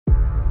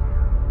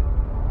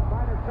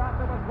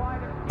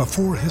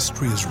Before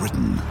history is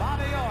written,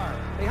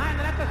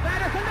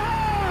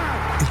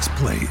 it's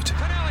played.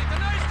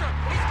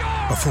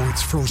 Before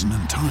it's frozen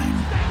in time,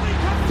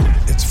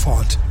 it's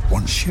fought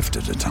one shift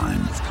at a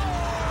time.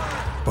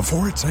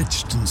 Before it's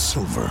etched in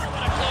silver,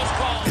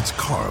 it's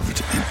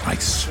carved in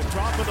ice.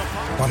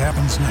 What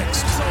happens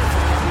next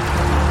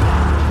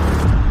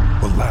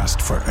will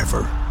last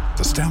forever.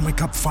 The Stanley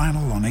Cup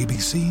Final on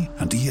ABC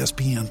and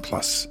ESPN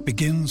Plus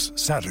begins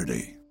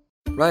Saturday.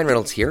 Ryan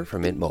Reynolds here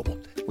from Mint Mobile.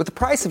 With the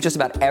price of just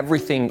about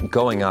everything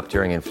going up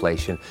during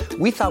inflation,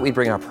 we thought we'd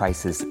bring our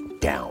prices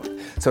down.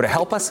 So to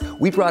help us,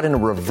 we brought in a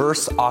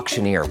reverse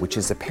auctioneer, which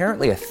is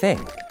apparently a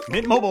thing.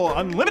 Mint Mobile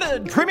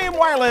Unlimited Premium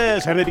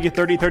Wireless. How to get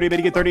 30, 30, bit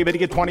to get 30, bit to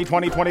get 20,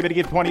 20, 20, bit to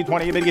get 20,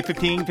 20, bit to get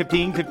 15,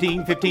 15,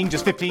 15, 15,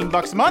 just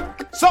 $15 a month?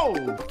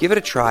 Sold! Give it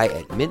a try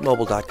at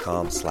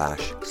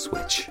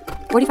mintmobile.com/switch.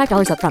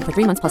 $45 up front for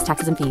 3 months plus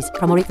taxes and fees.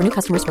 Promo rate for new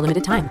customers for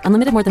limited time.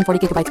 Unlimited more than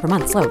 40 gigabytes per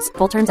month. Slows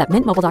full terms at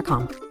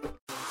mintmobile.com.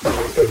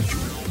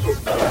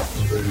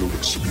 Mayo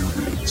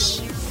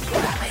Experience.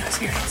 Mayo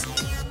Experience.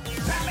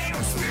 Mayo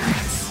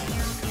Experience.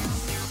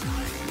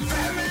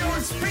 Mayo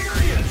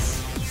Experience.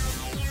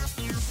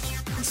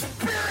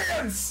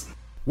 Experience.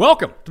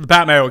 Welcome to the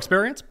Pat Mayo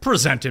Experience,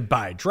 presented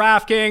by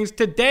DraftKings.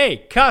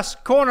 Today, Cuss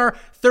Corner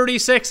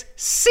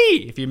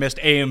 36C. If you missed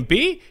A and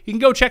B, you can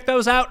go check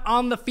those out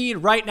on the feed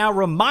right now.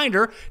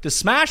 Reminder to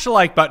smash the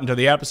like button to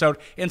the episode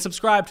and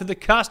subscribe to the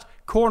Cuss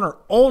Corner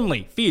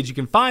only feeds. You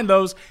can find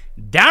those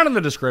down in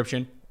the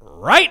description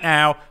right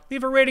now.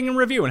 Leave a rating and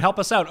review and help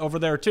us out over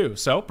there too.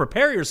 So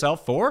prepare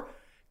yourself for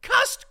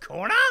Cuss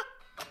Corner.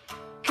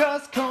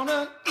 Cuss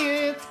Corner,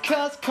 it's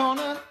Cuss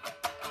Corner.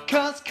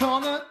 Cuss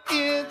Corner,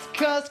 it's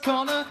Cuss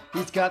Corner.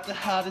 He's got the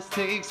hottest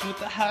takes with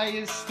the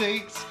highest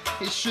stakes.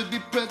 He should be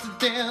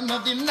president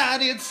of the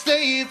United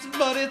States,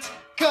 but it's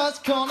Cuss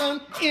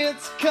Corner,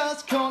 it's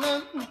Cuss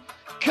Corner.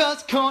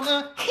 Cuss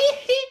Corner.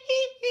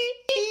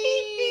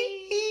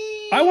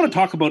 I want to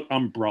talk about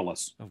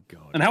umbrellas. Oh,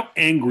 God. And how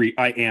angry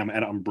I am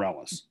at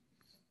umbrellas.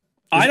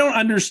 I don't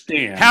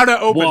understand how to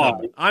open why,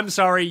 them. I'm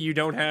sorry you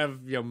don't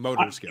have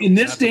motor skills. In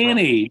this day and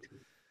age,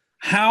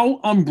 how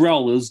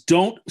umbrellas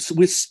don't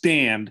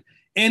withstand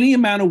any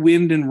amount of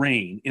wind and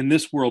rain in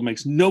this world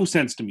makes no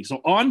sense to me. So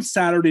on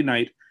Saturday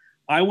night,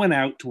 I went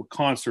out to a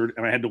concert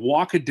and I had to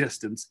walk a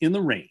distance in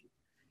the rain.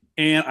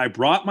 And I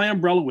brought my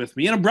umbrella with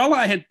me. An umbrella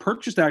I had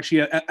purchased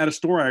actually at a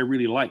store I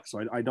really like.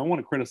 So I don't want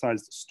to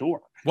criticize the store.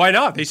 Why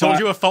not? They sold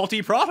you a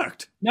faulty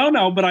product.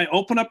 No, but I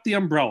open up the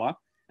umbrella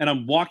and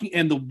I'm walking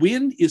and the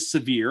wind is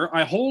severe.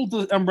 I hold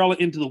the umbrella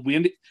into the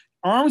wind.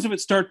 Arms of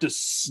it start to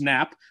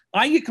snap.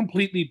 I get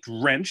completely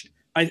drenched.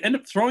 I end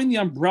up throwing the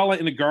umbrella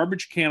in a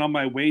garbage can on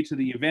my way to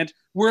the event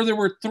where there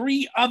were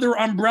 3 other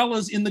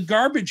umbrellas in the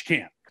garbage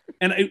can.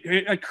 And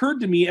it occurred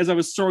to me as I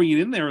was throwing it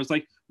in there, I was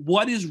like,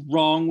 what is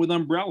wrong with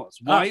umbrellas?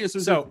 Why is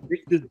there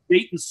this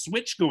bait and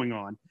switch going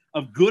on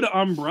of good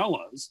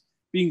umbrellas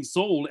being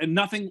sold and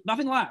nothing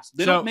lasts?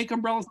 They don't make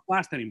umbrellas that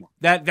last anymore.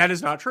 That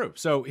is not true.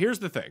 So here's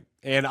the thing,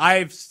 and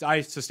I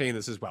sustain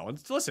this as well.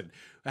 And listen,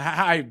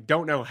 I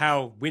don't know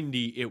how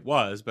windy it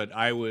was, but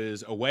I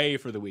was away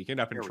for the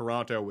weekend up in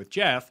Toronto with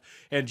Jeff,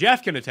 and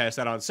Jeff can attest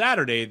that on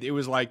Saturday it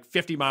was like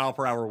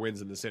 50-mile-per-hour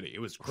winds in the city. It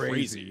was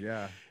crazy.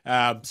 Yeah.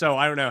 So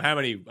I don't know how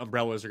many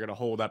umbrellas are going to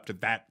hold up to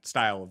that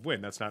style of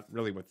wind. That's not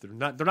really what they're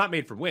not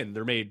made for wind.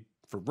 They're made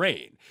for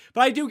rain.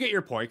 But I do get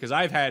your point because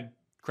I've had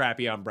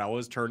crappy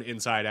umbrellas turned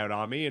inside out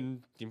on me,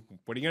 and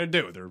what are you going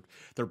to do?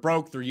 They're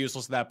broke, they're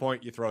useless at that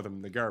point, you throw them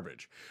in the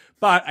garbage.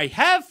 But I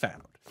have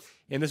found,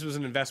 and this was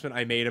an investment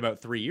I made about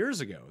 3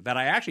 years ago, that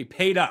I actually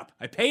paid up.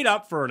 I paid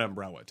up for an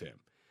umbrella, Tim.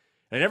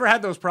 And I never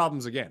had those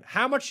problems again.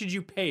 How much did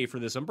you pay for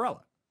this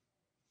umbrella?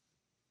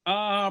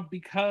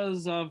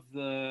 Because of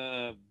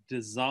the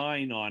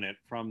design on it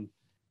from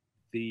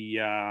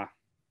the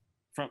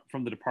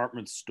from the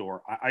department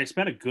store, I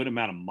spent a good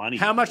amount of money.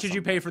 How much did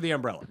you pay for the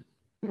umbrella?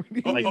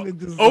 Like,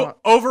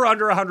 over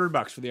under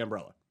 $100 for the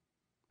umbrella.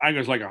 I think it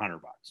was like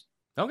 $100.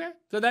 Okay,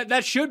 so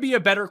that should be a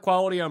better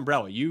quality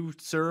umbrella. You,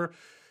 sir,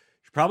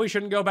 probably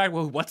shouldn't go back.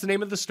 Well, what's the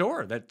name of the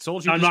store that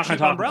sold you this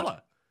cheap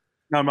umbrella?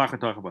 No, I'm not going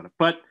to talk about it.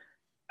 But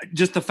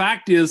just the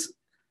fact is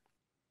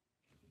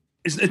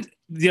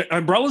the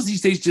umbrellas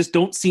these days just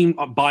don't seem,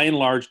 by and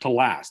large, to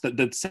last.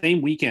 That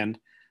same weekend,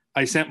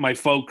 I sent my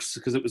folks,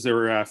 because it was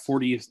their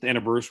 40th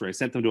anniversary, I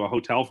sent them to a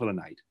hotel for the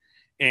night.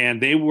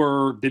 And they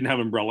didn't have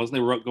umbrellas. They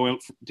were going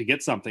out to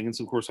get something. And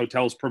so, of course,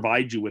 hotels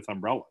provide you with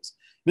umbrellas.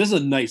 This is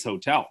a nice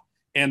hotel.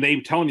 And they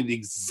were telling me the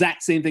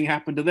exact same thing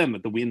happened to them,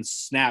 that the wind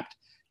snapped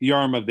the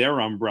arm of their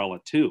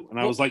umbrella, too.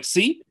 And I was like,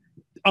 see,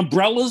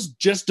 umbrellas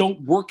just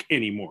don't work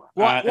anymore.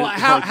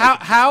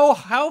 How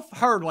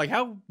hard, like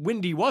how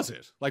windy was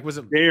it? Like, was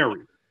it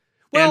very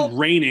and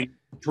raining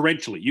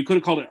torrentially? You could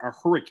have called it a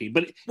hurricane,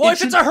 but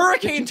if it's a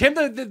hurricane, Tim,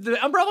 the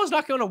umbrella's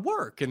not going to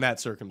work in that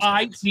circumstance.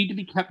 I need to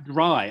be kept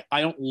dry.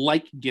 I don't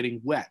like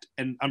getting wet,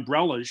 and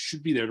umbrellas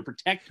should be there to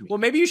protect me. Well,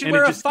 maybe you should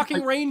wear a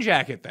fucking rain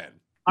jacket then.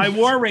 I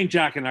wore a rain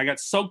jacket and I got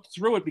soaked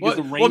through it because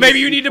the rain. Well, maybe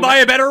you need to buy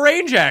a better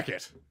rain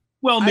jacket.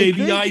 Well,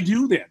 maybe I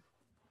do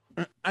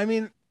then. I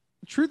mean,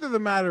 truth of the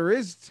matter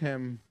is,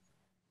 Tim,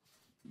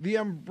 the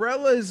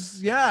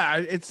umbrellas,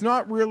 it's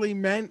not really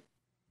meant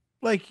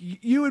like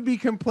you would be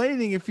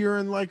complaining if you're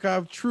in like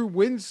a true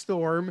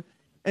windstorm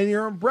and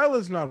your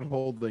umbrella's not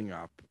holding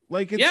up.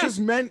 Like it's just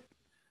meant,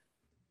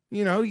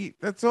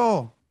 that's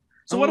all.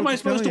 So what am I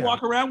supposed to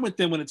walk around with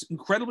then when it's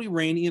incredibly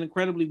rainy and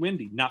incredibly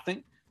windy?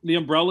 Nothing. The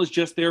umbrella's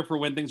just there for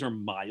when things are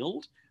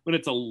mild, when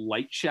it's a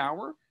light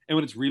shower, and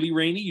when it's really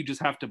rainy, you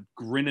just have to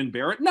grin and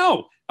bear it.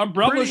 No,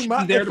 umbrellas should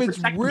be there to protect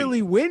me. If it's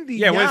really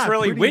windy, when it's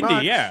really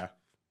windy,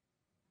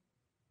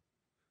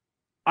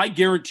 I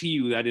guarantee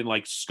you that in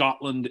like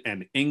Scotland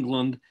and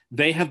England,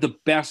 they have the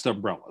best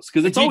umbrellas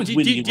because it's always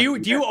windy. Do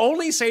you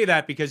only say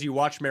that because you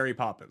watch Mary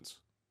Poppins?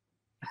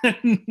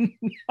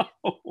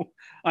 No,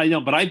 I know,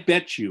 but I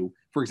bet you,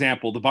 for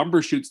example, the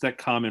bumper shoots that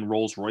come in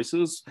Rolls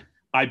Royces,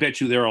 I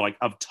bet you they're like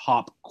of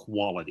top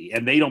quality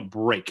and they don't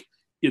break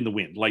in the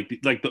wind like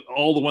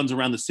all the ones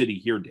around the city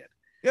here did.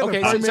 Yeah,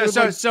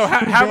 okay, so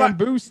how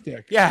bamboo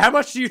stick? Yeah, how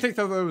much do you think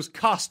those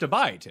cost to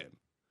buy, Tim?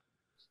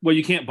 Well,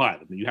 you can't buy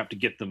them. You have to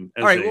get them.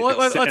 All right,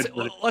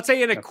 let's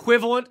say an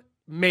equivalent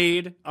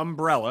made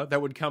umbrella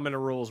that would come in a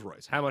Rolls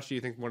Royce. How much do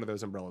you think one of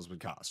those umbrellas would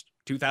cost?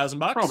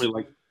 $2,000?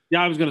 Probably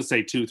I was going to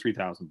say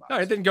 $2,000-$3,000. All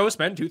right, then go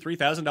spend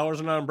 $2,000-$3,000 on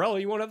an umbrella.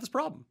 You won't have this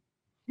problem.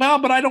 Well,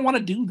 but I don't want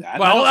to do that.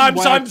 Well,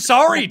 I'm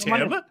sorry,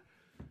 Tim.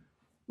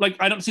 Like,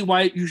 I don't see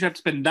why you should have to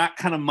spend that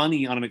kind of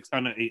money on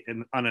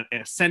an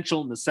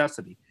essential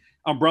necessity.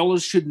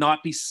 Umbrellas should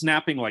not be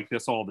snapping like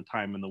this all the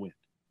time in the wind.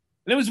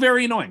 And it was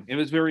very annoying. It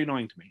was very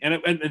annoying to me.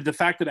 And the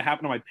fact that it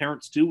happened to my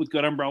parents too with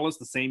good umbrellas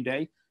the same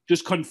day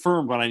just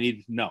confirmed what I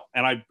needed to know.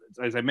 And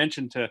as I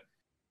mentioned to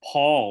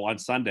Paul on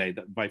Sunday,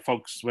 that my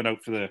folks went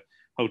out for the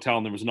hotel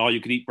and there was an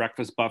all-you-could-eat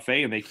breakfast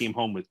buffet, and they came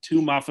home with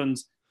 2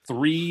 muffins,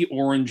 3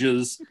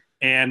 oranges,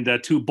 and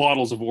 2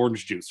 bottles of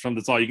orange juice from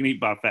this all-you-can-eat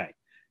buffet.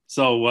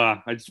 So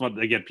I just want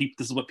again,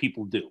 this is what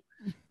people do.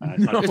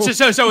 It's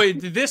just so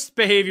this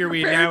behavior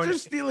we now are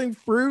stealing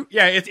fruit.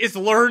 Yeah, it's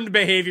learned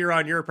behavior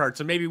on your part.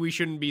 So maybe we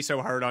shouldn't be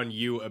so hard on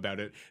you about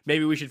it.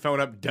 Maybe we should phone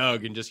up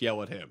Doug and just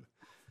yell at him.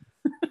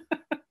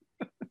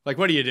 Like,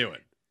 what are you doing?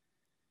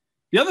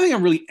 The other thing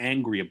I'm really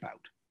angry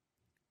about,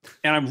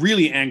 and I'm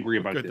really angry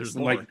about this,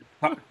 and like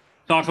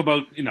talk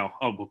about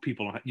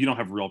people you don't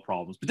have real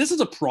problems, but this is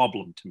a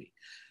problem to me.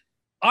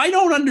 I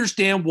don't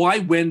understand why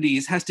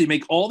Wendy's has to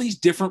make all these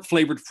different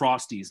flavored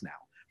Frosties now.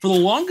 For the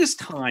longest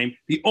time,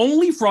 the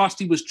only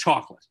Frosty was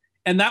chocolate.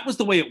 And that was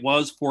the way it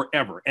was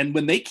forever. And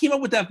when they came up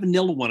with that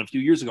vanilla one a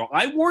few years ago,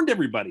 I warned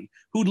everybody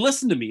who'd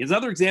listened to me. As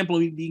another example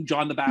of me being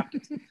John the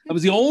Baptist. I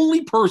was the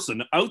only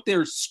person out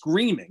there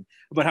screaming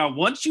about how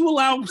once you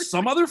allow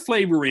some other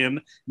flavor in,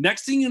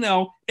 next thing you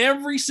know,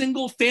 every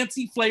single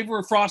fancy flavor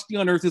of Frosty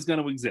on earth is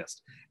going to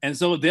exist. And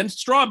so then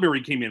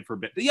strawberry came in for a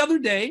bit. The other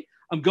day,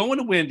 I'm going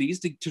to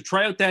Wendy's to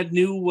try out that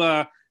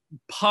new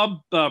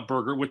pub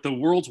burger with the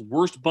world's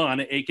worst bun,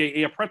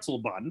 aka a pretzel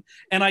bun,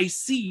 and I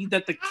see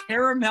that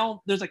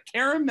there's a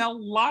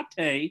caramel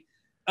latte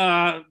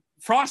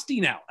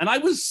Frosty now, and I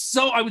was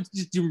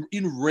just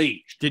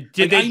enraged. Did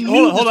they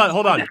hold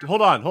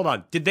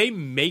on? Did they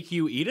make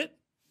you eat it?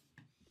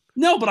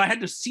 No, but I had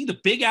to see the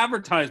big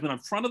advertisement in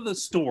front of the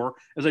store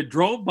as I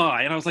drove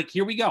by, and I was like,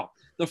 here we go.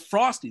 The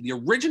Frosty, the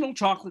original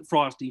chocolate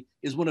Frosty,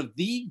 is one of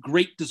the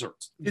great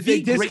desserts. Did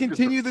they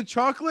discontinue the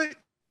chocolate?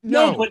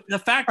 No, but the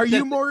fact are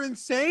you more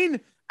insane?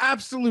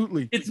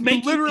 Absolutely.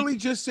 You literally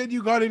just said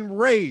you got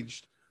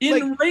enraged.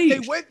 They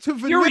went to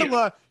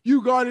vanilla,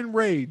 you got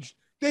enraged.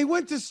 They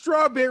went to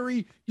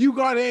strawberry, you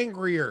got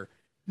angrier.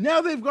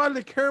 Now they've gone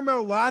to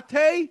caramel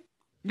latte,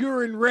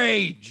 you're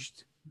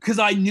enraged. Because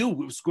I knew it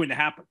was going to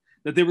happen,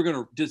 that they were going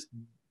to just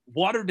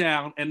water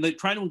down, and they're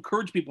trying to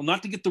encourage people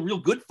not to get the real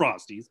good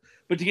Frosties,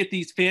 but to get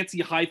these fancy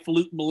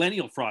highfalutin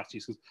millennial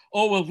Frosties. Because,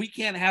 if we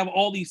can't have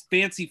all these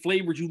fancy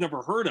flavors you've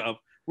never heard of,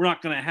 we're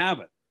not going to have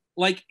it.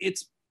 Like it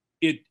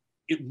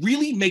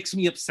really makes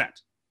me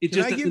upset. It's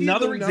just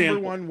another example.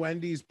 Number one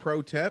Wendy's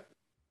pro tip.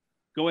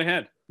 Go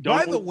ahead.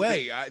 By the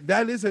way,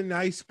 that is a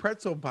nice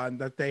pretzel bun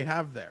that they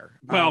have there.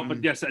 Well,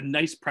 but yes, a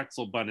nice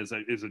pretzel bun is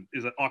an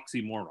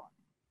oxymoron.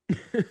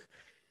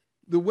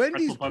 The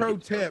Wendy's pro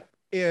tip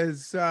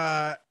is,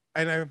 and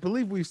I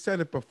believe we've said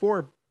it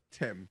before,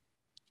 Tim,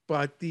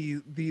 but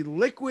the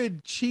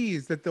liquid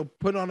cheese that they'll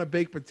put on a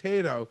baked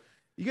potato.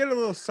 You get a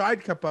little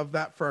side cup of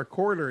that for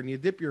 $0.25 and you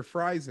dip your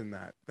fries in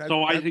that.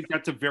 I think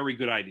that's a very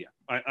good idea.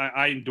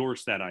 I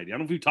endorse that idea. I don't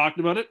know if we've talked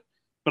about it,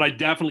 but I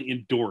definitely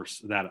endorse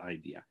that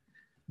idea.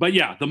 But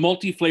yeah, the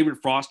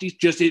multi-flavored Frosties,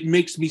 it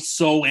makes me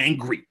so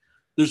angry.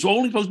 There's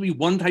only supposed to be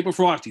one type of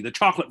Frosty, the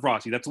chocolate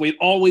Frosty. That's the way it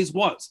always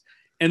was.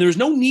 And there's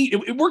no need.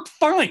 It worked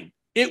fine.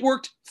 It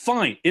worked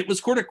fine. It was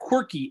sort of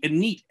quirky and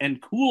neat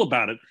and cool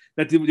about it.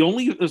 That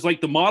it was like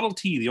the Model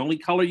T. The only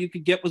color you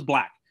could get was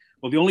black.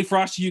 Well, the only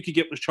Frosty you could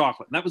get was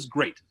chocolate, and that was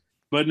great.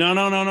 But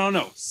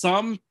no.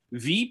 Some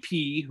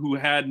VP who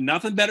had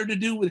nothing better to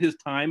do with his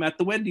time at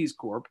the Wendy's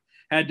Corp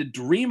had to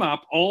dream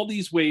up all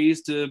these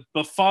ways to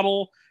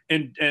befuddle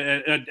and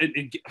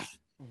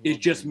it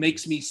just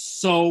makes me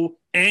so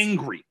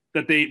angry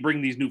that they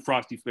bring these new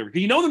Frosty flavors.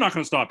 You know they're not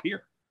going to stop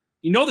here.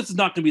 You know this is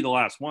not going to be the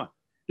last one.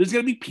 There's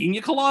going to be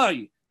pina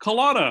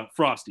colada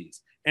Frosties,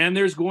 and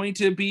there's going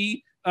to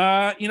be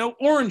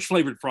orange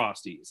flavored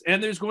Frosties,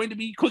 and there's going to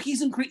be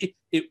cookies and cream.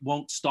 It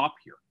won't stop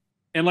here.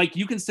 And like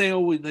you can say,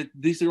 oh,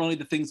 these are only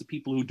the things that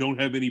people who don't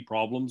have any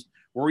problems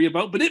worry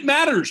about, but it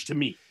matters to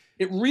me.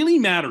 It really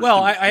matters.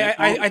 Well,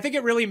 I think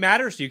it really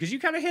matters to you because you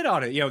kind of hit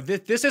on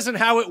it. This isn't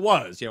how it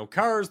was.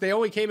 Cars, they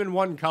only came in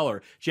one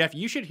color. Jeff,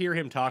 you should hear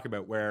him talk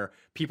about where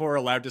people are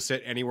allowed to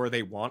sit anywhere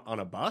they want on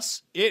a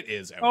bus. It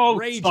is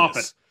outrageous. Oh, stop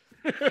it.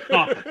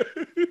 Stop it.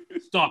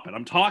 Stop it.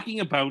 I'm talking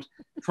about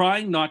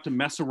trying not to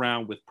mess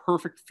around with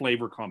perfect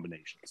flavor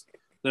combinations.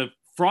 The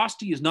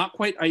Frosty is not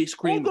quite ice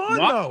cream. Hold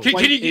on,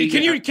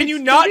 Can you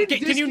not get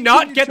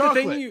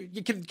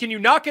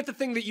the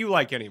thing that you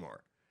like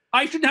anymore?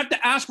 I shouldn't have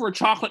to ask for a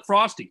chocolate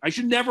Frosty. I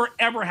should never,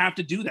 ever have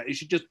to do that. It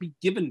should just be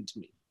given to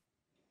me.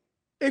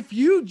 If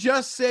you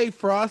just say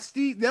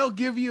Frosty, they'll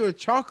give you a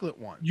chocolate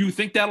one. You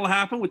think that'll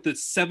happen with the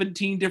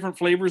 17 different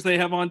flavors they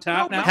have on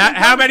tap now?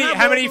 How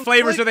many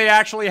flavors do they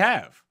actually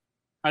have?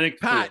 I think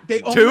Pat,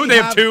 they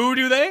have two,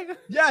 do they?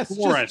 Yes,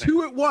 just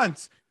two at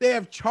once. They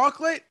have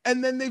chocolate,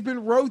 and then they've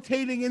been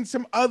rotating in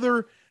some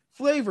other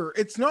flavor.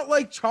 It's not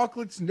like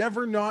chocolate's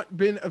never not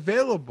been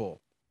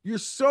available. You're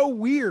so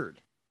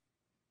weird.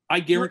 I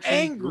guarantee you're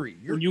angry.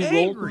 When you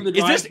roll through the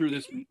drive-through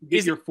this week, you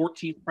get your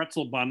 14th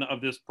pretzel bun of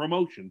this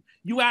promotion.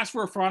 You ask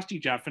for a Frosty,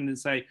 Jeff, and then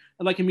say,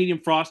 I'd like a medium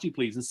Frosty,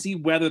 please, and see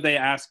whether they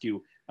ask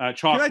you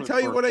chocolate. Can I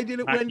tell you what I did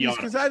at Wendy's?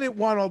 Because I didn't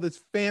want all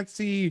this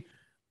fancy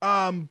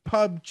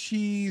pub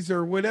cheese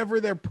or whatever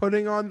they're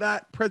putting on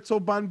that pretzel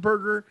bun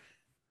burger.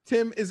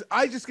 Tim, is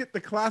I just get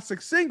the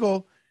classic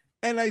single,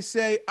 and I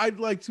say, I'd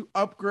like to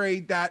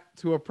upgrade that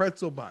to a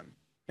pretzel bun.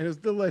 And it's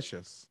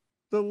delicious.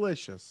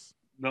 Delicious.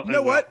 No, you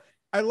know what?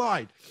 I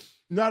lied.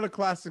 Not a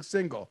classic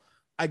single.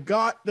 I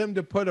got them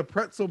to put a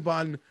pretzel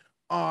bun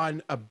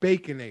on a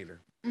Baconator.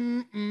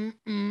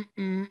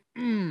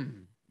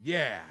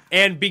 Yeah.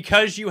 And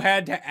because you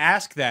had to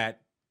ask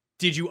that,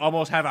 did you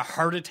almost have a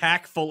heart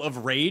attack full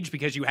of rage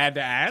because you had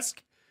to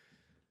ask?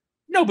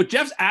 No, but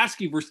Jeff's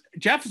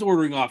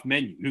ordering off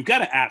menu. You've got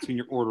to ask when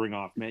you're ordering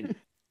off menu.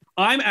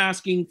 I'm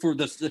asking for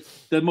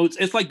the most.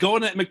 It's like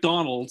going at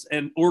McDonald's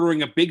and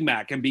ordering a Big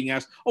Mac and being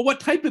asked, "Oh, what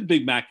type of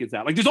Big Mac is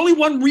that?" Like, there's only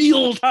one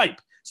real type.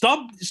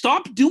 Stop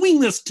doing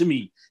this to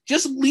me.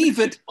 Just leave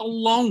it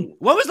alone.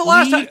 When was the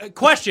last time?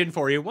 Question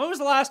for you: when was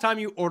the last time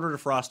you ordered a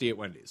Frosty at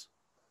Wendy's?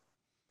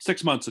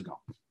 6 months ago.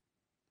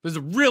 This is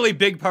a really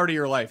big part of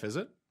your life, is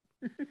it?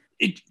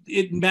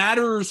 It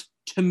matters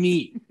to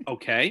me.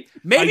 Okay,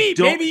 maybe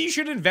you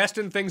should invest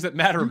in things that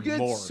matter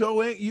more.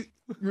 So you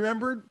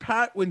remember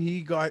Pat when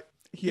he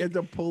had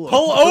to pull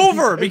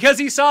over because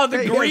he saw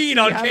the green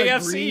on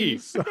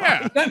KFC.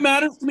 Yeah, that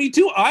matters to me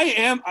too.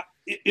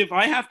 If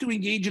I have to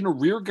engage in a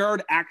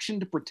rearguard action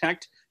to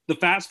protect the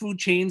fast food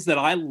chains that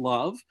I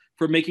love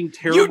for making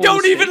terrible mistakes.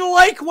 You don't even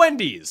like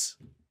Wendy's.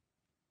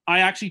 I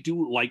actually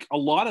do like a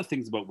lot of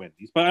things about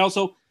Wendy's, but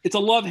it's a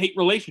love-hate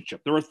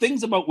relationship. There are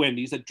things about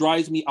Wendy's that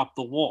drives me up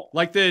the wall.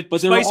 Like the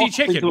spicy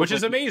chicken, which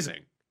is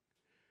amazing.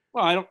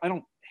 Well, I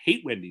don't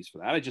hate Wendy's for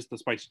that. The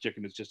spicy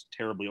chicken is just a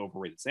terribly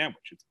overrated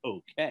sandwich. It's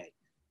okay.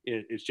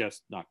 It's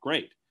just not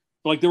great.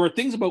 But like there are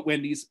things about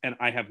Wendy's, and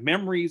I have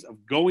memories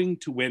of going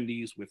to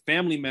Wendy's with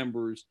family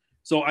members.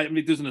 So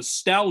there's a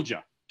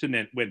nostalgia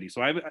to Wendy's.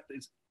 So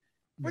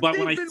But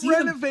they've been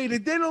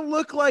renovated. They don't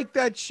look like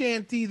that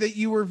shanty that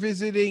you were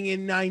visiting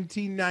in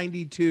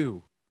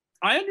 1992.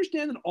 I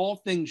understand that all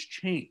things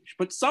change,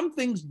 but some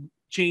things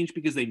change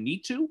because they need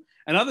to,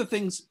 and other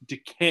things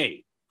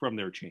decay from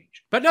their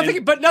change. But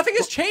nothing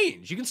has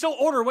changed. You can still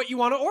order what you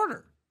want to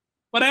order.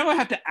 But I don't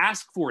have to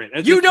ask for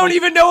it. You don't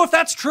even know if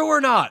that's true or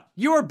not.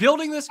 You are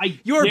building this.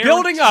 You are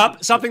building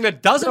up something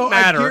that doesn't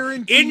matter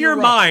in your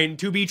mind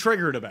to be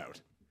triggered about.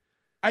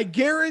 I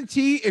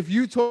guarantee if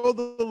you told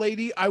the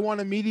lady I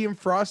want a medium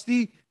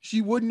Frosty,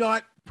 she would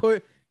not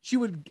put.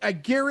 I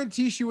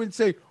guarantee she would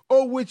say,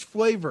 "Oh, which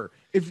flavor?"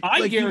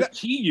 I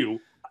guarantee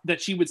you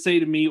that she would say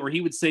to me, or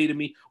he would say to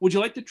me, "Would you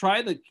like to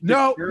try the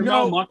no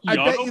macchiato I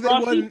bet you they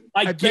wouldn't.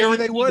 I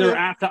guarantee they're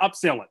asked to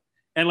upsell it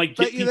and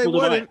get people to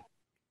buy it.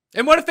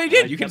 And what if they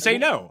did? You can say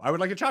no. I would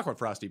like a chocolate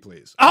Frosty,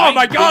 please. Oh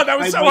my God, that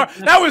was so hard.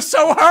 That was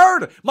so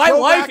hard. My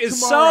life is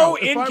so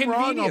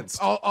inconvenienced.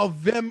 I'll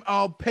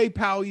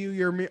PayPal you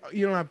your.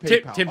 You don't have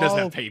PayPal. Tim doesn't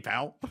have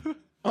PayPal.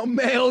 I'll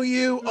mail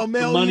you a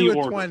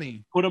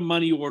 20. Put a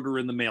money order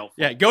in the mail.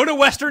 Yeah, go to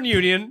Western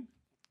Union,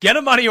 get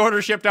a money order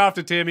shipped off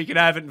to Tim. He can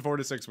have it in 4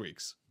 to 6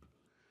 weeks.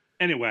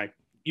 Anyway,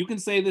 you can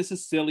say this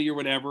is silly or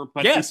whatever,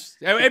 but yes,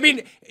 I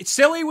mean,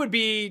 silly would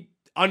be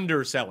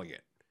underselling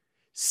it.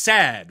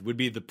 Sad would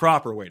be the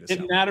proper way to say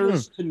it. It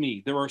matters to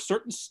me. There are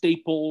certain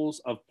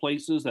staples of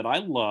places that I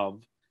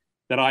love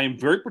that I am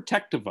very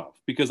protective of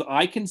because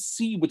I can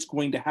see what's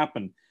going to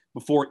happen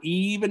before it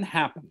even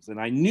happens. And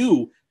I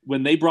knew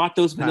when they brought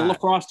those vanilla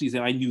Frosties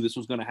in, I knew this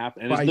was going to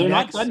happen. And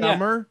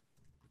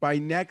by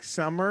next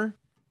summer,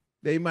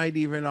 they might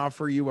even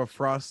offer you a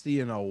Frosty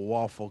and a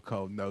waffle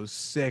cone. Those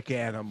sick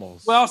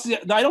animals. Well, see,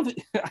 I don't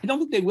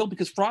think they will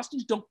because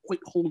Frosties don't quite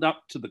hold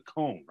up to the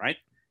cone, right?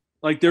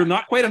 Like they're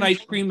not quite an ice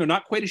cream. They're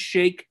not quite a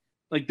shake.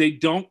 Like they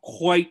don't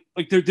quite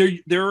like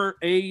they're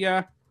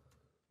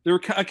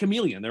a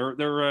chameleon.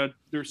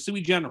 They're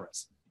sui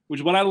generis, which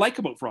is what I like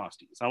about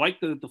Frosties. I like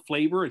the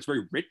flavor. It's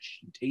very rich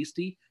and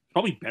tasty.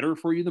 Probably better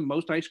for you than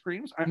most ice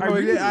creams. I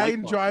like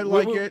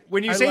it.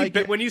 When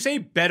you say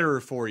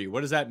better for you,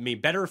 what does that mean?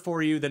 Better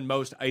for you than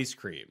most ice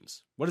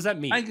creams. What does that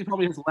mean? I think it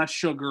probably has less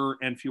sugar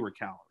and fewer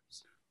calories.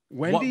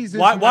 Wendy's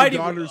why is my do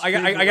daughter's I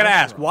favorite gotta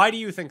ask, restaurant. why do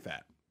you think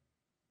that?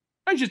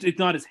 It's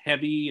not as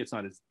heavy. It's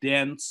not as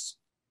dense.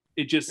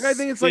 It just. I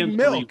think it's like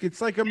milk. It's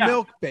like a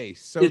milk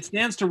base. So it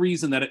stands to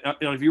reason that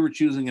if you were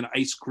choosing an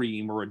ice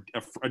cream or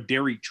a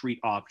dairy treat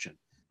option,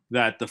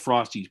 that the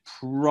Frosty's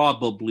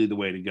probably the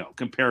way to go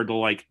compared to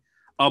like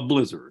a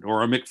Blizzard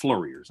or a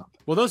McFlurry or something.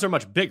 Well, those are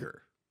much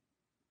bigger.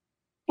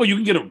 Well, you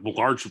can get a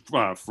large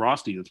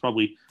Frosty that's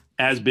probably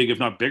as big, if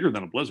not bigger,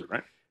 than a Blizzard,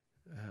 right?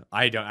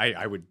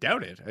 I would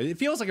doubt it. It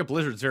feels like a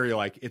Blizzard's very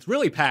it's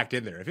really packed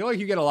in there. I feel like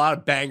you get a lot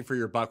of bang for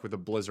your buck with a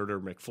Blizzard or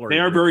McFlurry. They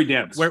are very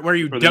dense. Where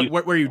you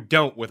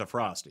don't with a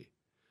Frosty.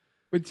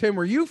 But Tim,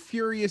 were you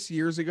furious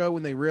years ago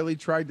when they really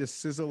tried to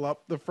sizzle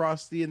up the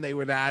Frosty and they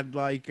would add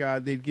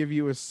they'd give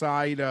you a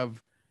side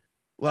of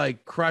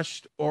like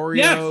crushed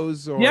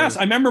Oreos? Yes,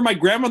 I remember my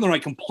grandmother and I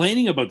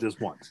complaining about this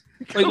once.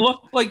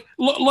 Look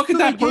at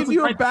that. They gave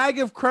you a bag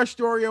of crushed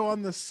Oreo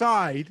on the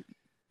side,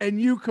 and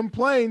you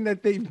complain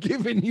that they've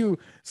given you.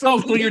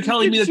 So you're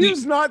telling me that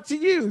choose not to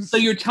use. So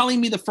you're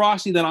telling me the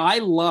Frosty that I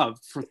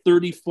loved for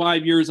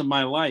 35 years of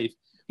my life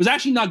was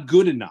actually not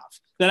good enough.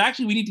 That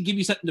actually we need to give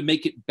you something to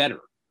make it better.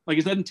 Like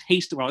it doesn't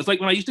taste well. It's like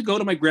when I used to go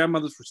to my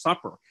grandmother's for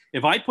supper.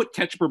 If I put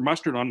ketchup or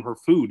mustard on her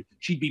food,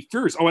 she'd be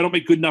furious. Oh, I don't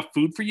make good enough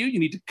food for you. You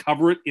need to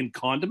cover it in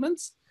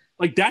condiments.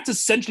 Like that's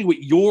essentially what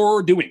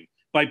you're doing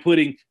by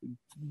putting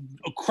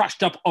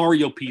crushed up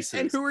Oreo pieces.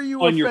 And who are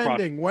you on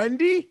offending,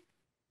 Wendy?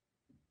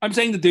 I'm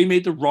saying that they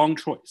made the wrong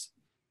choice.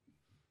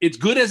 It's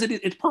good as it is.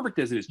 It's perfect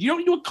as it is. You don't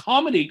need to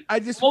accommodate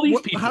all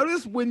these people. How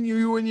does when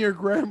you and your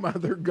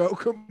grandmother go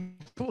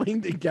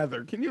complain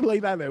together? Can you lay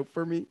that out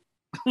for me?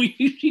 We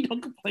usually don't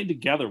complain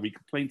together. We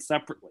complain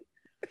separately.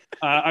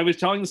 I was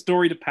telling the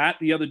story to Pat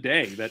the other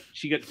day that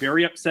she got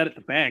very upset at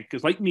the bank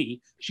because, like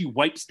me, she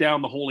wipes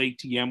down the whole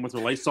ATM with her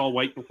Lysol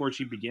wipe before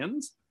she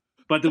begins.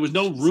 But there was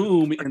no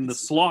room in the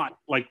slot,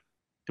 like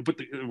to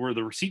put where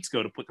the receipts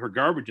go to put her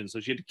garbage in. So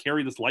she had to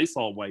carry this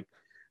Lysol wipe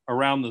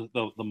around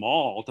the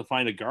mall to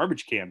find a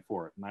garbage can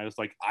for it. And I was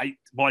like,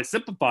 I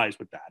sympathize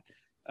with that.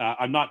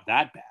 I'm not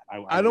that bad.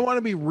 I don't want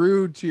to be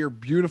rude to your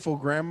beautiful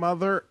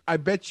grandmother. I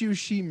bet you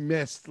she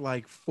missed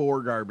like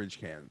 4 garbage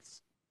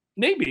cans.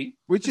 Maybe.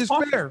 Which is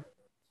fair.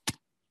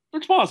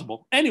 It's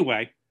possible.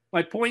 Anyway,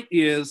 my point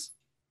is,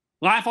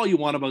 laugh all you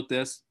want about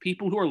this.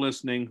 People who are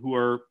listening, who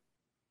are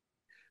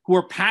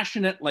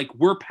passionate like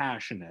we're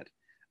passionate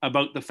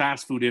about the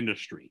fast food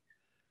industry,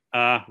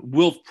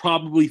 will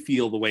probably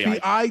feel the way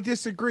I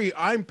disagree.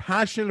 I'm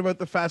passionate about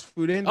the fast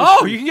food industry.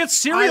 Oh, you can get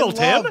cereal,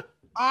 Tim.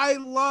 I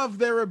love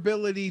their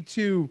ability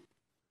to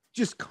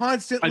just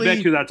constantly I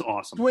bet you that's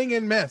awesome. Swing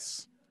and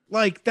miss.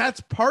 Like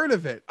that's part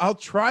of it. I'll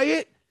try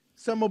it.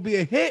 Some will be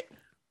a hit.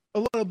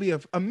 A lot will be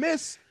a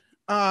miss.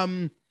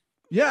 Yeah.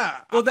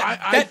 Well,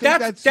 I think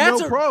that's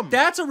no problem.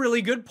 That's a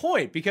really good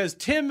point because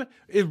Tim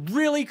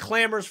really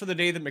clamors for the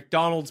day that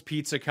McDonald's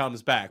pizza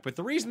comes back. But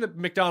the reason that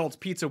McDonald's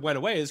pizza went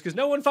away is because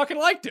no one fucking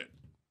liked it.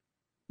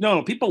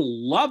 No, people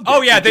loved it.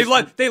 Oh yeah, they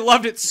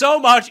loved it so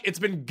much it's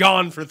been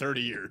gone for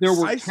 30 years.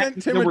 I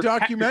sent Tim a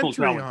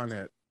documentary on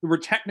it. There were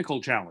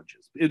technical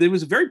challenges. It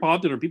was very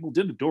popular. People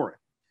did adore it,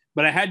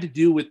 but it had to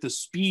do with the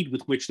speed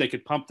with which they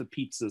could pump the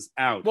pizzas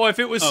out. Well, if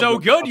it was so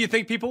good, you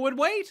think people would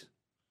wait?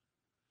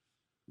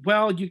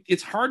 Well,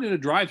 it's hard in a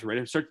drive-thru, right?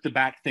 It starts to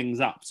back things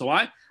up. So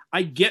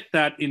I get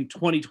that in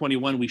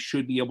 2021 we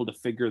should be able to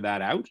figure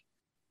that out,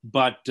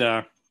 but.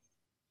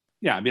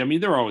 Yeah, I mean,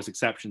 there are always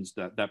exceptions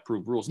that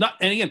prove rules.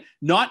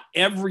 Not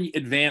every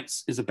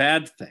advance is a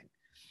bad thing,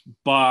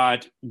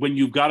 but when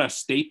you've got a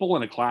staple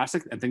and a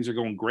classic and things are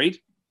going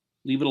great,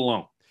 leave it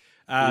alone.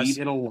 Leave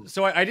it alone.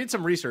 So I did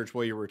some research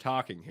while you were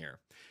talking here.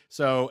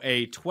 So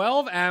a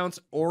 12-ounce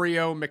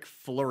Oreo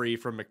McFlurry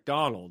from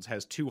McDonald's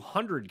has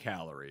 200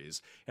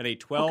 calories, and a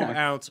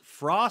 12-ounce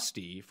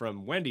Frosty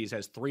from Wendy's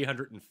has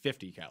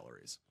 350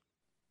 calories.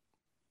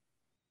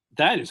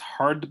 That is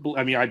hard to believe.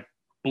 I mean, I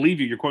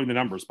believe you're quoting the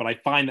numbers, but I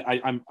find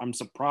I'm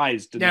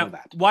surprised to know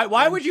that.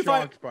 Why would you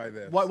find by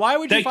this? Why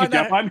would you find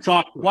that? Jeff, I'm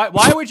shocked.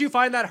 Why would you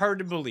find that hard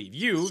to believe?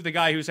 You, the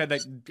guy who said that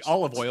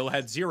olive oil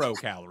had 0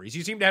 calories,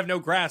 you seem to have no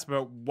grasp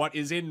about what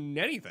is in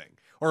anything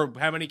or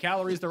how many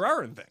calories there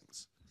are in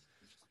things.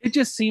 It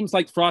just seems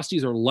like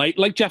Frosties are light,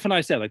 like Jeff and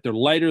I said, like they're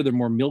lighter, they're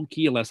more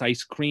milky, less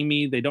ice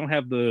creamy. They don't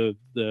have the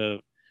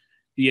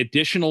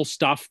additional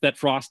stuff that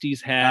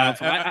Frosties have.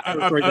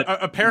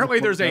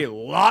 Apparently, there's a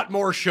lot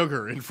more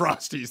sugar in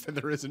Frosties than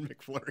there is in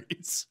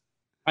McFlurries.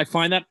 I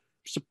find that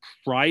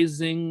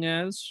surprising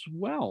as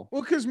well.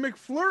 Well, because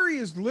McFlurry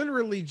is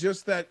literally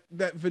just that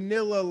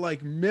vanilla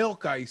like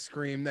milk ice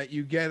cream that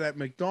you get at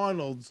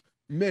McDonald's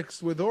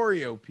mixed with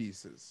Oreo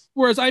pieces.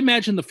 Whereas I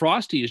imagine the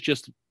Frosty is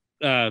just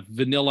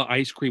vanilla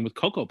ice cream with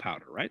cocoa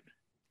powder, right?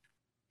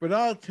 But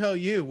I'll tell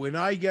you, when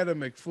I get a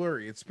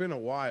McFlurry, it's been a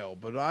while,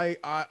 but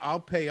I'll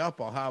pay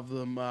up. I'll have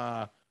them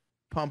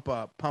pump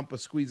a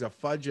squeeze of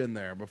fudge in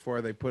there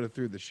before they put it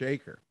through the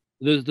shaker.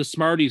 The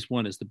Smarties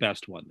one is the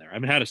best one there. I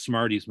haven't had a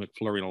Smarties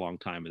McFlurry in a long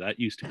time, but that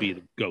used to be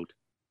the GOAT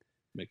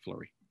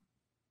McFlurry.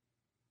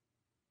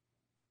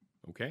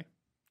 Okay,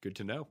 good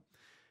to know.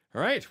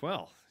 All right,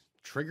 well,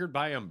 triggered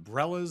by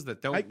umbrellas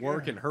that don't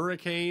work in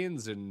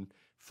hurricanes and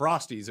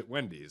Frosties at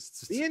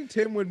Wendy's. Me and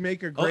Tim would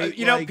make a great.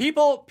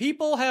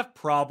 People have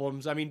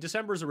problems. I mean,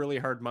 December is a really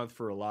hard month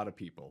for a lot of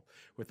people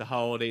with the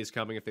holidays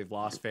coming if they've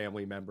lost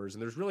family members,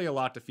 and there's really a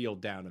lot to feel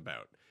down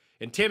about.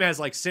 And Tim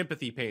has like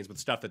sympathy pains with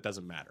stuff that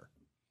doesn't matter.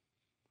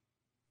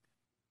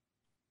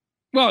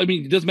 Well, I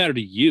mean, it doesn't matter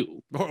to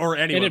you or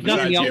anyone. And if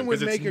nothing else, Tim would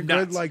make a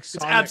good like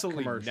Sonic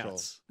commercial.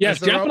 Nuts. Yes,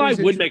 Jeff and I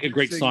would make a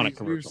great Sonic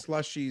commercial.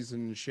 Slushies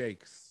and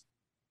shakes.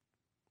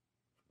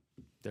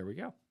 There we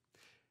go.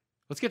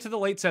 Let's get to the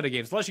late set of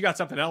games. Unless you got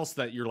something else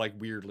that you're like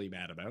weirdly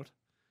mad about.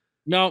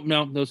 No,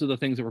 those are the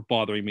things that were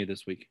bothering me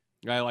this week.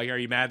 Like, are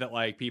you mad that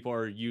like people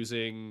are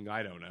using,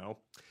 I don't know,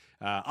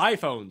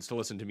 iPhones to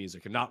listen to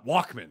music and not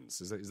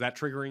Walkmans? Is that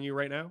triggering you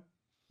right now?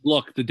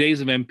 Look, the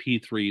days of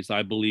MP3s,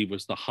 I believe,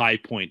 was the high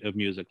point of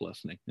music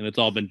listening, and it's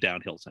all been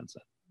downhill since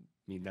then. I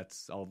mean,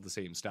 that's all the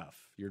same stuff.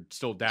 You're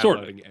still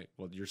downloading. Sort of.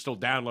 Well, you're still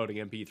downloading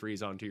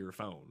MP3s onto your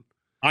phone.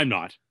 I'm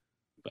not,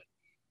 but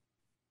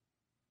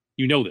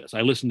you know this.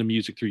 I listen to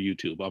music through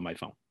YouTube on my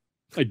phone.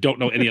 I don't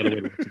know any other way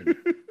to listen.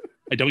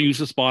 I don't use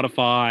the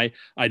Spotify.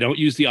 I don't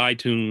use the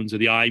iTunes or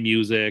the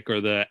iMusic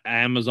or the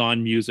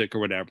Amazon Music or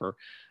whatever.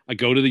 I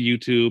go to the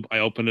YouTube, I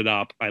open it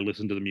up, I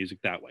listen to the music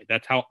that way.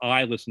 That's how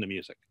I listen to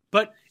music.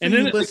 But and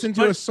then you listen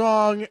to a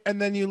song, and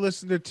then you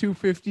listen to 2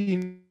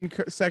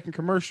 15-second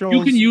commercials.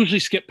 You can usually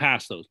skip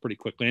past those pretty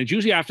quickly. And it's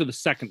usually after the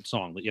second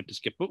song that you have to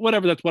skip. But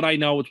whatever, that's what I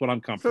know. It's what I'm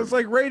comfortable with. So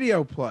it's like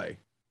radio play.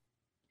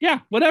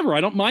 Yeah, whatever.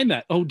 I don't mind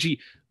that. Oh, gee,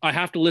 I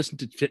have to listen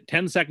to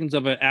 10 seconds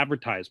of an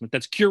advertisement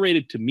that's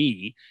curated to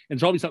me, and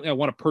it's probably something I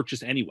want to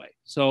purchase anyway.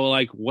 So,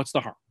 like, what's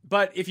the harm?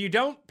 But if you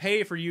don't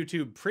pay for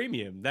YouTube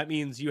Premium, that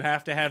means you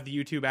have to have the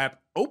YouTube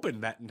app open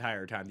that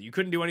entire time. You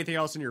couldn't do anything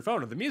else on your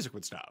phone, or the music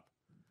would stop.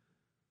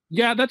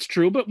 Yeah, that's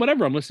true, but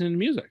whatever. I'm listening to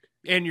music.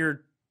 And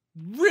you're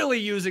really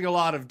using a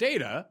lot of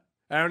data.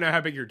 I don't know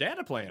how big your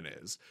data plan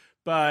is,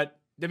 but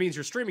that means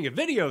you're streaming a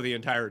video the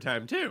entire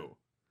time, too.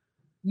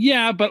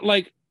 Yeah, but,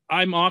 like,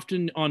 I'm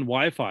often on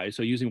Wi-Fi,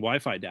 so using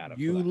Wi-Fi data.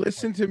 You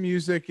listen to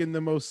music in the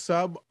most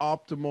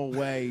suboptimal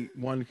way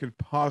one could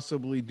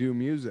possibly do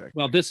music.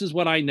 Well, this is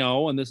what I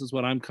know, and this is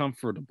what I'm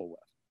comfortable with.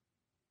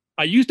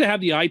 I used to have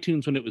the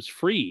iTunes when it was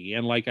free,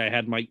 and like I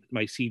had my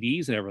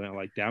CDs and everything, I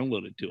like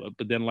downloaded to it.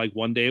 But then like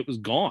one day it was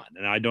gone,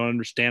 and I don't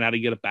understand how to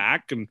get it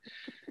back. And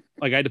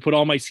like I had to put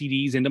all my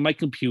CDs into my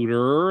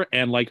computer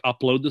and like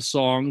upload the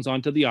songs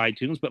onto the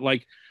iTunes. But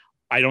like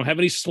I don't have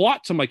any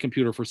slots on my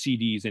computer for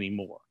CDs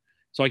anymore.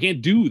 So I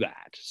can't do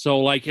that.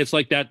 So like, it's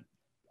like that.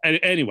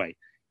 Anyway,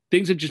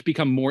 things have just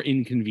become more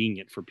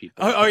inconvenient for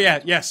people. Oh yeah.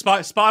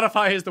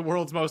 Spotify is the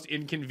world's most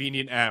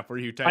inconvenient app where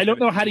you type. I don't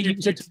know how to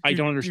use it. I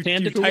don't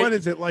understand it. So what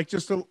is it like?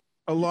 Just a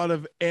lot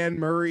of Anne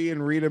Murray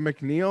and Rita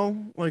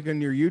McNeil, like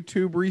on your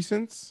YouTube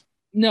recents?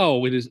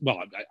 No, it is.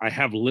 Well, I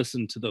have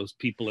listened to those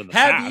people in the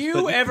past. Have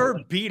you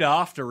ever beat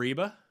off to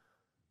Reba?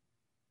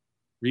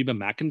 Reba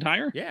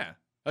McEntire? Yeah.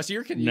 Oh, so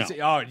you're no.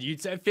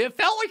 It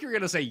felt like you're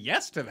going to say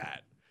yes to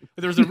that.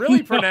 But there's a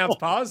really pronounced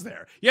pause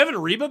there. You having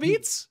Reba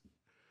beats?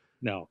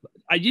 No.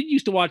 I did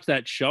used to watch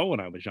that show when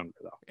I was younger,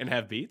 though. And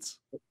have beats?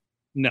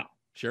 No.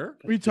 Sure.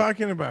 What are you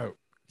talking about?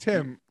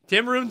 Tim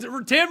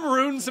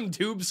ruined some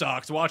tube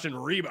socks watching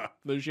Reba,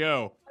 the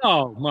show.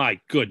 Oh, my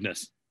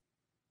goodness.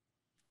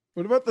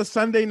 What about the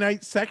Sunday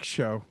night sex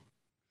show?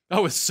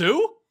 Oh, with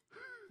Sue?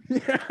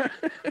 Yeah.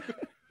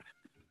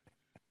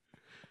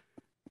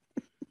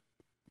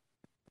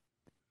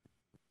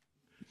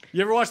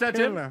 You ever watch that,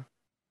 Tim?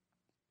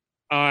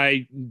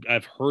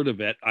 I've heard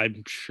of it.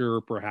 I'm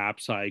sure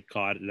perhaps I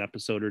caught an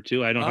episode or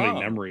two. I don't have any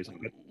memories of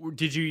it.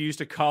 Did you used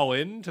to call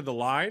in to the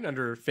line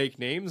under fake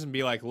names and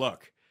be like,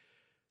 look,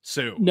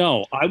 Sue?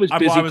 No, I was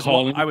busy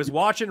calling. I was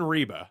watching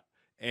Reba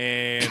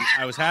and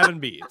I was having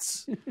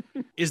beats.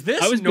 Is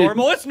this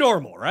normal? It's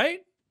normal, right?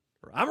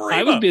 I'm Reba.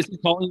 I was busy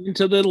calling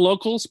into the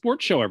local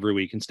sports show every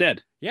week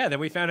instead. Yeah, then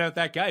we found out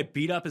that guy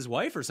beat up his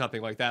wife or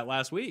something like that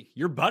last week.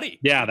 Your buddy.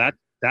 Yeah,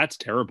 that's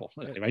terrible.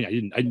 I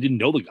didn't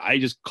know the guy. I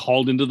just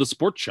called into the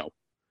sports show.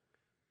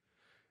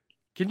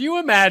 Can you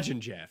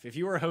imagine, Jeff, if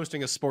you were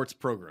hosting a sports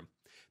program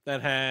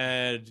that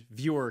had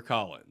viewer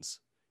call-ins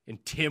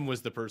and Tim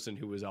was the person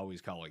who was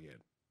always calling in?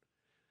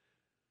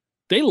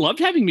 They loved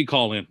having me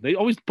call in. They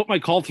always put my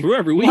call through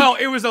every week. Well,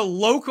 it was a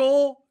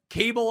local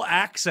cable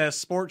access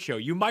sports show.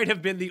 You might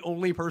have been the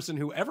only person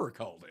who ever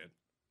called in.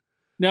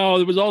 No,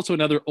 there was also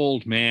another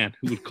old man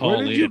who would call in.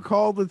 What did you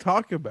call to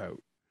talk about?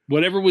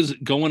 Whatever was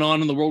going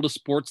on in the world of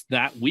sports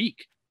that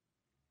week.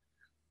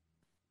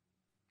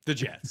 The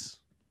Jets.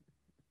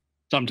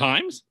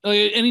 Sometimes.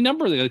 Any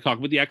number. They talk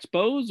about the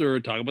Expos or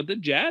talk about the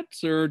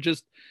Jets or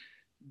just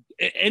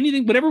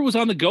anything, whatever was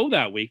on the go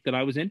that week that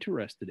I was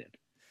interested in.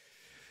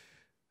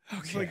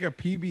 It's like a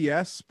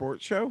PBS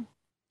sports show.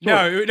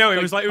 No,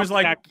 it was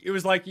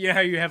like you know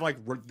how you have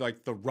like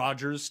the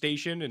Rogers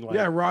station and like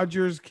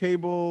Rogers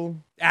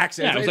cable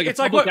access. Yeah, it's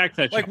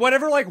like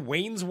whatever like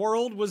Wayne's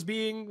World was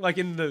being like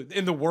in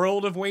the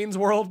world of Wayne's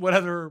World,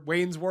 whatever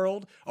Wayne's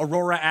World,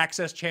 Aurora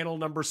Access Channel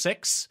number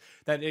 6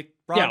 that it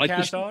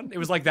broadcast on. It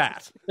was like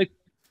that.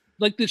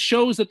 Like the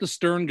shows that the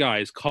Stern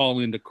guys call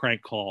into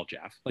Crank Call,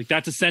 Jeff. Like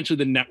that's essentially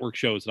the network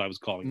shows that I was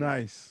calling.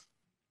 Nice.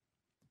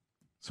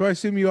 So I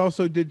assume you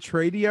also did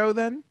Tradio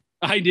then?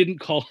 I didn't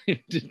call him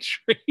to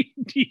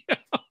Tradio.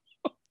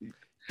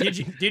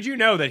 Did you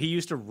know that he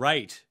used to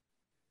write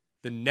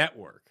the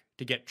network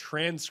to get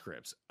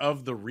transcripts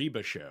of the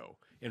Reba show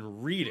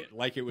and read it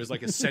like it was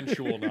like a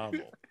sensual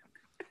novel?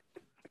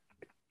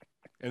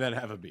 And then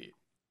have a beat.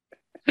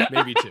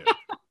 Maybe 2.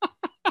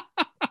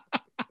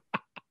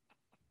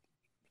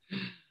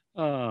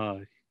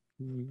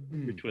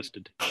 You're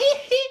twisted.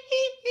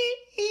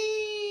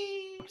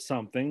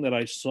 Something that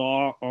I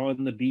saw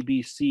on the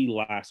BBC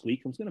last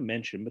week, I was going to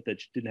mention, but that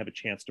didn't have a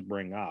chance to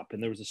bring up.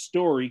 And there was a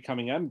story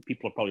coming up.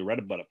 People have probably read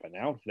about it by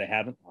now. If they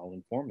haven't, I'll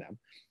inform them.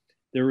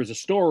 There was a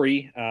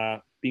story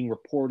being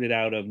reported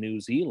out of New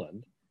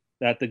Zealand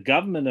that the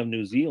government of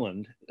New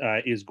Zealand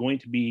is going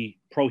to be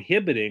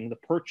prohibiting the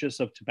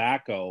purchase of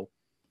tobacco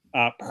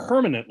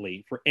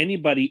permanently for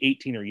anybody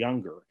 18 or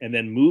younger, and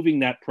then moving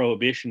that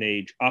prohibition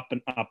age up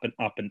and up and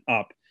up and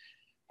up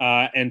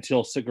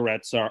until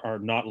cigarettes are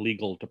not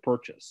legal to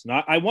purchase.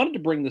 Now, I wanted to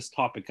bring this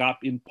topic up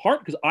in part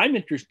because I'm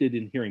interested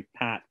in hearing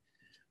Pat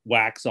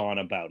wax on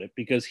about it,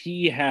 because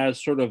he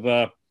has sort of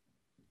a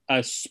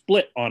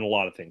split on a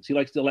lot of things. He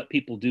likes to let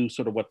people do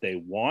sort of what they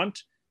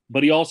want,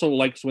 but he also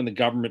likes when the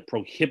government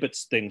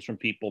prohibits things from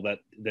people that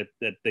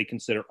they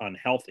consider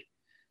unhealthy.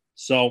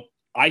 So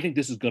I think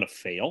this is going to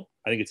fail.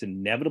 I think it's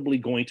inevitably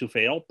going to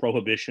fail.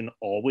 Prohibition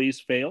always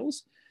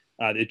fails.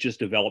 It just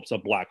develops a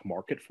black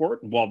market for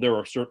it. And while there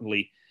are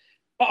certainly,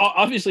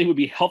 obviously, it would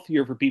be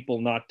healthier for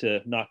people not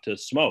to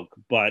smoke,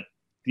 but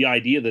the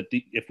idea that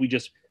if we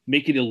just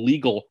make it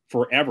illegal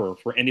forever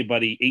for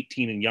anybody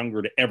 18 and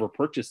younger to ever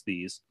purchase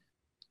these,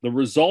 the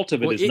result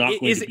of it is not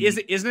going to be...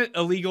 Isn't it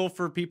illegal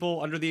for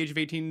people under the age of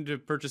 18 to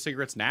purchase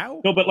cigarettes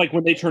now? No, but like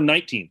when they turn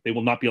 19, they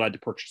will not be allowed to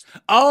purchase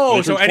them.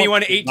 Oh, so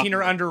anyone 18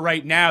 or under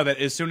right now, that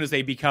as soon as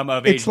they become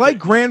of age... It's like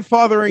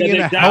grandfathering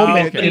in a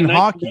helmet in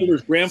hockey.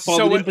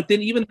 But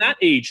then even that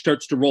age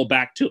starts to roll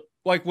back too.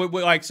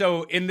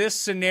 So in this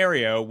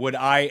scenario, would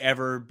I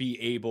ever be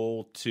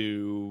able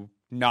to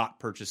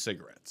not purchase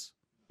cigarettes?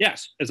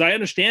 Yes. As I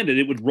understand it,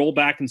 it would roll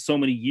back in so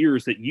many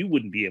years that you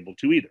wouldn't be able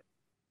to either.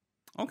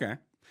 Okay.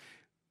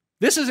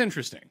 This is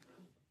interesting.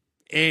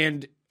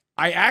 And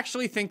I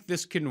actually think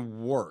this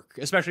can work,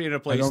 especially in a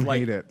place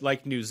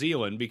like New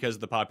Zealand, because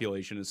the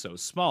population is so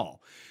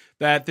small.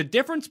 That the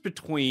difference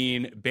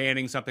between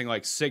banning something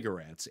like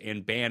cigarettes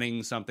and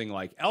banning something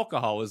like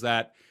alcohol is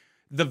that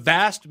the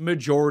vast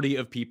majority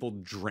of people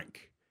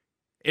drink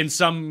in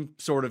some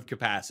sort of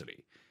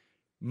capacity.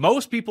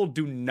 Most people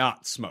do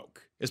not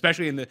smoke,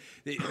 especially in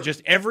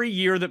just every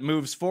year that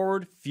moves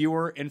forward,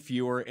 fewer and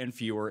fewer and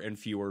fewer and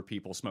fewer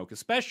people smoke,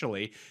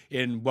 especially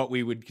in what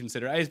we would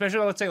consider,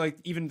 especially let's say like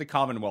even the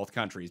Commonwealth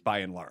countries by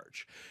and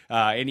large,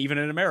 and even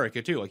in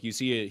America too. Like you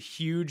see a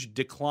huge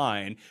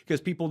decline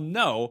because people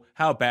know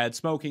how bad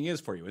smoking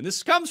is for you. And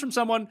this comes from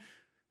someone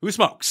who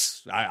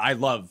smokes. I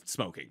love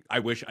smoking. I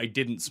wish I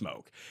didn't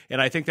smoke.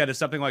 And I think that if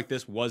something like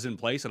this was in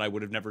place, and I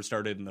would have never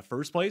started in the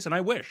first place, and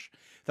I wish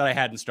that I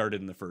hadn't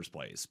started in the first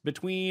place.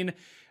 Between,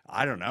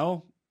 I don't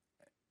know,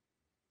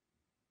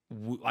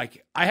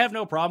 like I have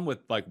no problem with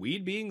like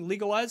weed being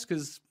legalized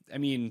because, I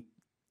mean,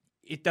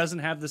 it doesn't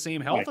have the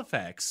same health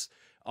effects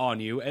on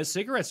you as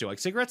cigarettes do. Like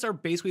cigarettes are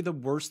basically the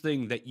worst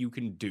thing that you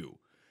can do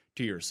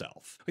to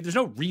yourself. Like there's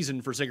no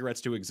reason for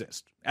cigarettes to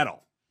exist at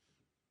all.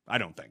 I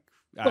don't think.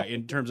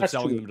 In terms of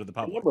selling them to the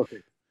public,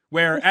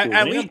 where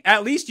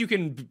at least you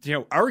can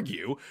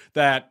argue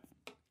that.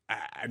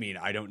 I mean,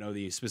 I don't know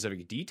the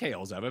specific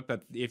details of it,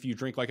 but if you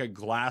drink like a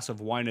glass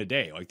of wine a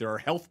day, like there are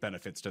health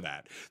benefits to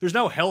that. There's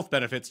no health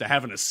benefits to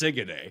having a cig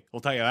a day. I'll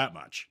tell you that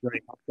much. Are there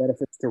any health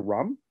benefits to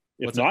rum?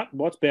 If not,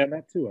 let's ban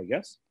that too, I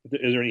guess.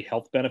 Is there any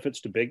health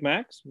benefits to Big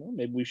Macs? Well,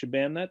 maybe we should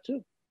ban that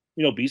too.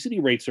 Obesity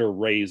rates are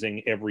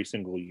raising every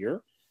single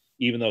year,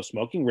 even though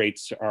smoking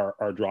rates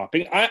are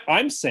dropping.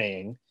 I'm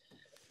saying,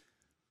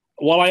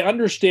 while I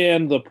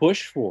understand the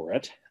push for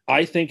it,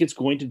 I think it's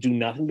going to do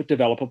nothing but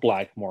develop a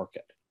black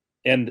market.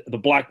 And the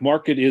black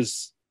market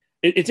it's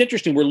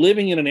interesting. We're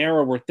living in an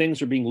era where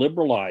things are being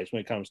liberalized when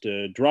it comes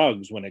to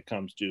drugs, when it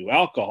comes to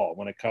alcohol,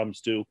 when it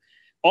comes to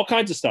all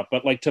kinds of stuff.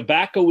 But like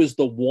tobacco is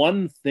the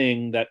one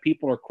thing that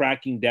people are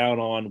cracking down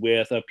on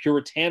with a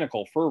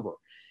puritanical fervor.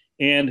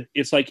 And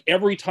it's like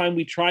every time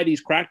we try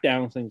these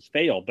crackdown things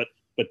fail, but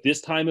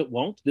this time it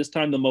won't. This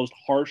time the most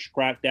harsh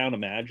crackdown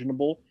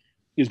imaginable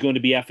is going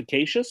to be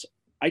efficacious.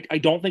 I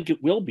don't think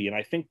it will be. And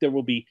I think there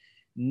will be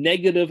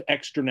negative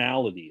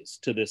externalities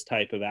to this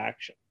type of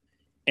action.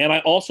 And I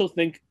also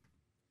think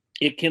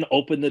it can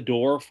open the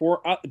door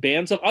for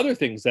bans of other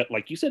things that,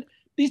 like you said,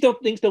 things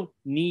don't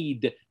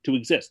need to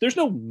exist. There's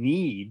no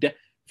need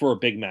for a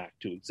Big Mac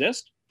to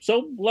exist.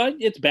 So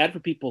it's bad for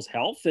people's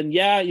health. And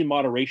yeah, in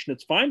moderation,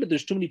 it's fine. But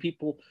there's too many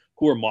people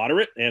who are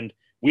moderate. And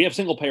we have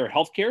single payer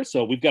healthcare.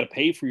 So we've got to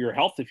pay for your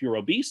health if you're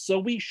obese. So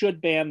we should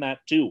ban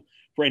that too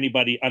for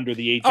anybody under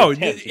the age of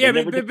 10. Yeah,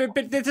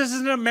 but this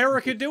isn't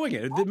America doing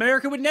it.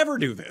 America would never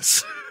do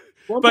this.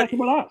 But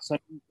about us,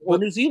 or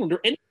New Zealand,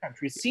 or any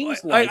country. It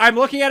seems like I'm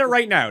looking at it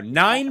right now.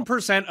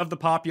 9% of the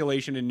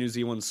population in New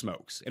Zealand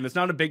smokes, and it's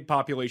not a big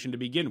population to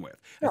begin with.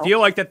 No. I feel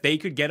like that they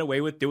could get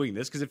away with doing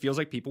this because it feels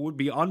like people would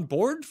be on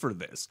board for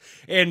this.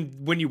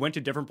 And when you went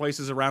to different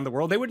places around the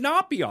world, they would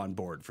not be on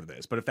board for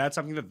this. But if that's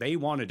something that they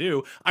want to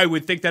do, I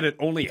would think that it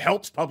only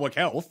helps public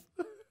health.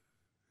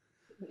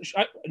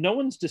 No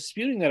one's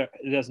disputing that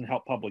it doesn't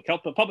help public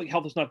health, but public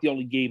health is not the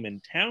only game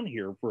in town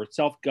here for a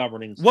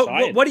self-governing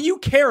society. What do you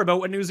care about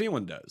what New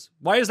Zealand does?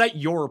 Why is that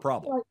your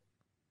problem?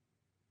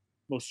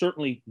 Most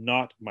certainly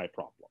not my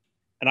problem.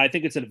 And I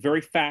think it's a very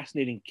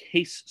fascinating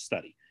case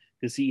study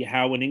to see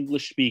how an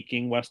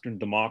English-speaking Western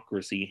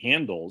democracy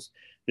handles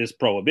this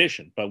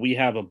prohibition. But we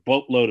have a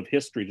boatload of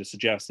history to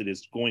suggest it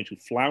is going to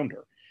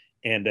flounder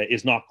and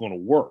is not going to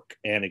work.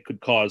 And it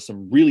could cause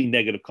some really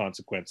negative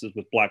consequences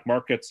with black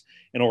markets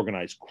and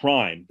organized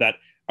crime.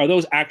 Are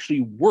those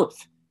actually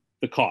worth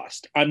the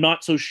cost? I'm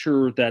not so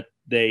sure that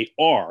they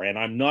are. And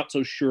I'm not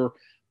so sure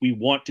we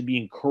want to be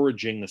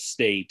encouraging the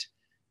state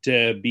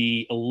to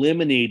be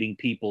eliminating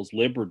people's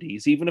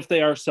liberties, even if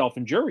they are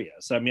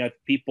self-injurious. I mean,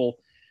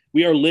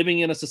 we are living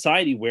in a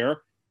society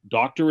where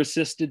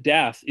doctor-assisted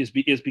death is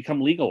become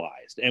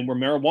legalized, and where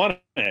marijuana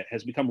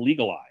has become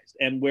legalized,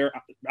 and where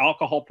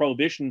alcohol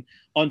prohibition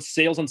on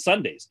sales on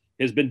Sundays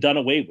has been done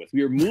away with.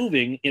 We are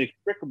moving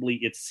inextricably,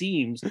 it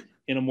seems,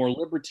 in a more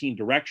libertine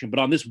direction. But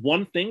on this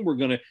one thing, we're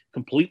going to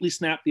completely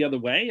snap the other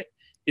way.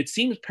 It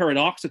seems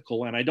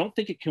paradoxical, and I don't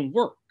think it can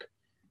work.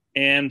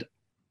 And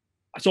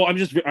so I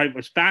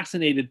was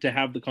fascinated to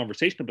have the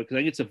conversation because I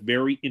think it's a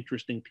very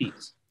interesting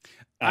piece.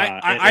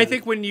 I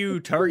think when you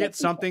target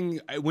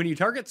something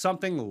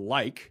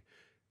like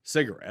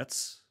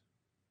cigarettes,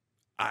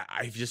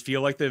 I just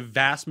feel like the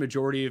vast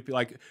majority of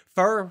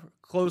far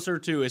closer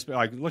to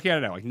looking at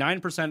it now,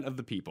 9% of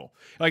the people,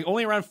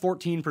 only around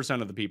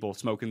 14% of the people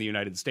smoke in the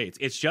United States.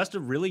 It's just a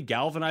really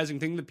galvanizing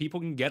thing that people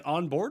can get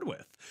on board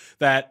with.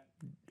 That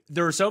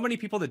there are so many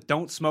people that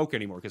don't smoke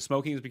anymore because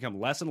smoking has become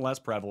less and less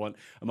prevalent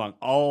among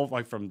all,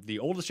 from the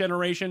oldest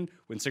generation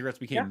when cigarettes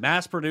became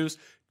mass produced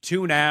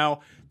to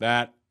now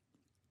that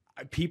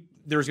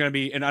there's going to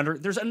be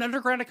there's an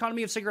underground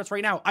economy of cigarettes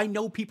right now. I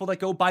know people that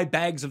go buy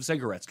bags of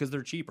cigarettes because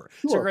they're cheaper.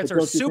 Sure, cigarettes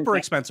are super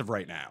expensive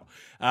right now.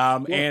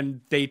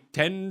 And they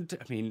tend,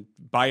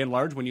 by and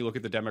large, when you look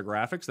at the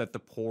demographics, that the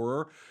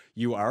poorer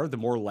you are, the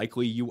more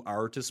likely you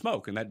are to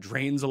smoke. And that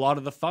drains a lot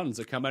of the funds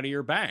that come out of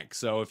your bank.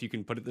 So if you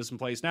can put this in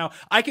place now,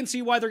 I can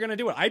see why they're going to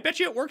do it. I bet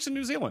you it works in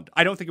New Zealand.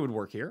 I don't think it would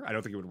work here. I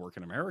don't think it would work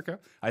in America.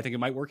 I think it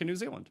might work in New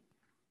Zealand.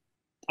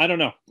 I don't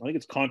know. I think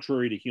it's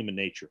contrary to human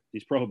nature.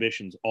 These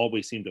prohibitions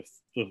always seem to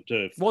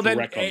well,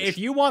 then, if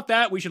you want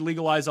that, we should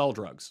legalize all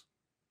drugs.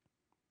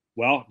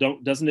 Well,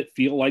 doesn't it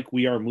feel like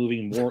we are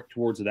moving more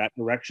towards that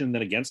direction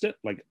than against it?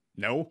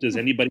 No. Does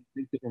anybody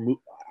think that we're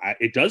moving?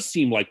 It does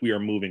seem like we are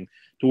moving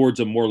towards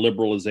a more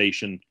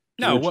liberalization.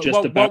 No,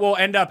 what will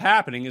end up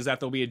happening is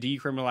that there'll be a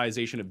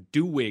decriminalization of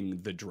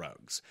doing the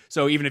drugs.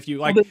 So even if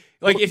you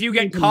if you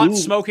get caught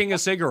smoking a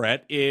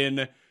cigarette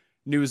in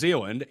New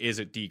Zealand, is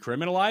it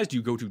decriminalized? Do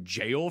you go to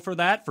jail for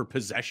that, for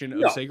possession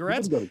of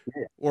cigarettes?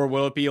 Or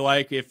will it be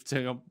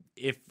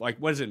if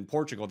what is it in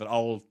Portugal that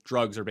all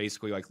drugs are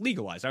basically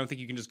legalized? I don't think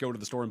you can just go to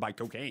the store and buy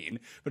cocaine.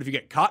 But if you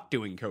get caught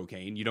doing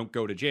cocaine, you don't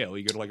go to jail.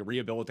 You go to a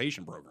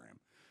rehabilitation program.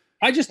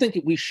 I just think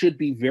that we should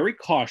be very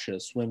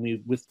cautious when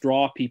we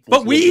withdraw people.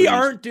 But we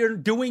aren't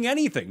doing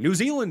anything. New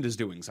Zealand is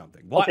doing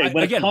something. Why,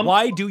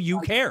 why do you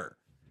care?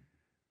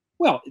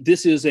 Well,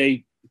 this is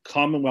a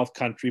Commonwealth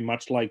country,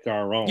 much like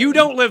our own. You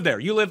don't live there.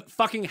 You live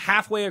fucking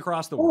halfway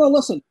across the world. Well,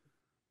 listen,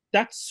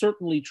 that's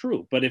certainly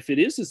true. But if it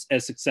is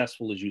as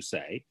successful as you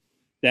say,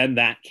 then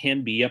that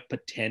can be a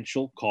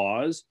potential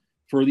cause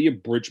for the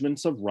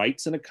abridgments of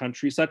rights in a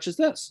country such as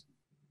this.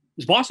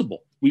 It's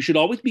possible. We should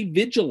always be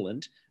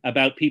vigilant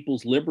about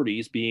people's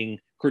liberties being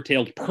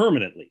curtailed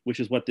permanently, which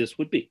is what this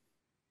would be.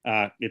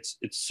 It's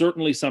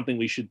certainly something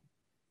we should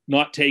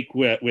not take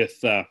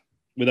without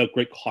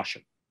great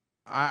caution.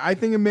 I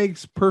think it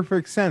makes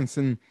perfect sense.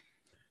 And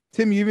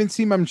Tim, you even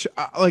seem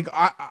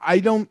I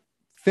don't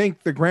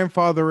think the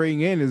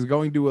grandfathering in is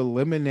going to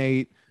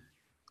eliminate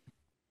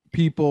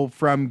people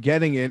from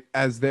getting it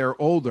as they're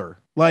older.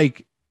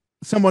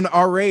 Someone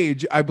our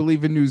age, I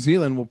believe in New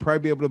Zealand, will probably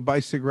be able to buy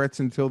cigarettes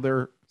until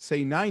they're,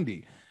 say,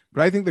 90.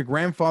 But I think the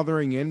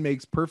grandfathering in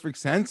makes perfect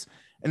sense.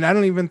 And I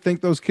don't even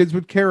think those kids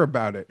would care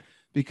about it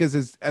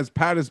because as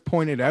Pat has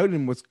pointed out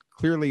and was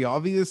clearly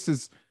obvious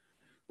is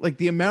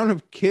the amount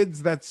of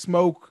kids that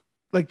smoke,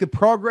 the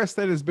progress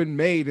that has been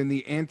made in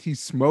the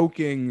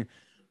anti-smoking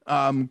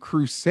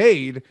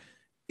crusade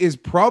is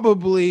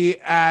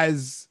probably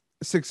as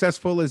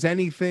successful as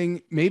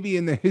anything maybe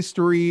in the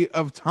history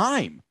of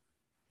time,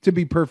 to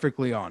be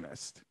perfectly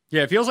honest.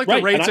 Yeah, it feels like Right,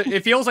 the rates. and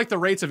It feels like the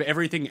rates of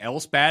everything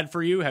else bad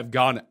for you have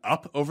gone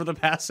up over the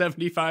past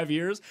 75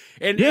 years.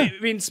 And Yeah. I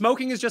mean,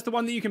 smoking is just the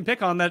one that you can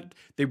pick on that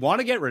they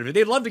want to get rid of it.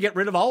 They'd love to get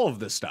rid of all of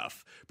this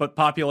stuff, but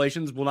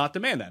populations will not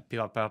demand that.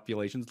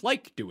 Populations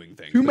like doing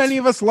things. Too many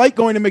of us like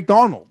going to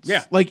McDonald's.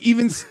 Yeah. Like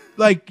even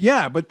like,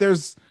 yeah, but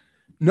there's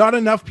not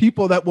enough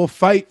people that will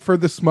fight for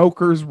the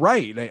smokers'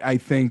 right. I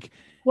think.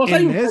 Well, it's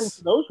not in even this,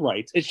 for those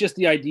rights. It's just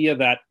the idea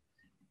that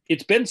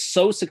it's been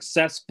so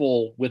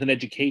successful with an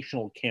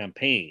educational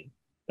campaign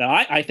that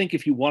I think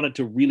if you wanted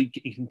to really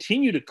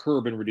continue to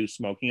curb and reduce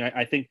smoking,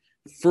 I think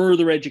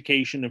further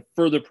education and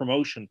further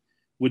promotion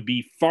would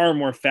be far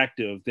more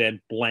effective than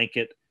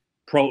blanket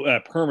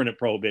permanent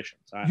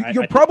prohibitions.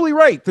 You're probably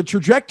right. The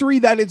trajectory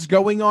that it's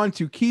going on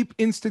to keep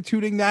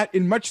instituting that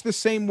in much the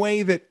same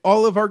way that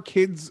all of our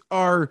kids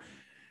are,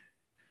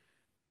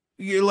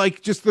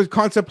 like just the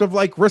concept of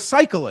like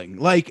recycling,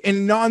 like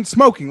and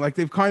non-smoking, like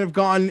they've kind of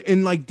gone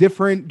in like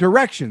different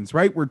directions,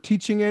 right? We're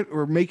teaching it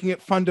or making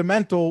it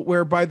fundamental,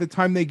 where by the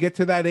time they get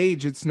to that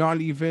age, it's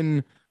not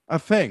even a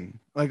thing.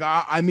 Like,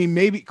 I mean,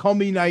 maybe call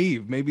me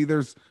naive. Maybe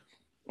there's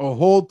a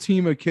whole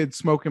team of kids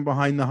smoking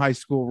behind the high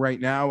school right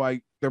now.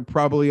 There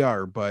probably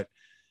are, but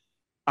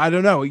I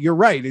don't know. You're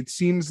right. It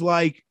seems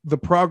like the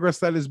progress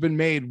that has been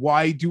made,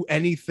 why do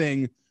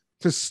anything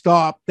to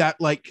stop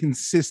that like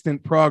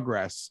consistent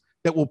progress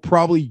that will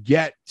probably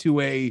get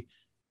to a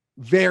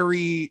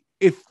very,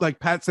 if like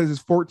Pat says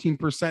is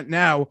 14%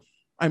 now,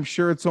 I'm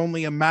sure it's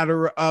only a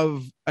matter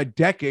of a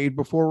decade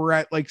before we're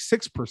at like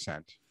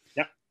 6%.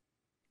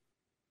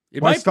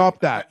 It Why might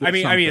stop that? I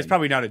mean, something? it's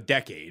probably not a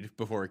decade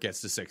before it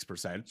gets to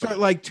 6%. So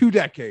like 2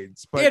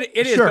 decades, but it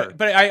is. sure.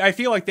 But I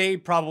feel like they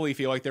probably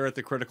feel like they're at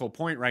the critical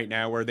point right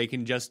now where they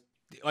can just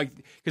like,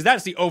 because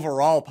that's the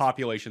overall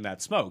population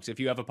that smokes.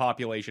 If you have a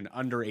population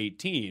under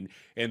 18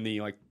 and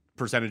the like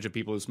percentage of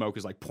people who smoke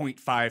is like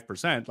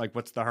 0.5%, like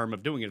what's the harm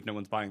of doing it if no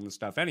one's buying the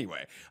stuff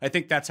anyway? I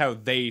think that's how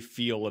they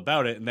feel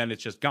about it, and then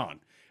it's just gone.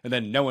 And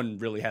then no one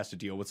really has to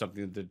deal with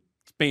something that the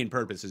main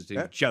purpose is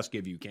to just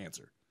give you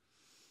cancer.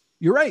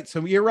 You're right.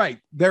 So you're right.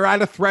 They're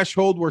at a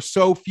threshold where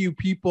so few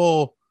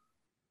people,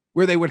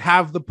 where they would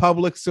have the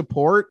public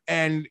support.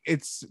 And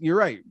you're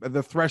right.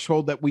 The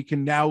threshold that we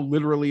can now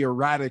literally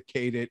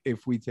eradicate it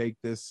if we take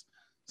this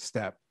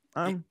step.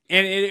 I'm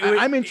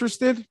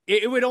interested.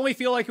 It would only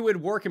feel like it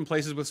would work in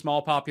places with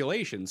small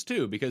populations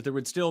too, because there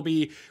would still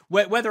be,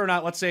 whether or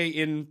not, let's say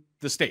in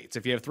the States,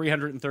 if you have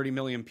 330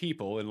 million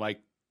people and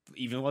like,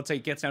 even let's say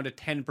it gets down to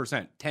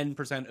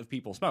 10% of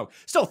people smoke,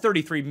 still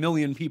 33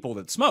 million people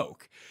that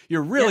smoke.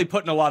 You're really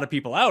putting a lot of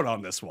people out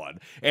on this one,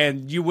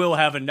 and you will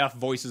have enough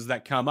voices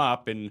that come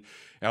up, and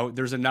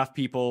there's enough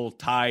people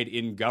tied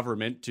in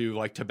government to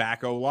like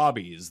tobacco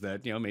lobbies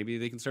that, maybe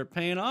they can start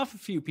paying off a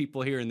few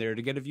people here and there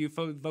to get a few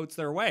votes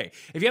their way.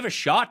 If you have a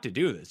shot to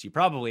do this, you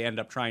probably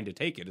end up trying to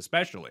take it,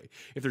 especially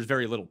if there's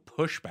very little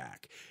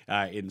pushback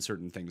in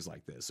certain things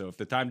like this. So if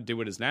the time to do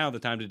it is now, the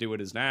time to do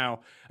it is now.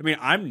 I mean,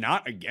 I'm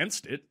not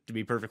against it, to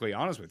be perfectly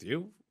honest with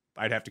you.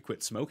 I'd have to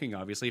quit smoking,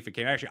 obviously, if it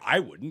came. Actually, I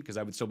wouldn't, because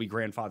I would still be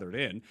grandfathered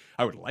in.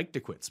 I would like to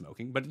quit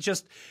smoking. But it's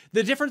just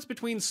the difference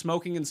between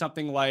smoking and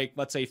something like,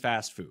 let's say,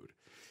 fast food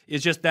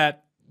is just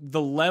that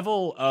the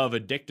level of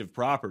addictive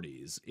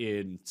properties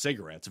in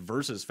cigarettes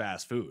versus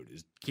fast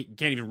food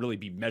can't even really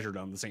be measured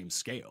on the same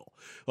scale.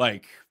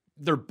 Like,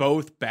 they're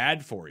both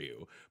bad for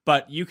you,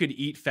 but you could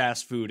eat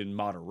fast food in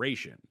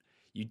moderation.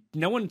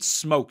 No one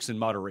smokes in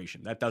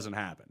moderation. That doesn't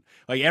happen.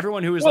 Like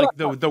everyone who is like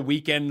the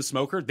weekend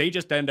smoker, they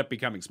just end up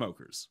becoming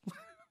smokers.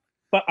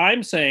 But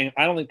I'm saying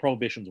I don't think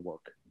prohibitions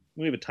work.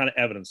 We have a ton of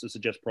evidence to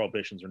suggest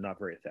prohibitions are not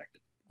very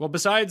effective. Well,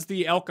 besides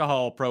the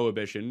alcohol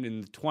prohibition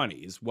in the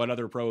 1920s, what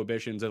other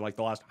prohibitions in like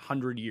the last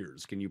 100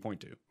 years can you point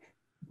to?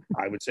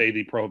 I would say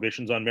the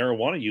prohibitions on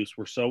marijuana use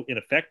were so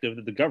ineffective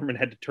that the government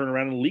had to turn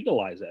around and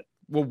legalize it.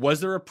 Well, was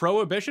there a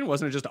prohibition?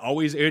 Wasn't it just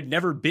always, it had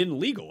never been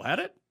legal, had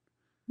it?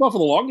 Well, for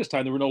the longest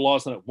time, there were no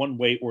laws on it one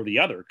way or the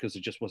other because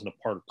it just wasn't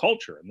a part of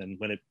culture. And then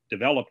when it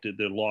developed,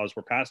 the laws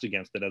were passed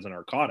against it as a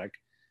narcotic.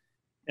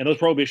 And those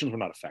prohibitions were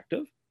not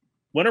effective.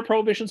 When are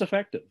prohibitions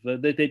effective?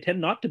 They tend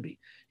not to be.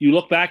 You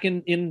look back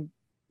in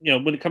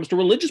when it comes to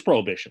religious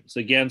prohibitions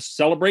against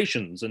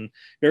celebrations and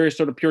various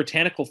sort of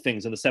puritanical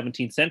things in the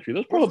 17th century,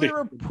 those prohibitions.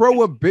 Was there a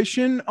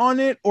prohibition on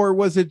it, or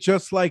was it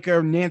just like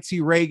a Nancy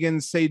Reagan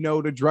say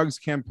no to drugs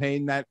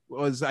campaign that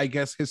was, I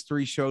guess,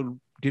 history showed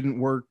didn't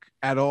work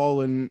at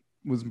all and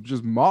was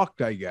just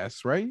mocked, I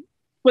guess, right?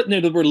 But no,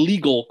 there were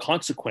legal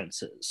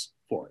consequences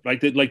for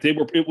it.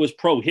 It was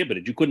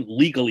prohibited. You couldn't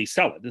legally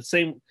sell it. The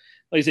same,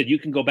 like I said, you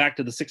can go back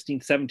to the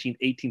 16th, 17th,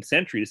 18th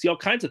century to see all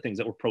kinds of things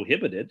that were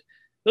prohibited.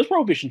 Those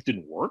prohibitions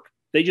didn't work.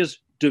 They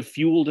just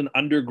defueled an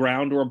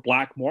underground or a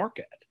black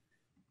market.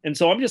 And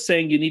so I'm just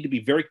saying you need to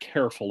be very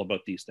careful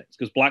about these things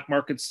because black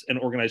markets and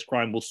organized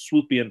crime will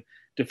swoop in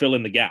to fill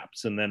in the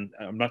gaps. And then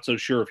I'm not so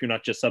sure if you're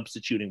not just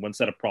substituting one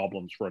set of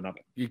problems for another.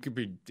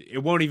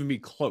 It won't even be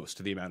close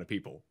to the amount of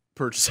people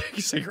purchasing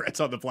cigarettes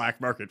on the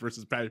black market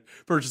versus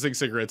purchasing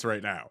cigarettes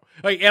right now.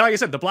 Like I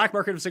said, the black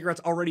market of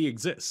cigarettes already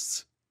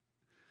exists.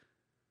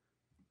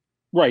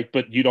 Right,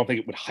 but you don't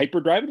think it would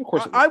hyperdrive it? Of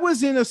course it would. I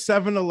was in a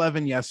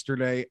 7-Eleven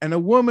yesterday, and a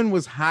woman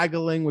was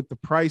haggling with the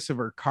price of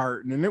her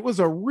carton, and it was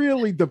a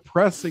really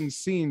depressing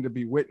scene to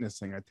be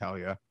witnessing, I tell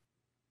you.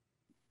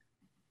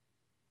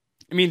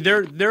 I mean,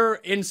 they're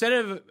instead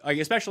of like,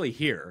 especially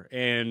here,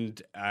 and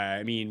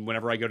I mean,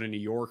 whenever I go to New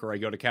York or I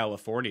go to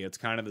California, it's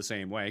kind of the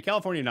same way.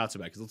 California, not so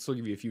bad, because they'll still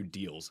give you a few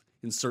deals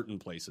in certain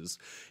places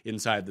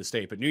inside the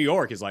state. But New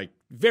York is like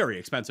very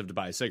expensive to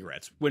buy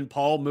cigarettes. When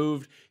Paul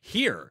moved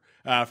here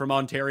from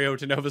Ontario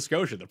to Nova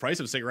Scotia, the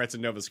price of cigarettes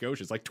in Nova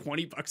Scotia is like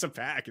 $20 a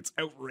pack. It's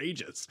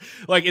outrageous.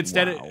 Like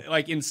instead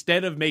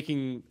of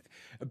making.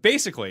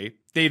 Basically,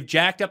 they've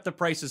jacked up the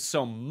prices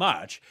so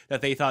much that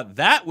they thought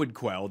that would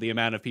quell the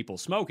amount of people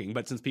smoking.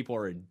 But since people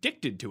are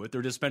addicted to it,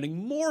 they're just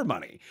spending more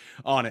money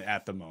on it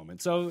at the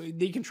moment. So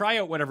you can try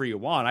out whatever you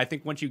want. I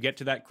think once you get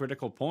to that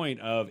critical point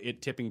of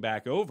it tipping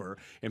back over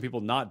and people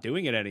not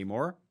doing it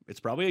anymore, it's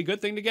probably a good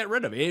thing to get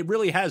rid of. It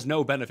really has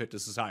no benefit to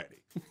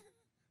society.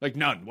 Like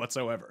none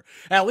whatsoever.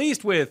 At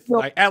least with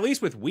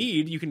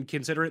weed, you can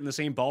consider it in the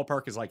same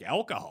ballpark as like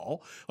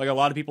alcohol. Like a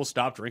lot of people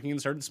stopped drinking and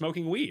started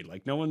smoking weed.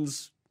 Like no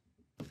one's.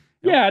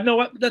 Yeah,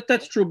 no,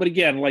 that's true. But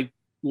again, like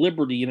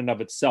liberty in and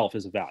of itself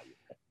is a value.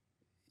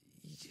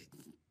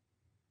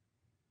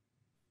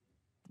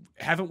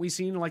 Haven't we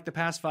seen in like the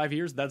past 5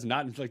 years? That's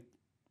not like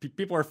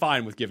people are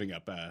fine with giving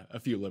up a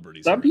few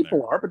liberties. Some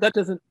people are, but that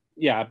doesn't.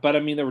 Yeah, but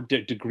I mean, there were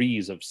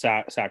degrees of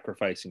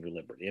sacrificing your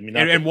liberty. I mean,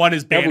 and one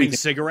is banning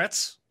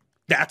cigarettes.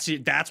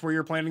 That's where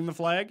you're planting the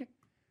flag.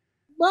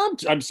 Well,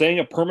 I'm saying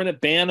a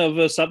permanent ban of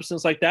a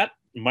substance like that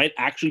might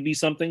actually be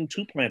something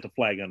to plant a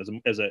flag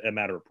on as a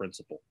matter of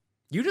principle.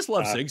 You just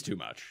love cigs too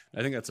much.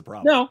 I think that's a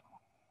problem.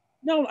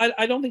 No,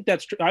 I don't think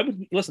that's true. I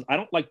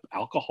don't like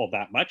alcohol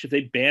that much. If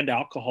they banned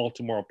alcohol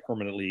tomorrow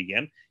permanently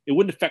again, it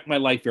wouldn't affect my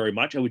life very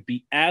much. I would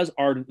be as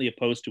ardently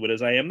opposed to it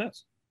as I am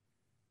this.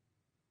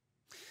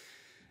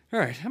 All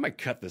right, I might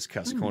cut this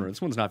cuss corner.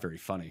 This one's not very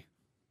funny.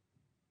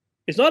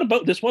 It's not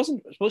about. This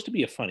wasn't supposed to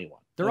be a funny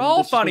one. They're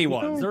all funny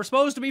ones. They're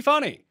supposed to be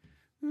funny.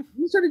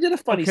 You sort of did a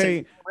funny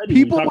thing.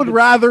 People would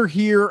rather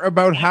hear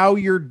about how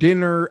your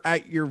dinner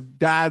at your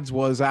dad's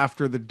was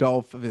after the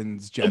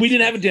Dolphins. We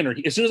didn't have a dinner.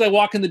 As soon as I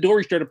walked in the door,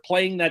 he started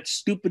playing that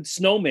stupid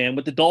snowman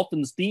with the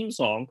Dolphins theme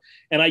song,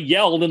 and I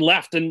yelled and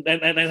left and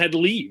had to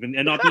leave and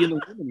not be in the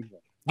room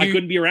anymore. I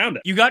couldn't be around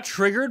it. You got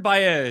triggered by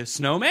a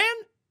snowman?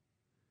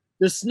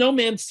 The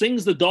snowman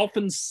sings the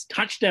Dolphins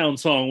touchdown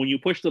song when you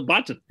push the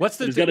button. What's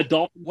the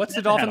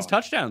Dolphins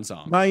touchdown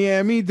song?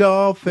 Miami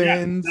Dolphins,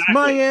 yeah, exactly.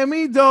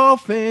 Miami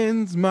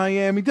Dolphins,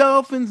 Miami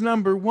Dolphins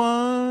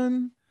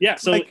 #1. Yeah,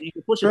 so you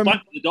can push a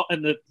button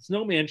and the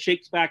snowman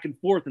shakes back and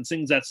forth and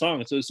sings that song.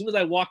 And so as soon as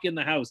I walk in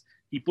the house,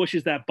 he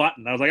pushes that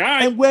button. I was like, all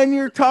right. And when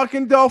you're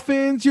talking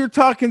Dolphins, you're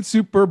talking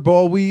Super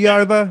Bowl. We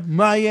are the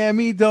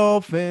Miami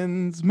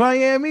Dolphins,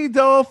 Miami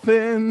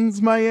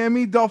Dolphins,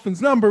 Miami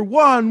Dolphins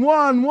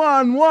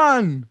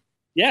 #1.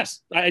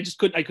 Yes,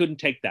 I couldn't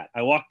take that.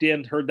 I walked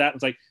in, heard that,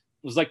 and it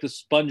was like the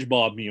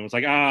SpongeBob meme. It was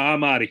like,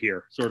 I'm out of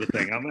here, sort of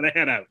thing. I'm gonna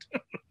head out.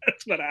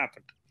 That's what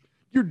happened.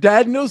 Your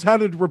dad knows how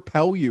to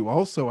repel you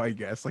also, I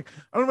guess. Like,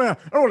 I don't want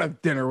to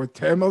have dinner with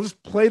Tim. I'll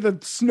just play the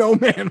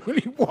snowman when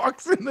he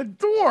walks in the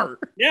door.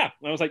 Yeah.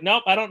 I was like,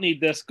 nope, I don't need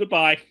this.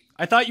 Goodbye.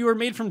 I thought you were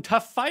made from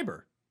tough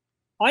fiber.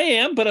 I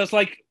am, but I was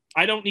like,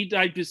 I don't need to.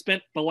 I just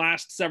spent the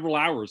last several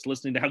hours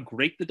listening to how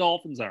great the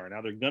Dolphins are and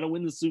how they're going to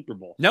win the Super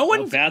Bowl. No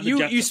one,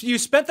 you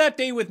spent that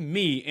day with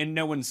me and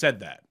no one said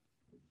that.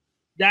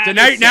 So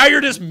now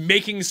you're just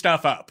making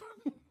stuff up.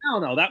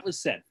 No, that was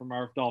said from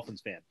our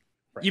Dolphins fan.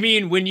 Right. You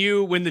mean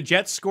when the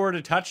Jets scored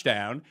a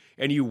touchdown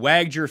and you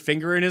wagged your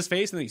finger in his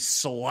face and then he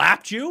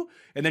slapped you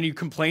and then you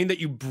complained that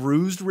you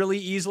bruised really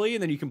easily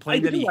and then you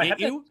complained that he hit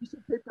you? Piece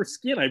of paper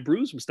skin. I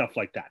bruised from stuff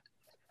like that.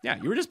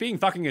 Yeah, you were just being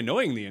fucking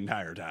annoying the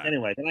entire time.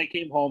 Anyway, then I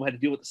came home, had to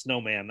deal with the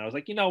snowman. And I was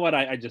like, you know what?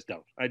 I just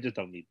don't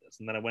need this.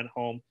 And then I went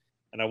home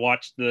and I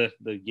watched the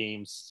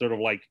games sort of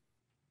like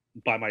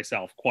by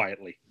myself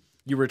quietly.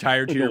 You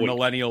retired to your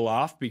millennial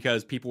loft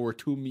because people were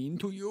too mean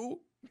to you?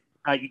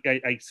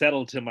 I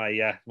settled to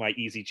my my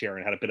easy chair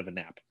and had a bit of a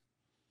nap.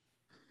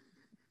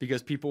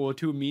 Because people were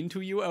too mean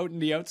to you out in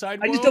the outside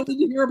world? I just don't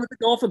need to hear about the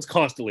Dolphins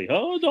constantly.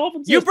 Oh,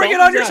 Dolphins. You bring it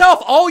on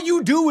yourself. All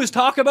you do is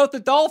talk about the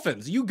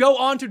Dolphins. You go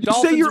on to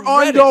Dolphins Reddit. You say you're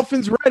on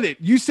Dolphins Reddit.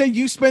 You say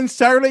you spend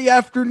Saturday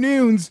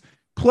afternoons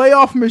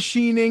playoff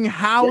machining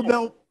how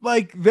they'll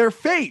like their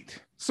fate.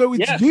 So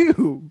it's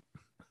you.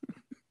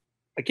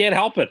 I can't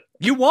help it.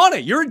 You want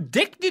it. You're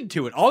addicted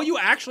to it. All you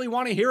actually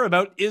want to hear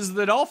about is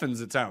the Dolphins,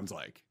 it sounds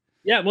like.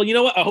 Yeah, well, you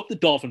know what? I hope the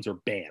Dolphins are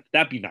banned.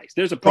 That'd be nice.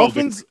 There's a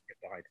Dolphins,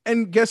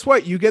 and guess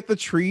what? You get the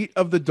treat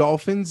of the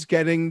Dolphins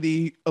getting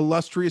the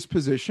illustrious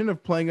position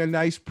of playing a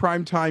nice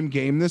primetime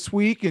game this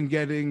week and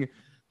getting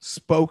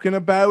spoken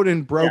about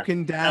and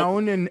broken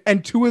down.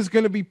 And Tua's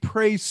going to be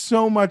praised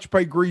so much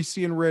by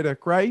Greasy and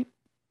Riddick, right?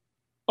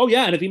 Oh,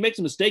 yeah, and if he makes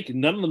a mistake,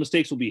 none of the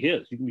mistakes will be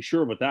his. You can be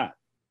sure about that.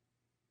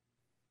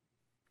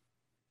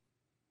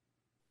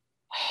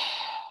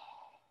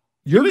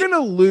 You're going to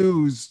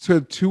lose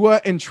to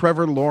Tua and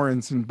Trevor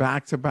Lawrence in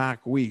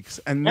back-to-back weeks.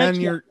 And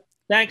then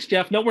Thanks,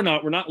 Jeff. No, we're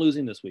not. We're not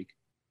losing this week.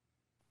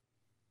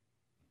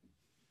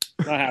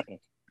 Not happening.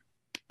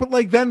 But,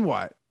 like, then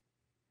what?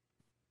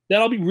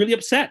 Then I'll be really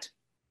upset.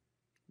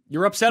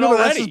 You're upset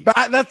already.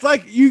 That's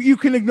like, you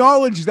can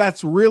acknowledge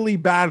that's really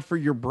bad for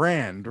your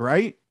brand,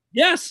 right?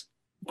 Yes,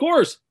 of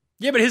course.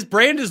 Yeah, but his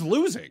brand is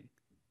losing.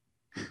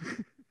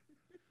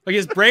 Like,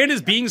 his brand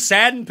is being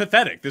sad and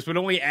pathetic. This would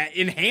only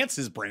enhance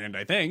his brand,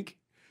 I think.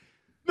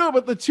 No,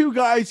 but the two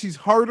guys he's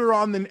harder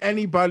on than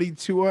anybody,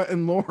 Tua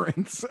and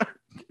Lawrence.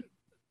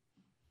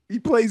 He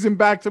plays in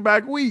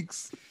back-to-back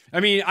weeks.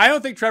 I mean, I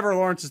don't think Trevor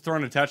Lawrence has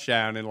thrown a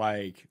touchdown in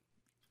like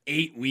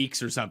 8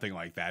 weeks or something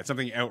like that.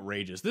 Something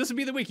outrageous. This would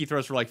be the week he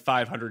throws for like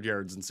 500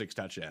 yards and 6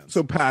 touchdowns.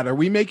 So, Pat, are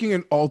we making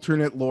an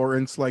alternate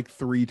Lawrence like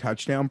 3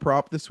 touchdown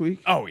prop this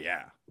week? Oh,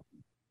 yeah.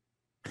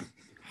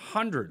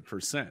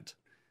 100%.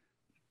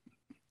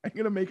 I'm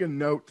going to make a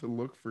note to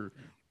look for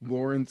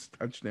Lawrence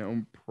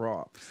touchdown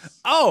props.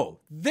 Oh,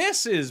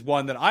 this is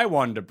one that I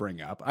wanted to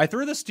bring up. I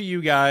threw this to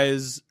you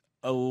guys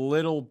a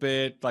little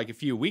bit like a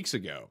few weeks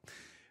ago.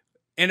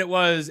 And it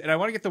was, and I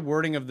want to get the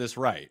wording of this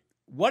right.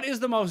 What is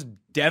the most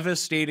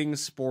devastating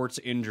sports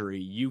injury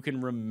you can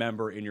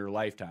remember in your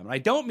lifetime? And I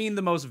don't mean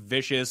the most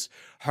vicious,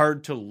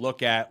 hard to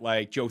look at,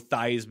 like Joe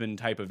Theismann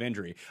type of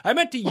injury. I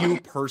meant to you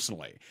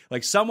personally.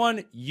 Like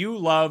someone you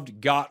loved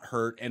got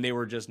hurt and they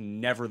were just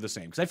never the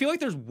same. Because I feel like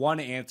there's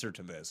one answer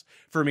to this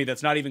for me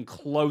that's not even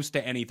close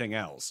to anything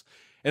else.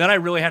 And then I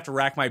really have to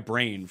rack my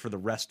brain for the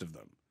rest of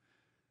them.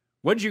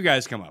 What did you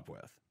guys come up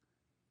with?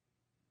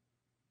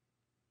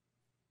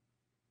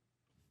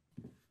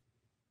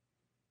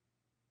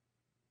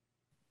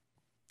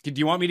 Do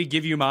you want me to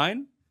give you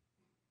mine?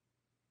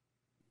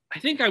 I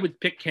think I would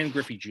pick Ken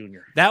Griffey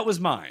Jr. That was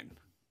mine.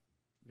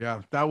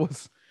 Yeah, that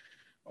was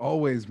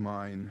always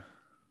mine.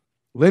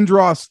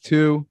 Lindros,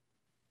 too.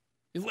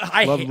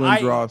 Love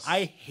Lindros.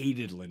 I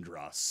hated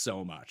Lindros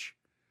so much.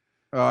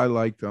 Oh, I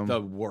liked him.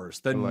 The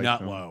worst. The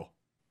Nutlow.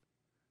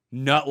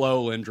 Nutlow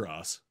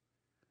Lindros.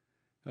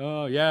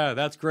 Oh, yeah,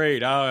 that's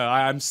great.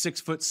 I'm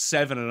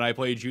 6'7" and I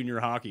play junior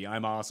hockey.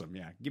 I'm awesome.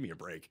 Yeah, give me a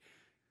break.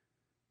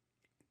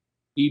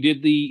 He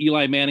did the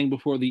Eli Manning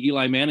before the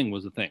Eli Manning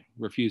was a thing,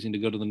 refusing to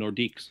go to the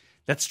Nordiques.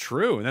 That's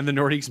true. And then the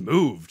Nordiques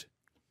moved.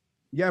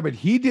 Yeah, but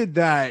he did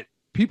that.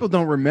 People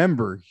don't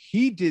remember.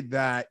 He did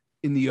that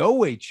in the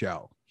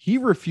OHL. He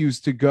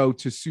refused to go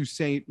to Sault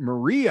Ste.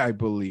 Marie, I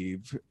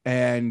believe,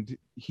 and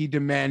he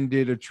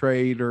demanded a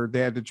trade, or they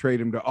had to trade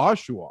him to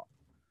Oshawa.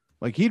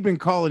 Like, he'd been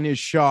calling his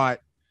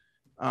shot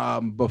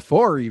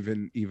before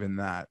even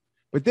that.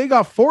 But they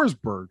got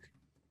Forsberg.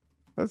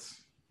 That's...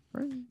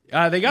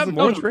 right. They got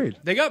more.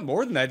 They got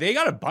more than that. They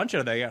got a bunch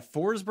of that. They got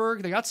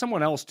Forsberg. They got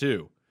someone else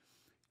too.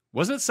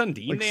 Wasn't it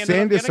Sundin? Like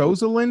Sandis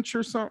Ozolinch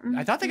or something?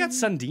 I thought they got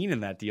Sundin in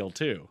that deal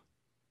too.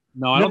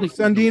 No, I don't think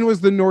Sundin was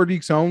the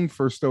Nordiques' own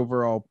first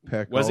overall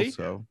pick. Was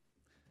also.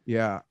 He?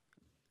 Yeah.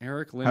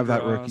 Eric Lindros. Have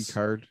that rookie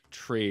card.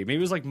 Trade. Maybe it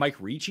was like Mike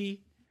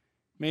Ricci.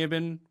 May have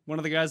been one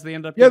of the guys they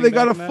end up. Yeah, they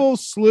got a full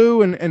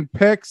slew and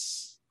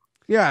picks.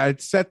 Yeah,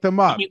 it set them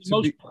up. I mean, the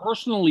most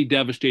personally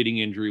devastating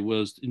injury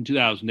was in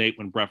 2008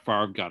 when Brett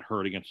Favre got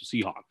hurt against the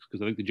Seahawks,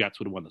 because I think the Jets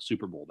would have won the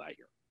Super Bowl that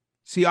year.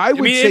 See, I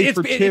would say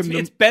for Tim...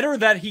 It's better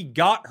that he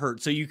got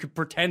hurt so you could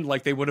pretend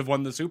like they would have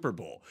won the Super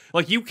Bowl.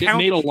 Like, you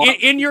count...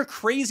 In your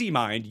crazy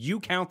mind, you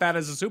count that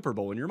as a Super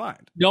Bowl in your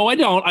mind. No, I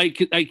don't. I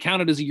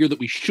count it as a year that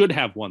we should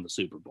have won the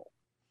Super Bowl.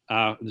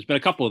 There's been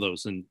a couple of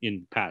those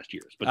in past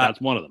years, but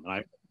that's one of them.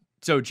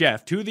 So,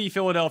 Jeff, to the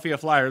Philadelphia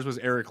Flyers was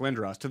Eric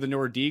Lindros. To the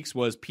Nordiques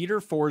was Peter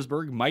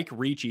Forsberg, Mike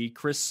Ricci,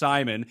 Chris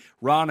Simon,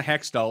 Ron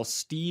Hextall,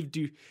 Steve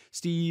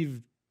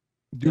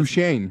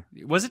Duchesne.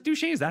 Was it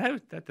Duchesne? Is that how?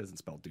 That doesn't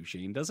spell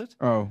Duchesne, does it?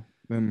 Oh,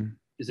 then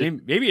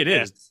maybe it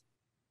is.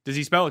 Does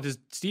he spell it? Does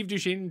Steve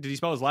Duchesne? Did he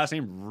spell his last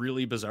name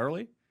really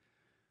bizarrely?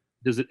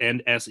 Does it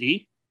end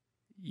S-E?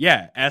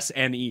 Yeah,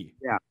 S-N-E.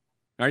 Yeah.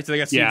 All right, so they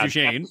got Steve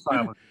Duchesne.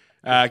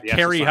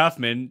 Kerry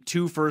Huffman,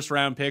 2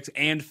 first-round picks,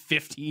 and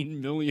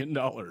 $15 million.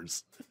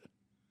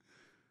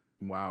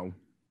 Wow.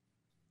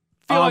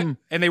 And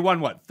they won,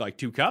 what, like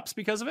 2 cups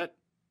because of it?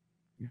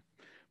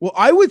 Well,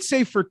 I would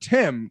say for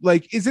Tim,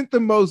 like, isn't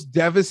the most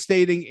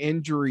devastating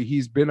injury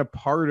he's been a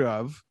part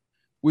of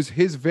was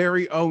his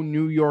very own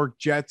New York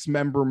Jets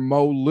member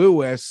Mo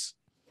Lewis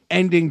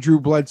ending Drew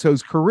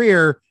Bledsoe's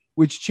career,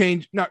 which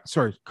changed,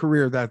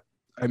 career, that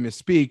I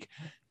misspeak,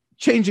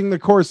 changing the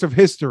course of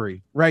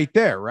history right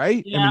there,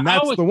 right? Yeah, I mean,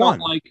 that's the one.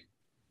 Like,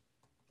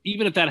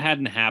 even if that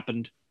hadn't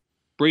happened,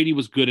 Brady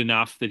was good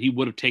enough that he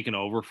would have taken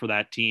over for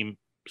that team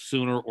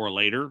sooner or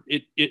later.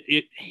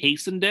 It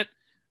hastened it,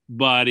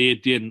 but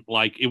it didn't.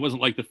 Like, it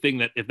wasn't like the thing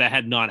that if that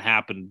had not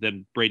happened,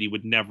 then Brady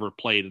would never have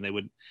played, and they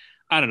would.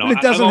 I don't know. But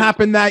it doesn't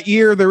happen that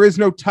year. There is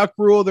no tuck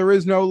rule. There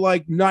is no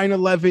like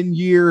 9/11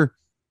 year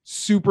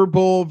Super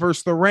Bowl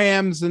versus the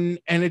Rams, and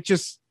it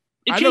just.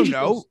 I don't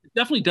know. It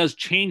definitely does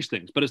change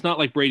things, but it's not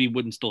like Brady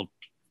wouldn't still have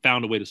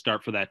found a way to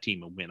start for that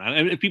team and win.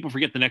 If people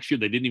forget the next year,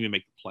 they didn't even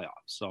make the playoffs.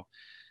 So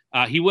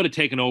he would have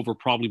taken over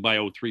probably by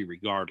 2003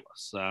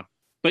 regardless.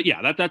 But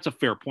yeah, that's a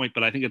fair point.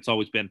 But I think it's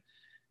always been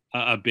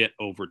a bit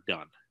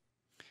overdone.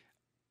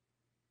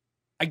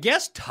 I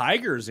guess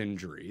Tiger's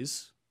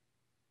injuries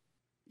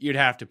you'd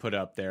have to put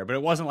up there, but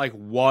it wasn't like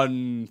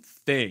one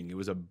thing. It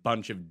was a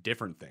bunch of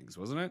different things,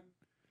 wasn't it?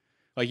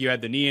 Like you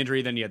had the knee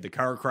injury, then you had the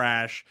car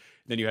crash,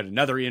 then you had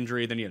another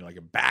injury, then you had like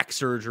a back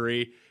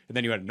surgery, and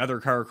then you had another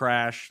car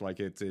crash. Like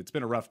it's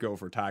been a rough go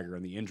for Tiger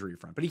on the injury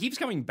front, but he keeps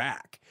coming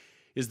back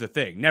is the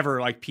thing.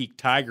 Never like peak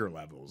Tiger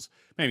levels.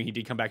 Maybe he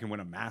did come back and win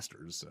a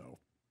Masters, so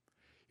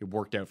it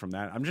worked out from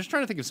that. I'm just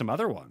trying to think of some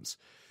other ones.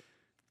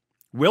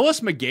 Willis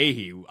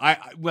McGahee, I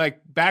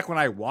like back when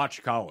I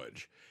watched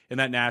college in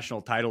that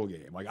national title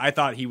game, like I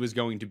thought he was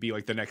going to be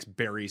like the next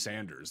Barry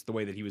Sanders, the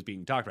way that he was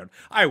being talked about.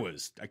 I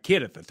was a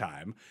kid at the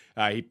time.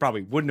 He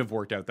probably wouldn't have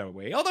worked out that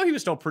way, although he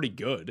was still pretty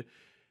good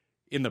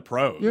in the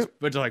pros. Yep.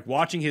 But like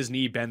watching his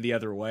knee bend the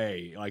other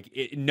way, like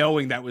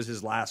knowing that was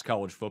his last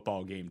college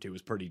football game too,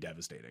 was pretty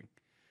devastating.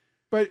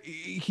 But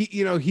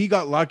he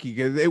got lucky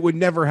because it would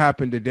never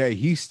happen today.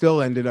 He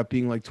still ended up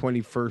being like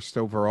 21st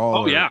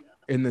overall. Oh yeah,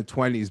 in the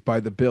 20s by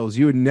the Bills.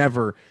 You would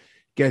never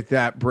get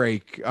that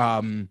break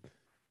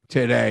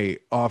today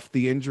off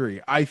the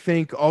injury. I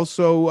think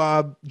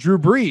also Drew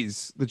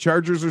Brees, the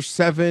Chargers are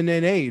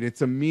 7-8.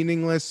 It's a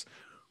meaningless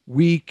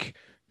week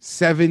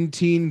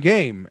 17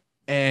 game.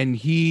 And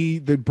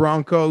the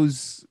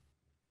Broncos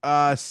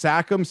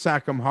sack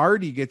him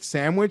hard. He gets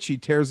sandwiched. He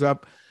tears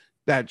up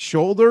that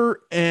shoulder.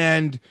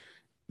 And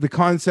the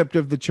concept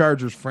of the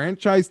Chargers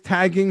franchise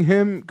tagging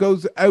him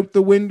goes out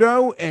the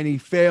window, and he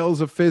fails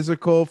a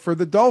physical for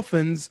the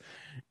Dolphins.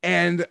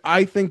 And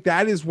I think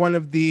that is one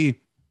of the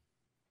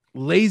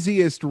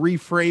laziest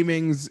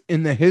reframings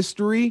in the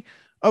history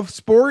of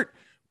sport,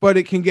 but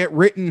it can get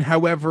written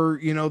however,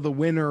 the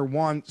winner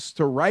wants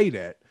to write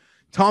it.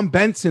 Tom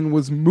Benson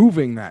was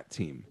moving that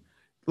team.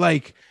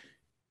 Like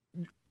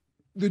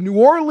the New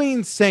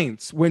Orleans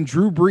Saints, when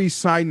Drew Brees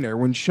signed there,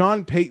 when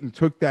Sean Payton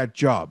took that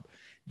job,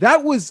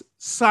 that was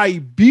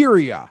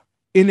Siberia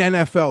in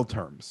NFL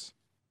terms.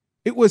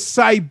 It was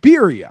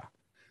Siberia.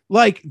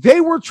 Like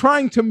they were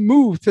trying to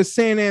move to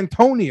San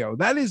Antonio.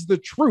 That is the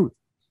truth.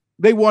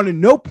 They wanted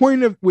no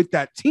point with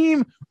that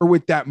team or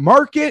with that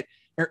market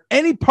or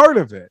any part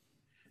of it.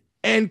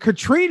 And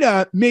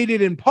Katrina made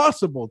it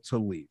impossible to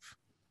leave.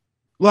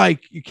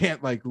 Like you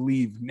can't like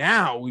leave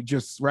now. You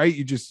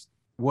just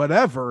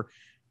whatever.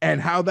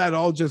 And how that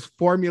all just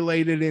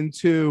formulated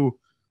into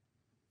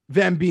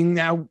them being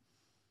now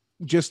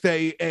just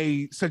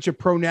such a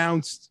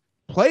pronounced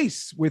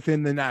place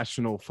within the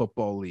National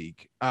Football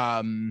League.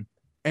 And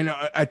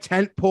a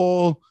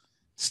tentpole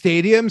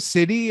stadium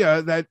city,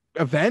 that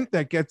event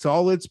that gets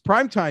all its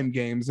primetime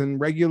games and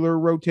regular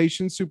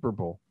rotation Super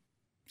Bowl.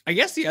 I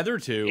guess the other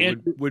two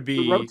would be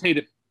to rotate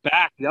it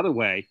back the other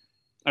way.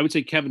 I would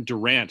say Kevin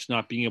Durant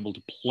not being able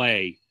to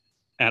play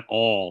at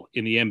all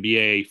in the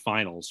NBA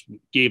finals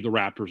gave the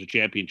Raptors a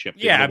championship.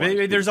 Yeah,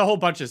 but there's a whole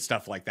bunch of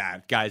stuff like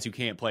that. Guys who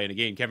can't play in a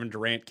game. Kevin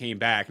Durant came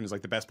back and was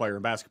like the best player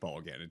in basketball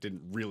again. It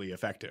didn't really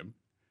affect him.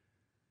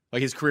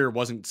 Like his career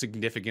wasn't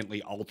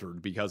significantly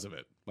altered because of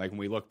it. Like when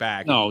we look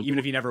back, even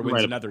if he never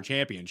wins another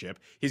championship,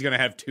 he's going to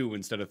have 2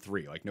 instead of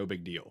 3. Like no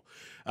big deal.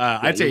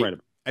 I'd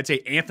say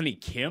Anthony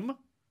Kim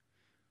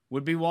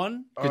would be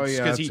one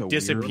because he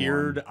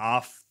disappeared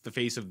off the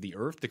face of the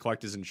earth to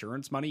collect his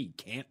insurance money. He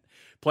can't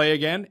play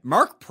again.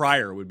 Mark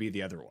Pryor would be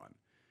the other one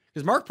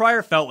because Mark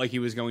Pryor felt like he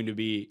was going to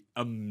be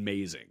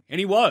amazing, and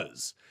he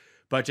was,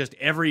 but just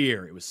every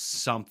year it was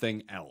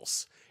something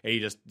else,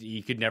 and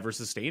he could never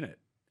sustain it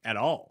at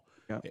all.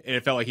 Yeah. And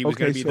it felt like he was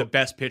going to be the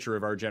best pitcher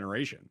of our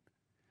generation.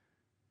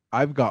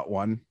 I've got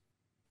one.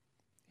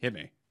 Hit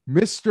me.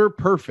 Mr.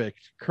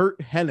 Perfect, Kurt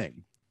Hennig.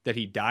 That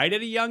he died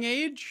at a young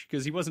age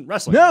because he wasn't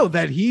wrestling. No,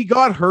 that he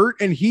got hurt.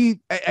 And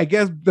I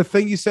guess the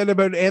thing you said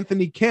about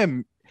Anthony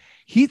Kim,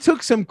 he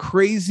took some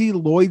crazy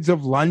Lloyds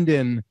of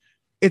London.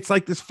 It's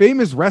like this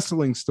famous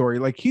wrestling story.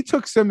 Like he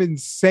took some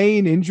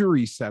insane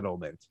injury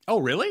settlement. Oh,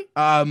 really?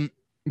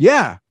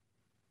 Yeah.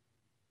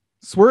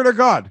 Swear to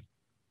God.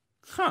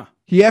 Huh.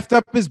 He effed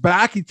up his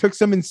back. He took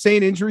some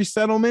insane injury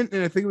settlement,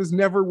 and I think it was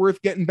never worth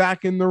getting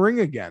back in the ring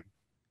again.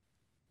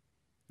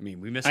 I mean,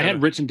 we missed. I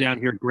had written down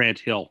here Grant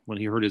Hill when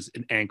he hurt his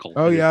ankle.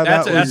 Oh yeah,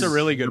 that's a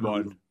really good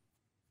one.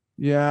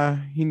 Yeah,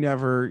 he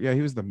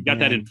was the he got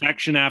that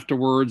infection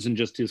afterwards, and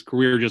just his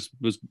career just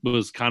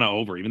was kind of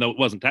over, even though it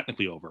wasn't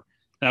technically over.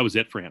 That was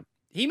it for him.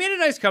 He made a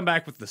nice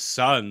comeback with the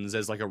Suns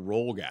as like a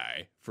role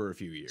guy for a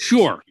few years.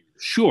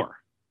 Sure.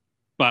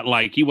 But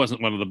like he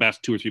wasn't one of the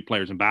best 2 or 3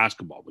 players in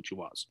basketball, which he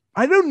was.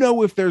 I don't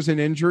know if there's an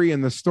injury,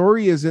 and the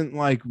story isn't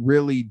like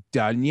really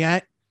done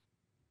yet,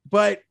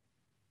 but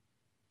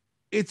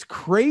it's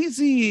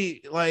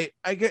crazy. Like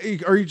I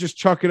get, or you just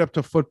chalk it up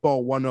to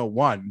football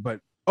 101, but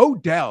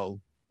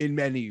Odell in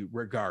many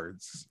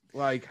regards,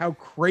 like how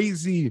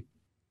crazy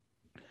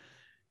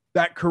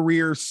that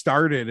career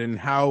started and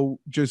how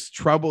just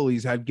trouble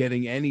he's had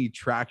getting any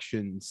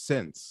traction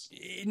since.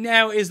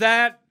 Now, is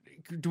that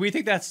do we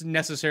think that's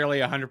necessarily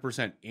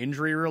 100%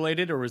 injury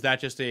related, or was that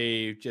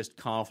just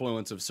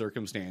confluence of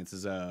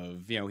circumstances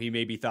of, he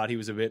maybe thought he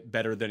was a bit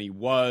better than he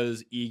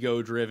was,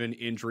 ego driven,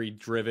 injury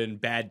driven,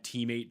 bad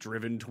teammate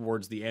driven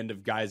towards the end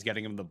of guys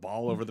getting him the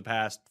ball over the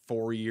past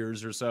 4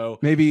 years or so?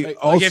 Maybe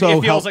also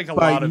it feels like a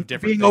lot of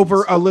different being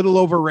things. a little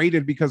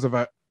overrated because of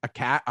a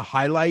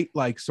highlight,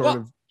 like sort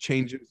of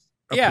changes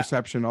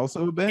perception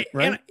also a bit,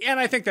 right? And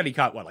I think that he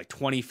caught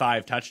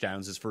 25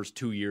 touchdowns his first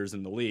 2 years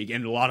in the league,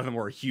 and a lot of them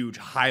were huge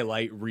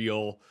highlight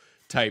reel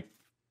type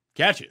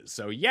catches.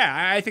 So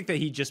I think that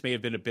he just may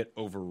have been a bit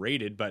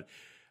overrated, but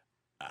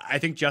I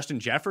think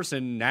Justin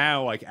Jefferson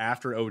now,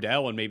 after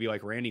Odell and maybe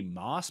Randy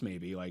Moss,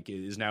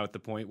 is now at the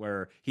point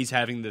where he's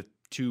having the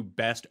 2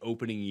 best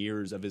opening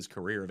years of his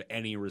career of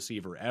any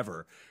receiver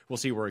ever. We'll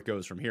see where it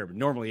goes from here, but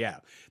normally,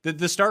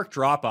 the stark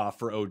drop off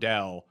for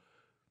Odell.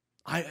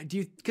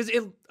 Because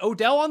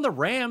Odell on the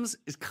Rams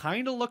is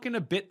kind of looking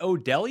a bit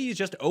Odell. He's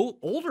just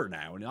older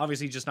now, and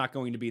obviously just not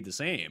going to be the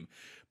same.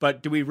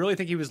 But do we really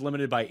think he was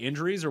limited by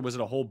injuries, or was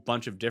it a whole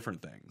bunch of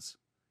different things?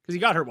 Because he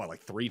got hurt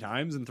 3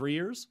 times in 3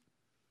 years.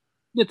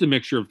 It's a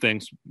mixture of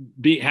things.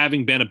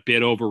 Having been a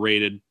bit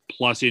overrated,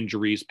 plus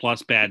injuries,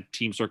 plus bad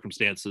team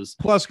circumstances,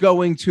 plus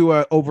going to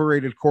an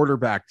overrated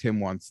quarterback. Tim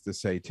wants to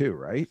say too,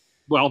 right?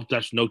 Well,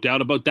 there's no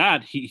doubt about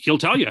that. He'll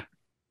tell you.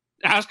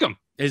 Ask him.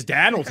 His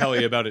dad will tell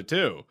you about it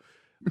too.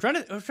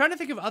 I'm trying to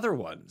think of other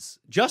ones.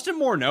 Justin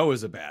Morneau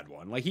is a bad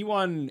one. He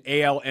won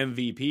AL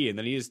MVP, and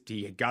then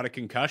he got a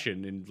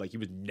concussion, and he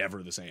was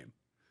never the same.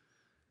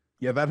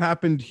 Yeah, that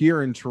happened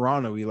here in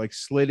Toronto. He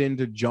slid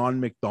into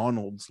John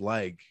McDonald's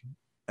leg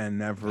and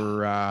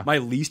never. My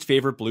least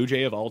favorite Blue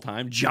Jay of all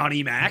time,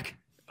 Johnny Mac.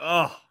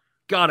 Oh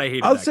God, I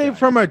hate. I'll say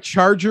from a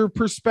Charger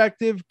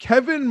perspective,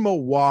 Kevin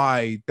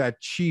Mawai,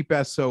 that cheap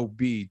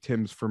SOB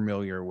Tim's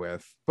familiar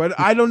with, but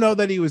I don't know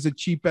that he was a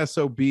cheap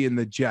SOB in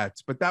the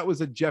Jets, but that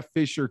was a Jeff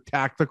Fisher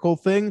tactical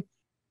thing.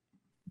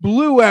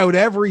 Blew out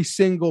every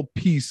single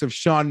piece of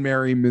Sean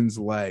Merriman's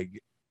leg,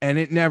 and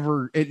it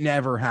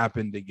never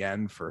happened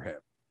again for him.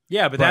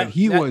 Yeah, but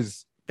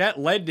that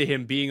led to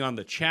him being on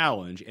the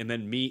challenge, and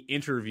then me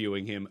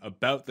interviewing him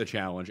about the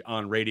challenge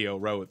on Radio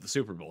Row at the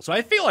Super Bowl. So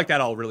I feel like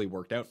that all really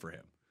worked out for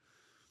him.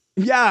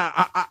 Yeah,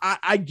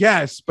 I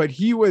guess, but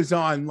he was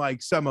on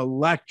some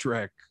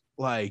electric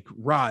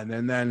run,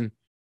 and then.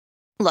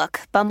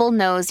 Look, Bumble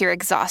knows you're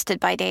exhausted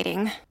by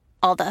dating.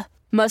 All the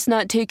must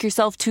not take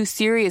yourself too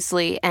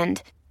seriously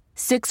and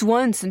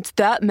 6'1" since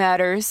that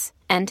matters.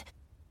 And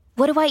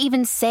what do I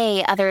even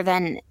say other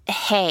than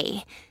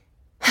hey?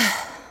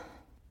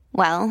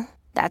 Well,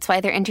 that's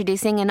why they're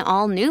introducing an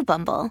all new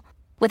Bumble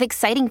with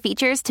exciting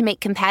features to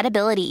make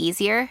compatibility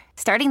easier,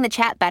 starting the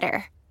chat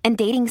better, and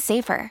dating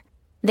safer.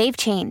 They've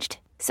changed,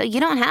 so you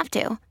don't have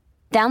to.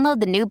 Download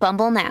the new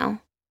Bumble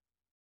now.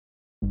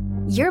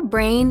 Your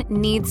brain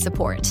needs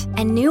support,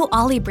 and new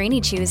Ollie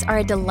Brainy Chews are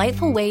a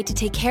delightful way to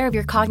take care of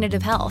your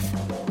cognitive health.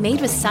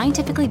 Made with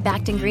scientifically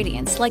backed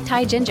ingredients like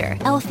Thai ginger,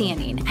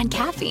 L-theanine, and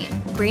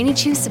caffeine, Brainy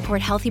Chews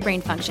support healthy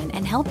brain function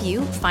and help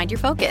you find your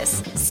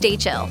focus, stay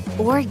chill,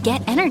 or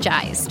get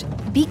energized.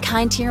 Be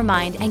kind to your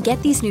mind and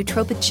get these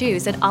nootropic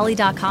chews at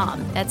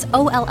ollie.com. That's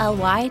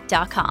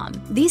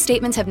OLLY.com. These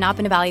statements have not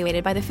been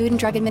evaluated by the Food and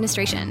Drug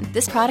Administration.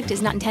 This product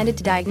is not intended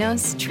to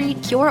diagnose,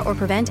 treat, cure, or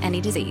prevent any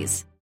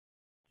disease.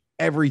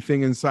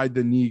 Everything inside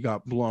the knee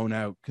got blown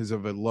out because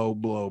of a low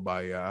blow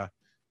by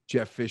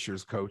Jeff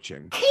Fisher's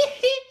coaching.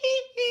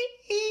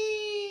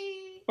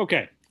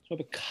 Okay, so I have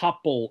a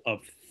couple of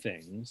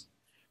things.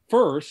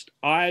 First,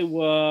 I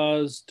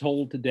was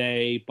told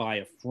today by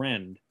a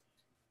friend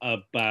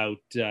about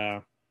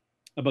the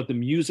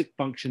music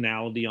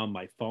functionality on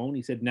my phone.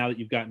 He said, now that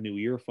you've got new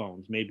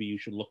earphones, maybe you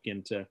should look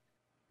into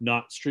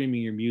not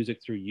streaming your music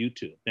through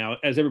YouTube. Now,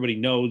 as everybody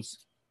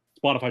knows,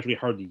 Spotify's really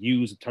hard to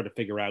use. It's hard to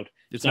figure out.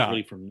 It's not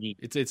really for me.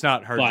 It's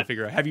not hard to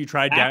figure out. Have you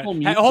tried Apple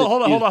Music?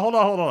 Hold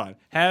on.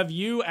 Have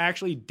you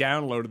actually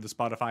downloaded the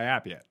Spotify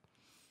app yet?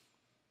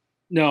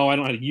 No, I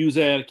don't know how to use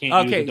it. I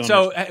can't use it. Okay,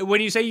 so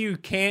when you say you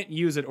can't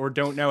use it or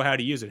don't know how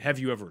to use it, have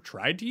you ever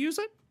tried to use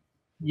it?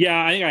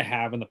 Yeah, I think I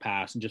have in the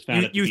past and just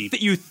found it to be...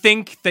 You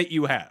think that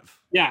you have?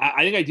 Yeah,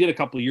 I think I did a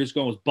couple of years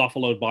ago and was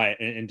buffaloed by it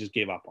and just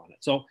gave up on it.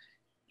 So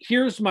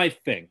here's my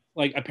thing.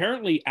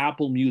 Apparently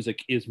Apple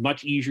Music is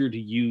much easier to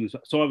use.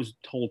 So I was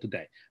told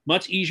today,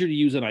 much easier to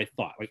use than I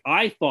thought.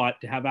 I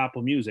thought to have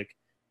Apple Music,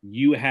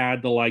 you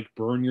had to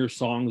burn your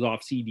songs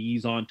off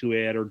CDs onto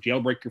it or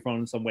jailbreak your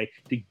phone in some way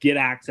to get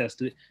access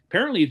to it.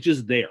 Apparently it's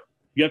just there.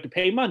 You have to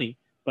pay money,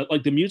 but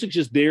the music's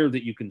just there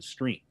that you can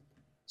stream.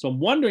 So I'm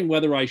wondering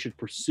whether I should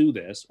pursue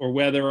this or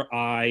whether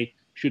I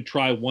should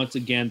try once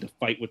again to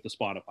fight with the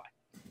Spotify.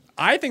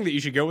 I think that you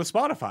should go with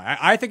Spotify.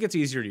 I think it's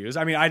easier to use.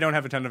 I mean, I don't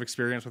have a ton of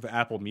experience with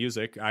Apple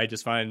Music. I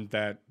just find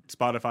that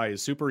Spotify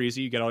is super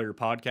easy. You get all your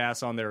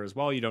podcasts on there as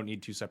well. You don't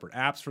need 2 separate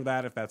apps for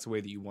that if that's the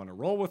way that you want to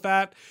roll with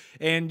that.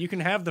 And you can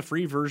have the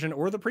free version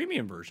or the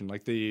premium version.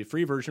 Like the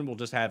free version will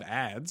just have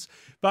ads,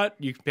 but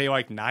you can pay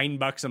like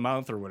 $9 a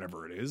month or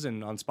whatever it is.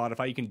 And on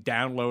Spotify, you can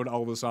download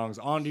all the songs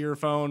onto your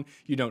phone.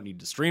 You don't need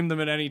to stream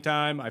them at any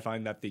time. I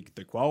find that the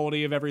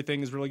quality of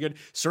everything is really good.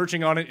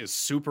 Searching on it is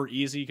super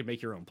easy. You can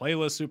make your own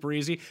playlist super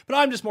easy. But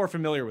I'm just more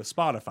familiar with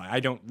Spotify. I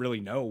don't really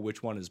know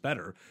which one is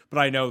better, but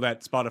I know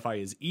that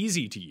Spotify is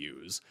easy to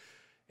use,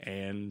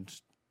 and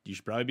you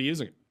should probably be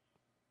using it.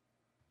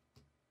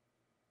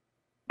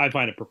 I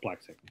find it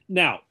perplexing.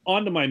 Now,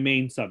 on to my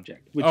main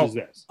subject, which is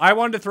this. I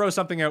wanted to throw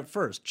something out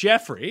first.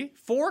 Jeffrey,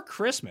 for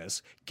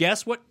Christmas,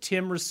 guess what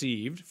Tim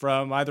received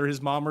from either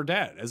his mom or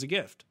dad as a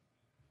gift?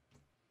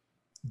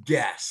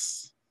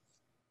 Guess.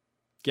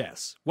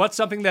 What's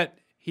something that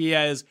he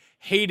has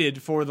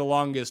hated for the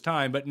longest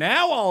time, but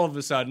now all of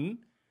a sudden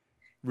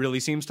really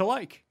seems to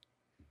like?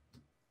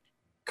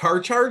 Car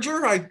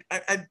charger?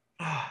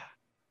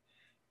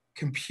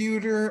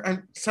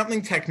 Computer?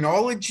 Something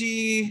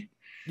technology?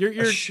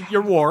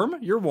 You're warm.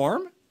 You're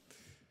warm.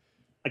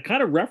 I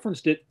kind of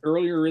referenced it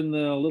earlier in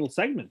the little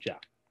segment,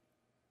 Jeff.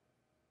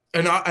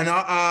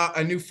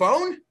 A new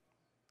phone?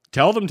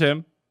 Tell them,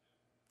 Tim.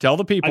 Tell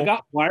the people. I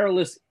got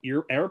wireless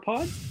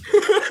AirPods.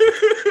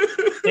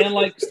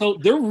 And so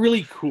they're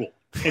really cool.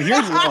 And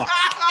here's why.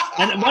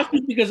 And it must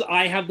be because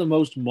I have the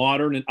most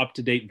modern and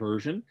up-to-date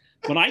version.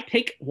 When I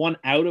take one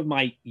out of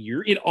my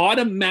ear, it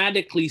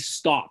automatically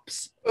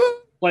stops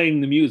playing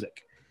the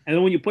music. And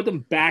then when you put them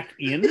back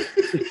in,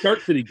 it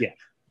starts it again.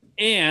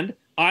 And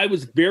I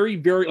was very,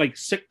 very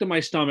sick to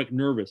my stomach,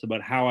 nervous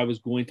about how I was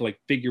going to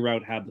figure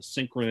out how the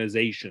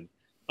synchronization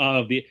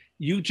of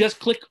you just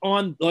click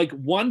on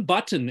one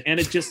button and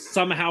it just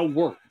somehow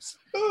works.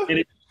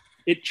 And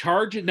it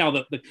charges. Now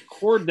the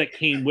cord that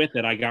came with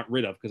it, I got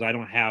rid of because I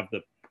don't have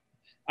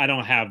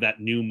that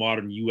new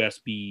modern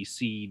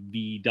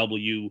USB-C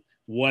VW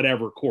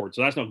whatever cord.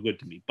 So that's not good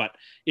to me, but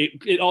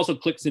it also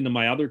clicks into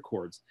my other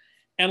cords.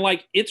 And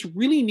it's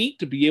really neat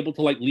to be able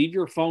to leave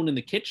your phone in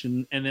the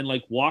kitchen and then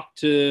walk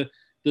to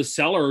the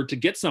cellar to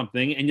get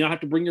something and you don't have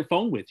to bring your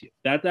phone with you.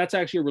 That's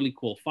actually a really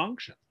cool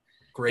function.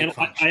 Great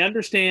function. I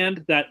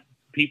understand that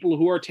people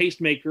who are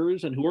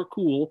tastemakers and who are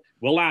cool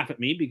will laugh at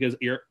me because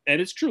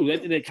and it's true,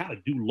 they kind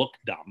of do look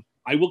dumb.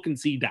 I will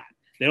concede that.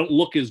 They don't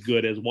look as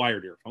good as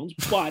wired earphones,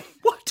 but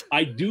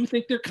I do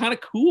think they're kind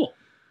of cool.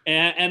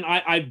 And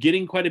I'm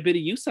getting quite a bit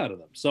of use out of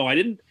them. So I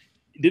didn't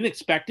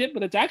expect it,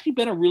 but it's actually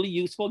been a really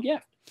useful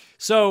gift.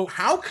 So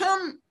how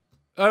come?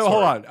 Oh,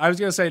 hold on. I was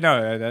going to say,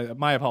 no,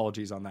 my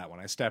apologies on that one.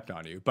 I stepped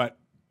on you. But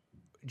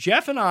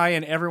Jeff and I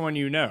and everyone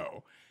you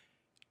know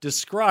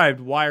described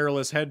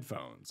wireless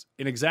headphones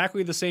in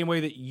exactly the same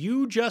way that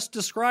you just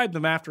described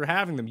them after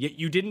having them, yet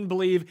you didn't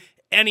believe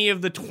any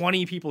of the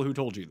 20 people who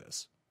told you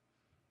this.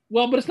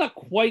 Well, but it's not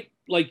quite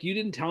you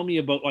didn't tell me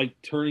about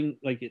turning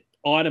it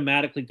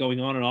automatically going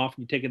on and off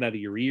and you take it out of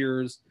your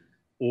ears,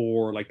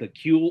 or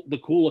the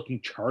cool looking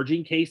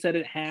charging case that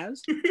it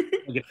has.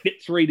 It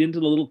fits right into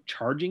the little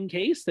charging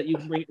case that you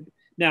can bring.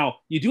 Now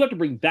you do have to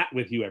bring that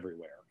with you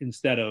everywhere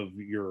instead of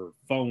your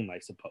phone, I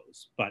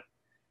suppose. But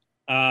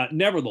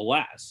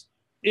nevertheless,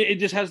 it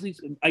just has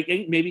these. I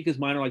think maybe because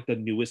mine are the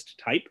newest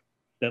type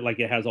that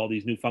it has all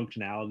these new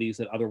functionalities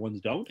that other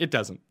ones don't. It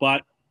doesn't.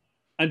 But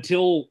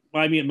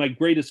my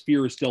greatest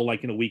fear is still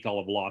in a week I'll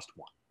have lost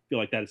one. I feel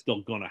like that is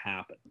still going to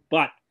happen.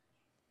 But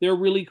they're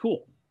really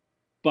cool.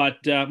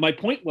 But my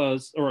point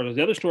was, or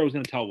the other story I was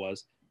going to tell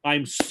was,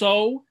 I'm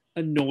so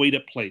annoyed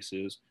at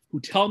places who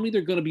tell me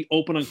they're going to be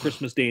open on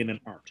Christmas Day and then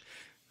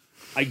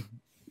aren't.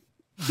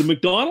 The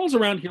McDonald's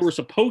around here were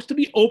supposed to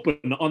be open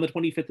on the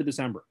 25th of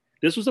December.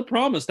 This was a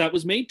promise that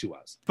was made to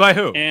us. By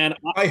who? And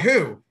by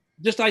who?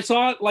 Just I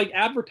saw it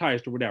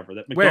advertised or whatever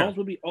that McDonald's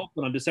would be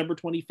open on December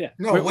 25th.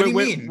 No, what do you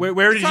mean?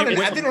 Where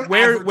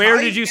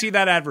did you see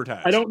that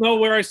advertised? I don't know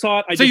where I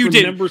saw it. So you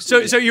did.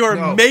 So you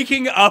are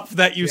making up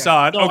that you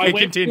saw it. Okay,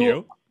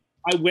 continue.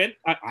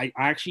 I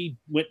actually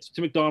went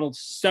to McDonald's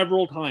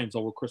several times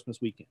over Christmas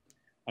weekend.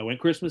 I went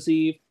Christmas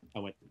Eve.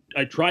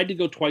 I tried to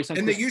go twice on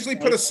and Christmas they usually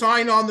put a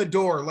sign on the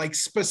door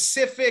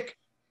specific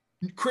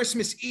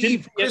Christmas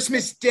Eve,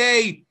 Christmas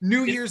Day,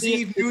 New Year's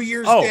Eve, New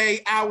Year's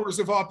Day, hours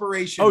of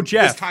operation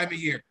Jeff, this time of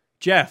year.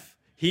 Jeff,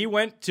 he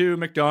went to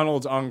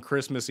McDonald's on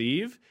Christmas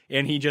Eve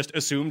and he just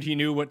assumed he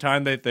knew what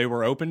time that they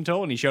were open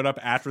till, and he showed up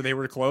after they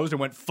were closed and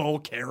went full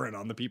Karen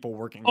on the people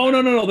working there.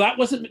 No. That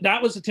was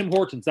a Tim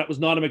Hortons. That was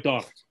not a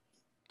McDonald's.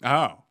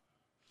 Oh.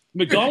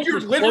 McDonald's you're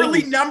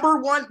literally number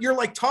one.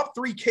 You're top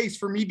 3 case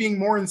for me being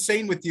more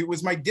insane with you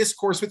was my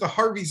discourse with a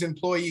Harvey's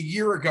employee a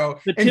year ago.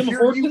 And Tim here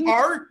Hortons you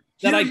are.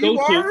 That I go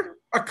to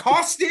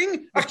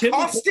accosting.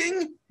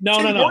 No.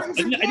 I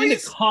didn't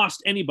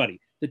accost anybody.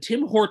 The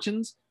Tim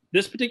Hortons,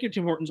 this particular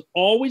Tim Hortons,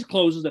 always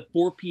closes at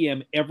 4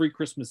 p.m. every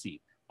Christmas Eve.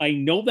 I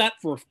know that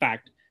for a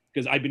fact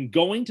because I've been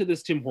going to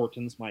this Tim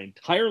Hortons my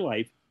entire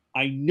life.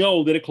 I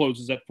know that it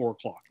closes at 4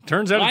 o'clock.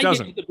 Turns out it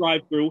doesn't. I get to the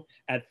drive-thru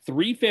at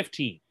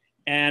 3:15.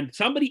 And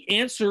somebody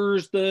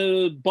answers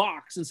the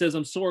box and says,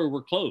 "I'm sorry,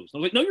 we're closed."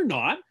 I'm like, "No, you're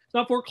not. It's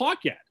not 4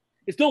 o'clock yet.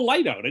 It's still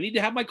light out. I need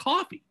to have my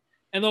coffee.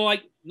 And they're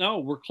like, no,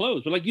 we're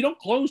closed. But like, you don't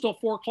close till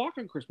 4 o'clock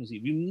on Christmas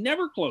Eve. You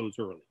never close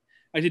early.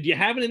 I said, do you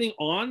have anything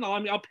on?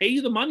 I'll pay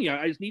you the money.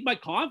 I just need my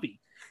coffee.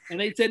 And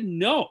they said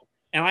no.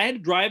 And I had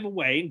to drive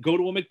away and go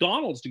to a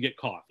McDonald's to get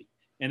coffee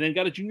and then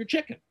got a junior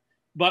chicken.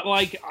 But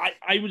like,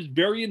 I was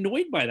very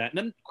annoyed by that. And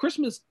then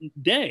Christmas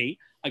Day,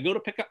 I go to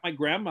pick up my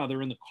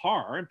grandmother in the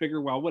car and figure,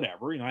 well,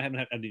 whatever, I haven't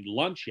had any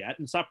lunch yet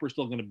and supper's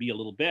still going to be a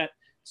little bit.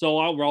 So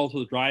I'll roll to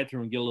the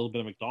drive-thru and get a little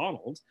bit of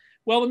McDonald's.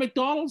 Well, the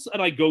McDonald's that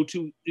I go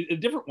to, a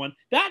different one,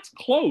 that's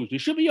closed.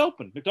 It should be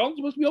open. McDonald's is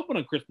supposed to be open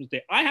on Christmas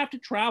Day. I have to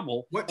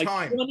travel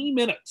time? 20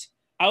 minutes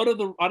out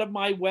of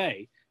my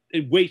way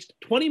and waste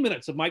 20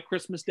 minutes of my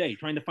Christmas Day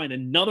trying to find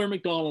another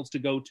McDonald's to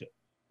go to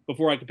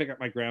before I could pick up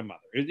my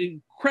grandmother. It's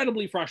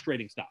incredibly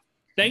frustrating stuff.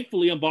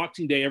 Thankfully, on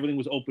Boxing Day, everything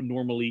was open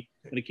normally.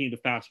 When it came to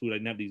fast food, I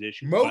didn't have these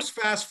issues. Most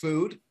fast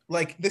food,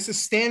 like this is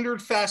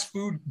standard fast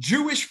food,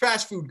 Jewish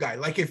fast food guy.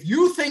 Like if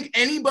you think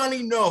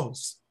anybody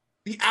knows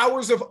the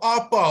hours of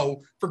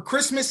Oppo for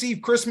Christmas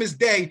Eve, Christmas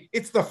Day,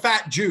 it's the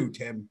fat Jew,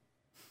 Tim.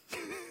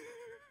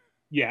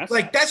 Yes.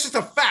 Like that's just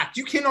a fact.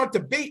 You cannot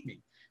debate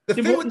me. The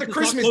thing with the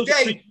Christmas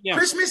Day,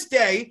 Christmas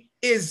Day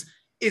is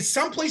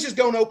some places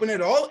don't open at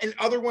all and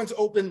other ones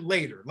open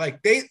later. Like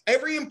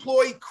every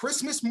employee,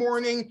 Christmas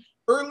morning,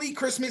 early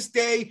Christmas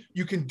Day,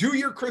 you can do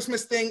your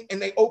Christmas thing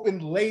and they open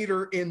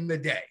later in the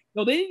day.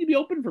 No, they need to be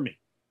open for me.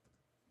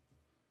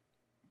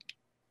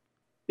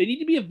 They need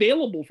to be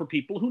available for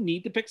people who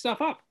need to pick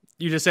stuff up.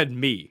 You just said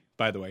me,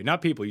 by the way,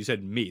 not people. You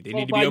said me. They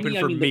need to be open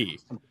for me.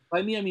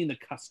 By me, I mean the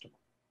customer.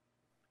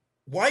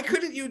 Why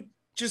couldn't you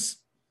just,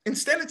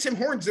 instead of Tim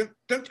Hortons,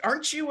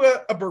 aren't you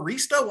a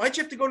barista? Why'd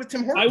you have to go to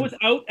Tim Hortons? I was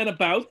out and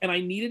about and I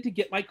needed to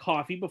get my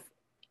coffee before.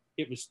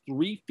 It was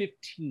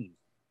 3:15.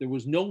 There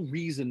was no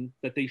reason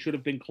that they should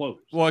have been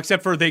closed. Well,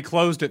 except for they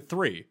closed at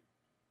 3.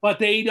 But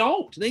they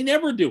don't. They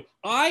never do.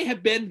 I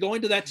have been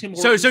going to that Tim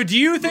Hortons. So do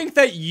you think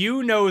that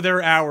you know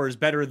their hours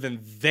better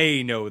than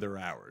they know their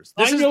hours?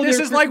 This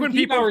is like when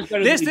people.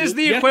 This is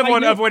the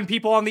equivalent of when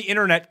people on the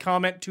internet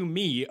comment to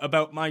me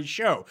about my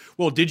show.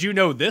 Well, did you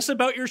know this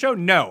about your show?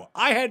 No,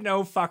 I had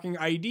no fucking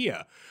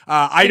idea.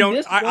 I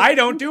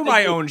don't do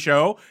my own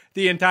show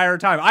the entire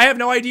time. I have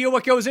no idea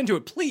what goes into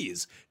it.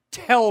 Please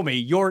tell me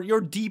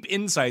your deep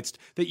insights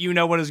that you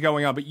know what is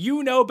going on, but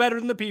you know better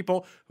than the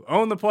people who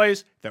own the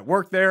place, that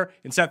work there,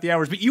 and set the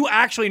hours, but you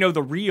actually know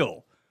the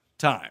real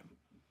time.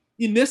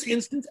 In this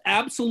instance,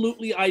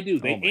 absolutely I do.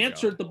 They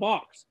answered the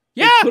box.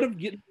 Yeah,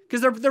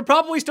 because they're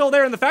probably still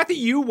there. And the fact that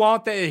you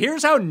want that,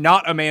 here's how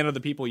not a man of the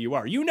people you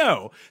are. You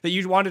know that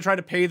you want to try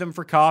to pay them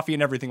for coffee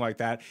and everything like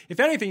that. If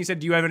anything, you said,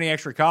 do you have any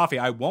extra coffee?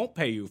 I won't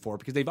pay you for it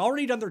because they've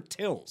already done their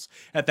tills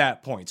at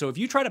that point. So if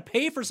you try to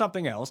pay for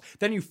something else,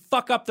 then you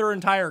fuck up their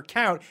entire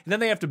account and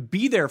then they have to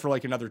be there for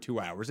like another 2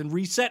 hours and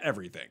reset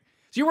everything.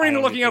 So you weren't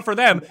even looking out for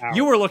them.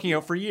 You were looking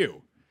out for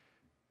you.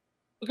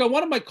 Look, I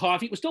wanted my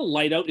coffee. It was still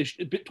light out.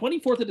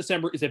 24th of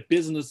December is a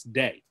business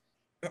day.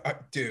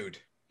 Dude.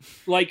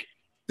 Like,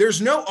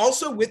 there's no,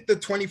 also with the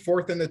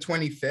 24th and the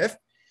 25th,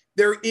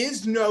 there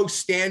is no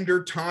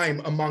standard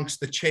time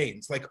amongst the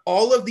chains. Like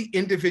all of the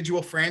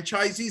individual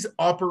franchisees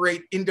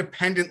operate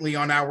independently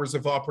on hours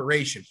of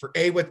operation for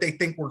what they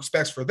think works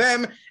best for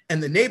them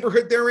and the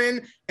neighborhood they're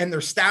in and their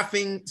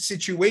staffing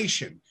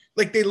situation.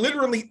 Like they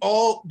literally,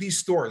 all these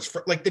stores,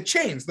 for like the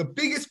chains, the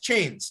biggest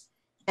chains,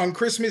 on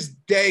Christmas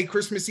Day,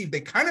 Christmas Eve, they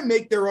kind of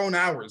make their own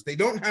hours. They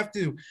don't have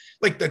to,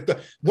 like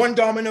the one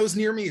Domino's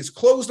near me is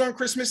closed on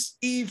Christmas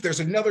Eve. There's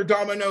another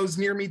Domino's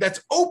near me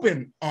that's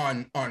open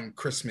on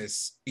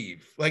Christmas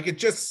Eve. Like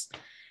it's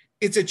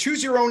a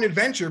choose your own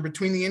adventure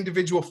between the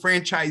individual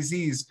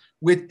franchisees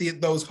with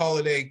those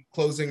holiday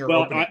closing or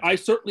opening. I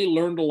certainly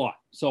learned a lot.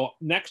 So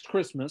next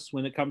Christmas,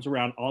 when it comes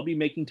around, I'll be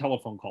making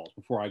telephone calls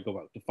before I go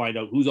out to find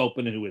out who's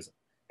open and who isn't,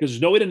 because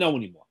there's no way to know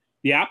anymore.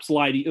 The apps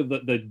lied,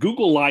 the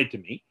Google lied to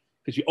me.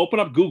 Because you open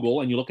up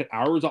Google and you look at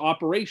hours of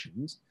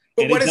operations.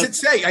 But what does it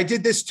say? I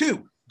did this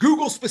too.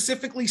 Google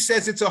specifically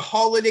says it's a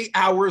holiday,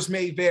 hours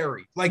may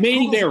vary. Like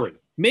may vary.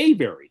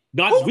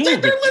 Not will they're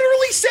vary.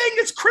 Literally saying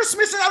it's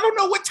Christmas and I don't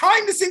know what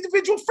time this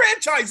individual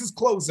franchise is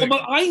closing.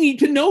 Well, but I need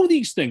to know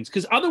these things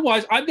because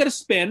otherwise I've got to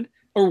spend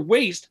or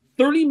waste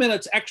 30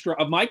 minutes extra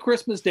of my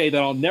Christmas day that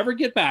I'll never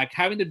get back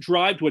having to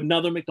drive to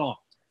another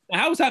McDonald's. Now,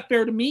 how is that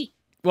fair to me?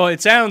 Well,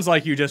 it sounds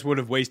like you just would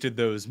have wasted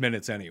those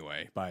minutes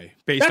anyway,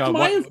 based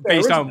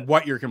on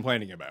what you're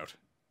complaining about.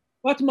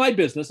 Well, that's my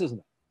business, isn't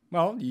it?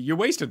 Well, you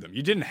wasted them.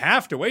 You didn't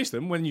have to waste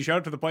them. When you showed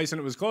up to the place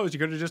and it was closed, you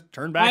could have just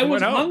turned back and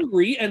went home. I was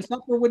hungry and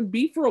supper wouldn't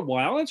be for a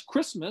while. It's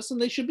Christmas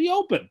and they should be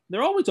open.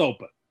 They're always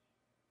open.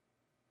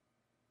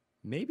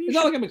 Maybe it's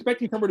not like I'm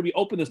expecting somewhere to be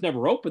open that's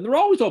never open. They're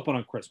always open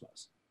on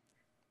Christmas.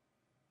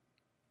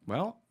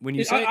 Well, when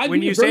you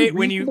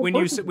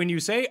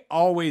say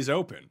always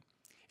open,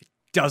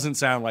 doesn't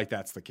sound like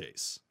that's the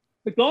case.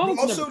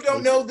 McDonald's you also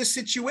don't know the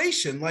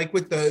situation, like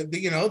with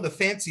the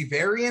fancy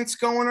variants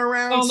going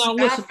around. Well, now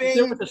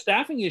listen, with the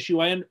staffing issue,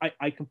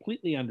 I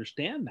completely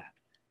understand that,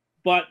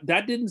 but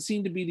that didn't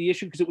seem to be the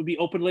issue because it would be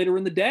open later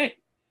in the day.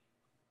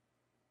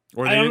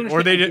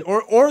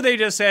 Or they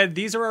just said,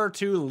 these are our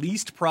 2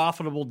 least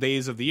profitable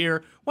days of the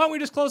year. Why don't we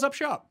just close up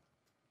shop?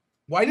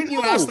 Why didn't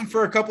you ask them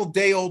for a couple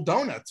day-old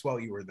donuts while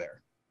you were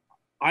there?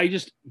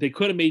 They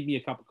could have made me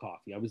a cup of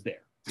coffee. I was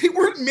there. They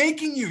weren't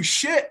making you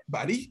shit,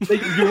 buddy.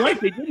 You're right,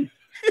 they didn't.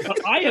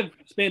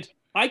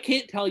 I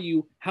can't tell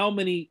you how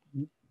many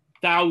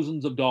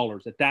thousands of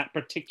dollars at that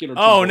particular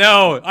time. Oh,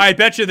 no. I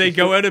bet you they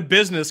go out of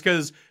business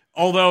because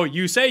although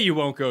you say you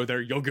won't go there,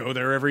 you'll go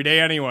there every day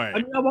anyway. I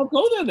mean, I won't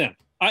go there then.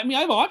 I mean,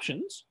 I have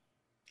options.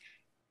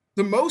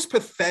 The most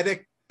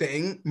pathetic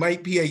thing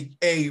might be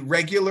a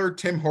regular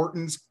Tim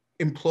Hortons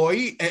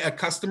employee, a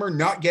customer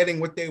not getting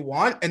what they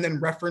want, and then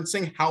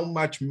referencing how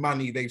much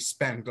money they've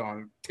spent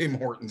on Tim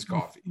Hortons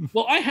coffee.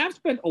 Well, I have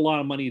spent a lot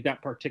of money at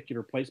that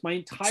particular place. My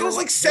entire so it's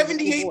like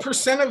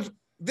 78% of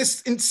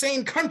this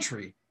insane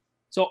country.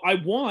 So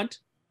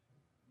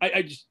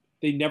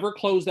they never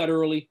close that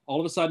early.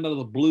 All of a sudden, out of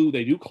the blue,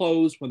 they do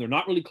close when they're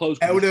not really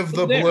closed. Out of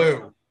the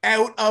blue.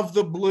 Out of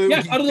the blue.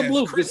 Yes, out of the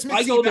blue.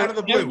 Christmas Eve out of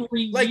the blue.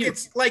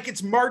 Like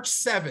it's March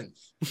 7th.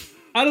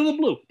 Out of the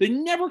blue. They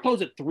never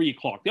close at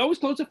 3:00. They always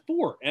close at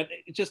 4. And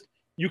it's just,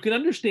 you can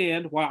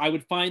understand why I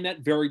would find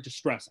that very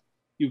distressing.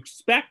 You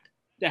expect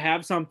to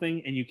have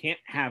something and you can't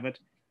have it.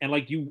 And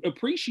like you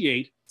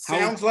appreciate.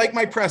 Sounds like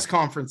my press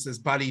conferences,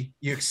 buddy.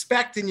 You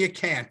expect and you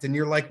can't. And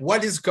you're like,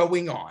 what is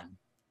going on?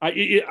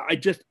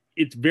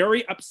 It's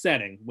very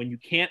upsetting when you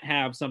can't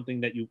have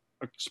something that you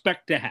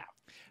expect to have.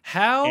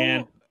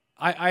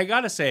 I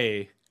gotta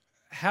say,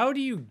 how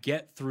do you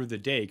get through the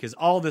day? Because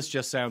all this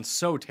just sounds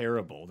so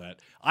terrible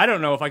that I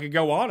don't know if I could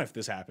go on if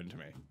this happened to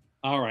me.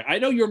 All right. I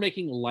know you're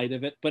making light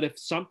of it, but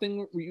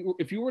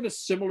if you were in a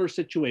similar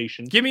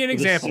situation. Give me an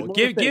example.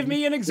 Give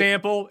me an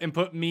example and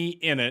put me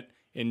in it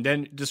and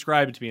then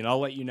describe it to me and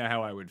I'll let you know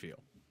how I would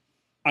feel.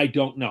 I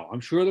don't know.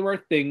 I'm sure there are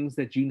things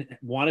that you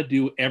want to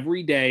do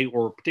every day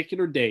or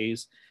particular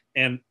days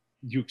and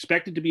you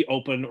expect it to be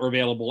open or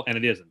available, and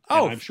it isn't.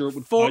 Oh, and I'm sure it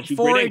would cause you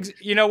great angst.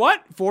 You know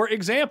what? For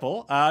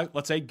example,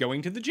 let's say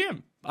going to the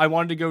gym. I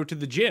wanted to go to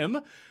the gym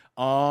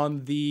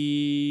on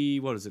the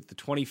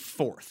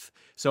 24th.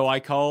 So I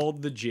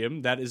called the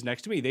gym that is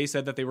next to me. They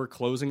said that they were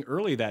closing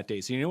early that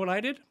day. So you know what I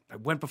did? I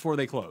went before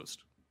they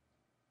closed.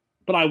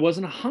 But I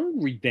wasn't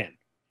hungry then.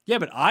 Yeah,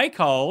 but I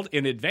called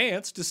in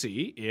advance to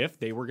see if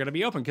they were going to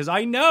be open because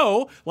I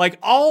know, like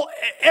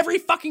every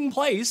fucking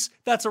place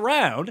that's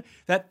around,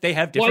 that they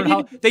have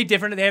different they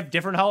have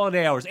different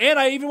holiday hours. And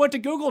I even went to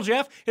Google,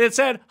 Jeff, and it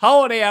said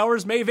holiday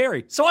hours may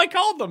vary. So I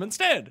called them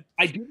instead.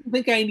 I didn't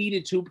think I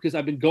needed to because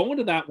I've been going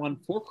to that one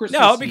for Christmas.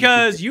 No,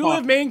 because you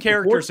have main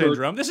character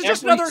syndrome. This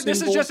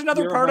is just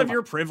another part of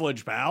your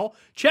privilege, pal.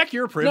 Check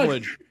your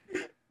privilege.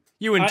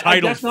 You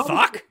entitled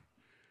fuck.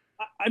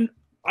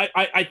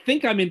 I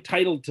think I'm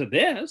entitled to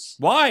this.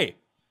 Why?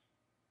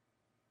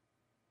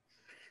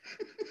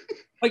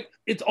 Like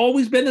it's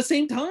always been the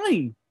same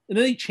time, and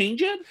then they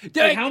change it.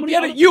 Like, how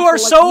many you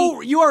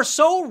are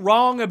so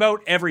wrong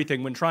about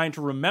everything when trying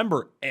to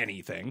remember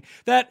anything.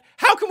 That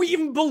how can we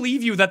even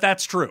believe you that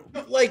that's true?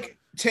 Like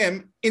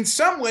Tim, in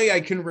some way, I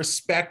can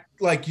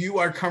respect like you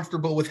are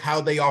comfortable with how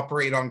they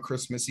operate on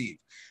Christmas Eve,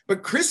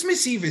 but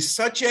Christmas Eve is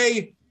such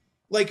a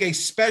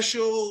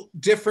special,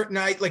 different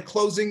night, like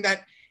closing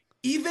that.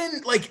 Even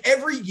like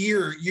every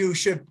year you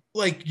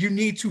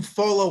need to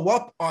follow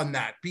up on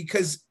that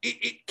because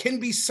it can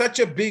be such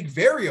a big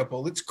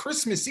variable. It's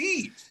Christmas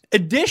Eve.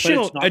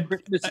 Additional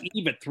Christmas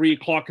Eve at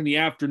 3:00 in the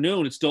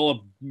afternoon. It's still a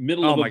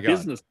middle of a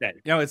business day.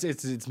 No,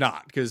 it's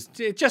not because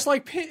it's just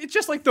like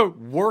the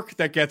work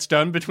that gets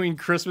done between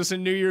Christmas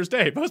and New Year's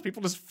Day. Most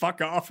people just fuck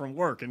off from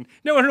work and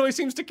no one really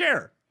seems to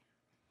care.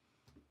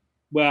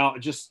 Well,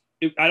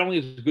 I don't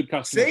think it's a good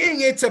customer.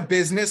 Saying it's a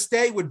business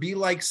day would be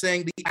like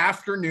saying the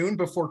afternoon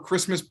before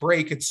Christmas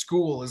break at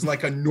school is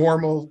like a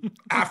normal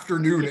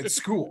afternoon at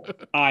school.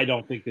 I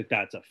don't think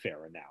that's a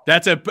fair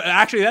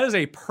analogy. That is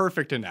a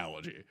perfect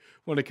analogy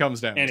when it comes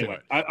down to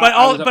it.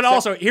 But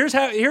also,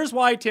 here's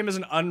why Tim is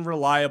an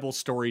unreliable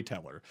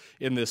storyteller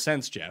in this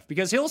sense, Jeff,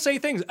 because he'll say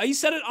things. He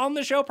said it on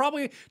the show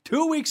probably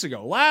 2 weeks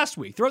ago, last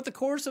week, throughout the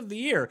course of the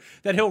year,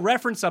 that he'll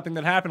reference something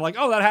that happened, like,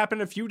 oh, that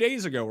happened a few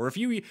days ago, or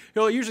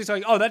he'll usually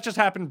say, oh, that just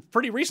happened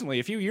pretty recently,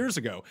 a few years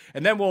ago,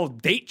 and then we'll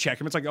date check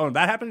him. It's like, oh,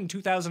 that happened in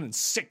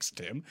 2006,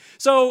 Tim.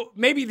 So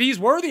maybe these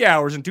were the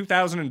hours in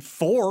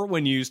 2004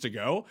 when you used to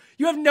go.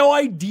 You have no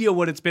idea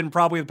what it's been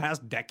probably the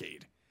past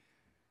decade.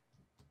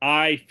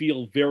 I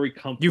feel very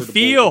comfortable. You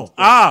feel,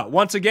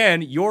 once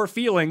again, your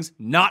feelings,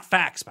 not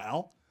facts,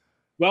 pal.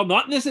 Well,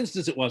 not in this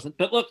instance it wasn't.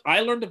 But look, I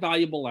learned a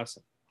valuable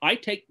lesson. I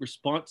take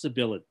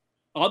responsibility.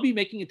 I'll be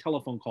making a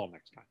telephone call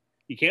next time.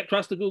 You can't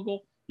trust the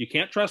Google. You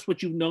can't trust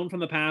what you've known from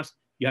the past.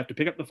 You have to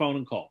pick up the phone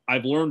and call.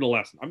 I've learned a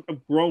lesson.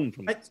 I've grown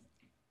from this.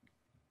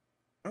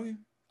 Okay.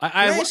 Can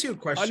I ask you a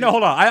question? No,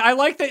 hold on. I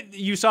like that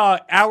you saw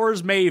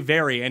hours may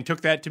vary and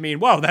took that to mean,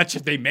 well, that's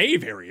just, they may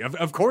vary.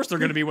 Of course they're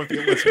going to be what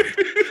they listen.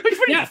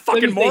 Yeah,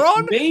 fucking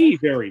moron. They may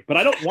vary, but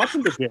I don't want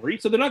them to vary,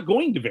 so they're not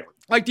going to vary.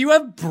 Like, do you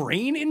have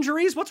brain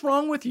injuries? What's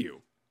wrong with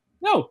you?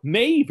 No,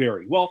 may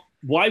vary. Well,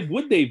 why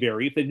would they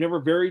vary if they've never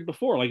varied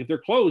before? Like if they're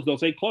closed, they'll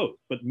say closed,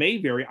 but may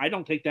vary. I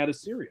don't take that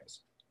as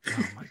serious.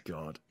 Oh my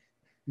God.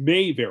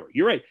 May vary.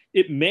 You're right.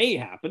 It may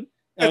happen.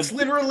 That's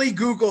literally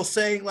Google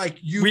saying like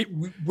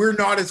we're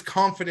not as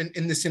confident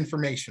in this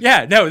information.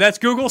 Yeah, no, that's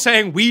Google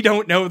saying we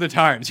don't know the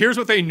times. Here's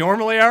what they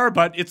normally are,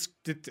 but it's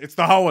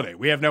the holiday.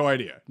 We have no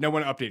idea. No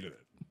one updated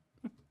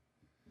it.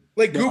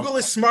 Like Google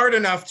is smart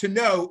enough to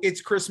know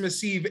it's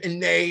Christmas Eve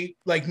and they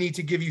like need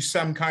to give you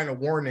some kind of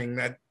warning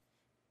that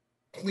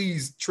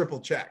please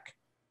triple check.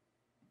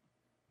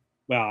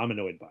 Well, I'm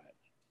annoyed by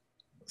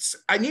it.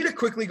 I need to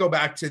quickly go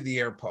back to the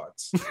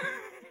AirPods.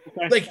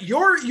 Like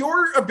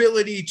your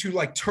ability to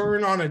like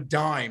turn on a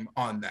dime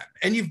on them.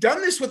 And you've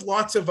done this with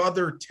lots of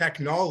other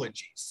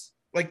technologies.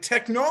 Like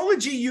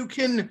technology you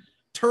can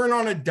turn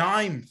on a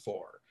dime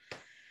for.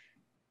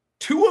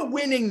 Tua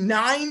winning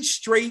 9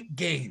 straight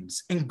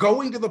games and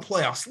going to the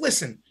playoffs.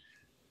 Listen,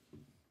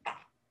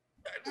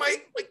 I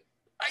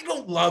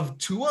don't love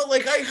Tua.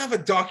 Like I have a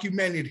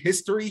documented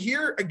history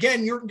here.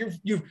 Again,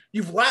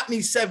 you've lapped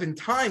me 7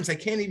 times. I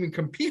can't even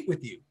compete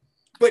with you.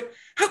 But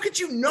how could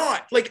you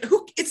not? Like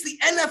it's the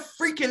NF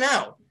freaking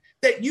out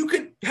that you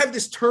could have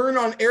this turn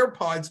on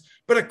AirPods,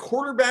 but a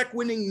quarterback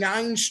winning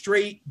 9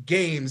 straight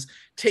games,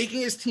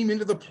 taking his team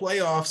into the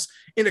playoffs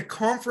in a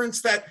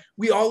conference that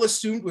we all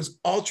assumed was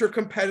ultra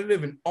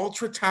competitive and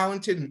ultra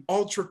talented and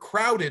ultra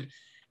crowded.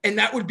 And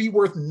that would be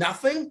worth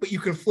nothing, but you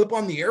can flip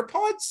on the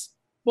AirPods.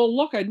 Well,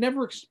 look, I'd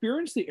never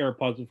experienced the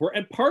AirPods before.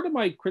 And part of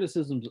my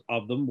criticisms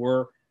of them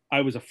were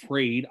I was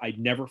afraid I'd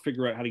never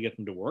figure out how to get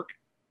them to work.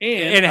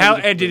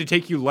 And did it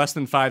take you less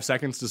than 5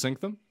 seconds to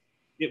sync them?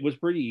 It was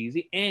pretty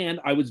easy.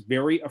 And I was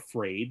very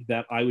afraid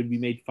that I would be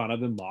made fun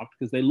of and mocked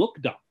because they look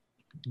dumb.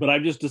 But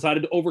I've just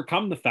decided to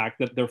overcome the fact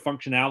that their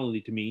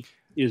functionality to me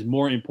is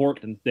more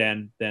important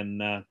than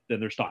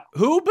their style.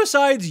 Who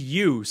besides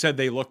you said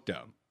they look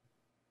dumb?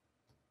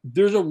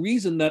 There's a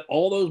reason that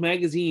all those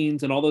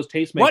magazines and all those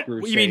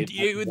tastemakers. What you mean?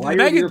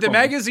 The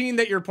magazine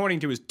that you're pointing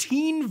to is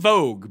Teen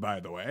Vogue, by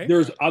the way.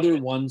 There's other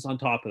ones on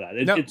top of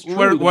that. It's true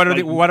what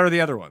are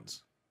the other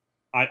ones?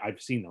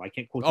 I've seen them. I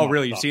can't quote. Oh,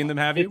 really? You've seen them?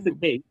 Have you? It's the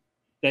case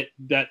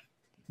that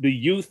the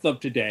youth of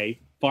today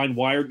find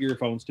wired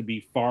earphones to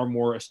be far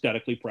more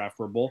aesthetically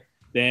preferable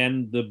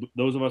than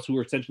those of us who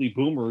are essentially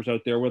boomers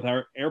out there with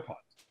our AirPods.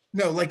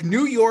 No, like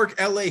New York,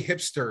 LA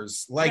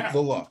hipsters like the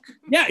look.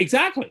 Yeah,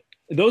 exactly.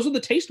 Those are the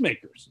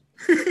tastemakers.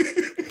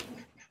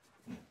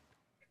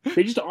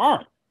 They just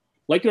are,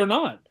 like it or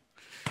not.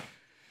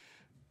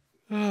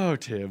 Oh,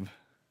 Tim.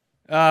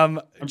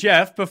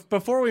 Jeff,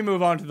 before we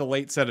move on to the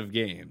late set of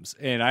games,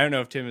 and I don't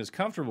know if Tim is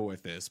comfortable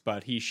with this,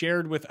 but he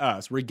shared with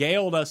us,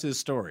 regaled us his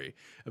story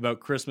about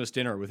Christmas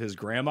dinner with his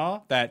grandma.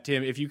 That,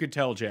 Tim, if you could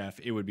tell Jeff,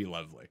 it would be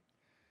lovely.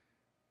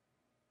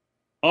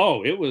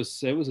 Oh, it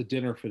was a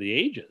dinner for the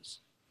ages.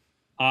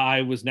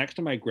 I was next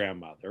to my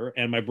grandmother,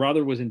 and my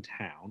brother was in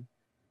town,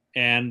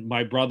 and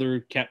my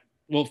brother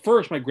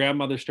first my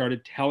grandmother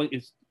started telling,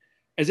 it's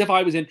as if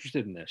I was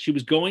interested in this. She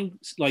was going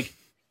like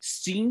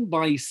scene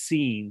by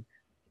scene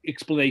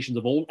explanations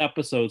of old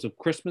episodes of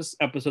Christmas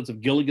episodes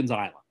of Gilligan's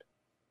Island,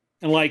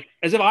 and like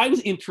as if I was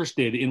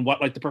interested in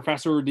what like the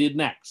professor did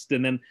next.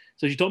 And then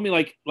so she told me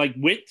like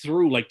went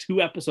through like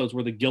 2 episodes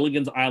were the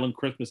Gilligan's Island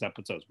Christmas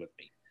episodes with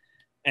me.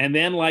 And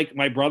then like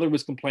my brother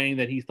was complaining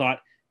that he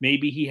thought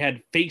maybe he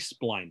had face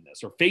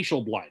blindness or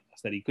facial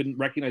blindness, that he couldn't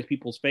recognize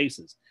people's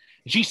faces.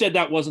 And she said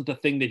that wasn't the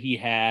thing that he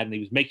had, and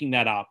he was making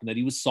that up, and that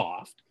he was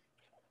soft.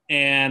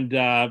 And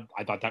I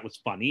thought that was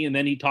funny. And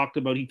then he talked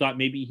about, he thought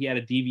maybe he had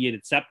a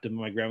deviated septum. And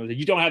my grandma said,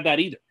 you don't have that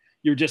either.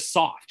 You're just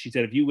soft. She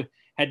said, if you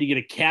had to get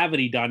a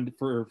cavity done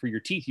for your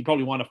teeth, you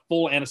probably want a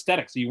full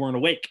anesthetic so you weren't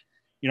awake.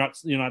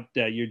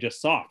 You're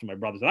just soft. And my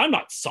brother said, I'm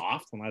not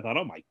soft. And I thought,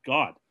 oh my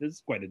God, this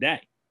is quite a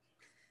day.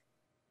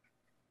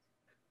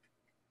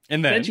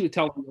 And then she would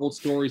tell me old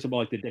stories about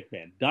like the Dick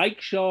Van Dyke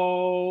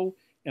Show.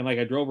 And like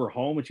I drove her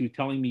home and she was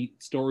telling me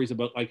stories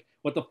about like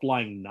what the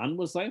Flying Nun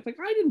was like. Like,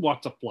 I didn't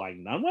watch the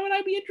Flying Nun. Why would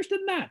I be interested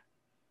in that?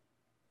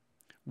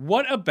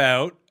 What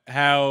about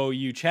how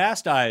you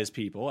chastise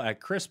people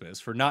at Christmas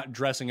for not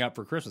dressing up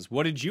for Christmas?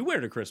 What did you wear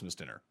to Christmas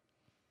dinner?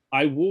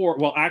 I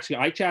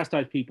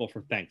chastised people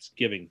for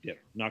Thanksgiving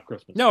dinner, not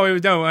Christmas. No, it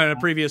was on a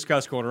previous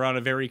Cuss Corner on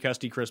a very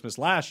custy Christmas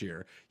last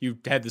year. You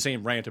had the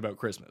same rant about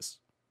Christmas.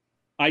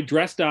 I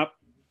dressed up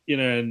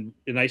in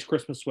a nice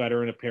Christmas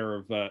sweater and a pair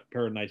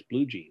of nice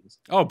blue jeans.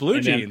 Oh, blue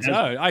jeans!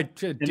 I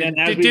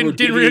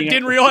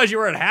didn't realize you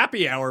were at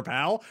happy hour,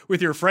 pal,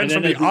 with your friends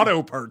from the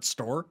auto parts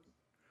store.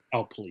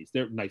 Oh, please,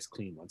 they're nice,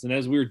 clean ones. And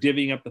as we were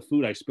divvying up the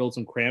food, I spilled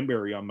some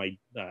cranberry on my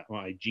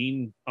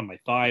jean, on my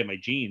thigh, and my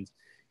jeans.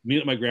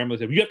 Immediately, my grandmother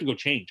said, "You have to go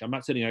change. I'm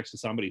not sitting next to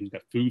somebody who's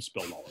got food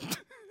spilled all over."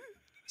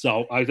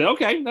 So I said,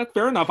 "Okay, that's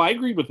fair enough." I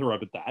agreed with her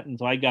about that, and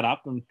so I got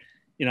up and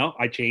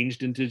I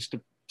changed into just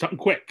something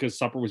quick because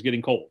supper was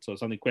getting cold. So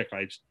something quick.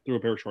 I just threw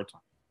a pair of shorts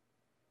on.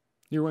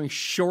 You're wearing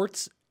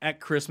shorts at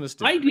Christmas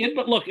dinner. I did,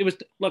 but look,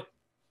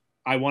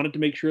 I wanted to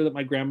make sure that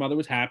my grandmother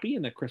was happy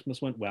and that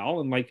Christmas went well,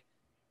 and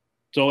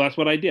so that's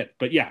what I did.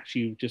 But yeah,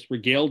 she just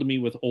regaled me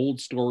with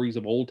old stories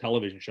of old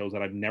television shows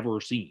that I've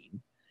never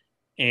seen.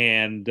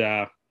 and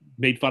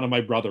made fun of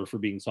my brother for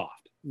being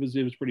soft.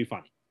 It was pretty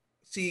funny.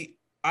 See,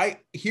 I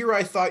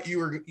thought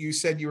you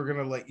said you were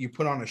gonna let you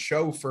put on a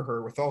show for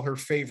her with all her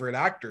favorite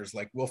actors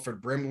like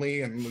Wilford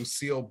Brimley and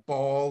Lucille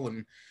Ball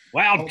and.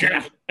 Well,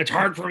 Jeff, it's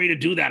hard for me to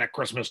do that at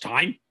Christmas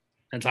time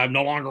since I'm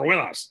no longer with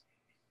us.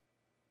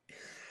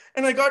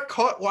 And I got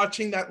caught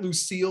watching that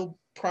Lucille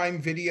Prime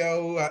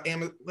Video,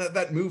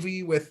 that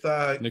movie with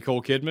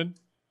Nicole Kidman.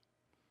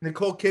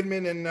 Nicole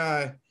Kidman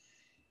and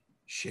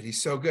shit,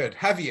 he's so good.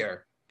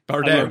 Javier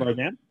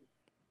Bardem.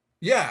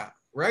 Yeah,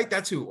 right.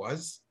 That's who it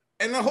was.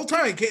 And the whole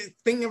time I can't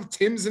think of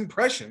Tim's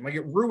impression. Like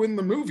it ruined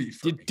the movie.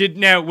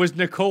 Was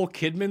Nicole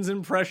Kidman's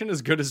impression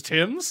as good as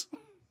Tim's?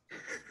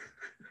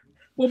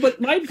 Well,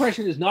 but my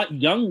impression is not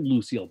young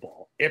Lucille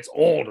Ball. It's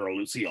older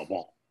Lucille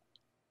Ball.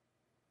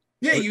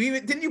 Yeah,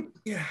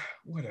 yeah,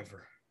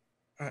 whatever.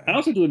 I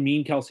also do a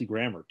mean Kelsey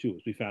Grammer, too,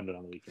 as we found it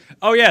on the weekend.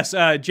 Oh, yes.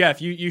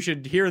 Jeff, you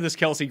should hear this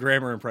Kelsey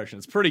Grammer impression.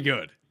 It's pretty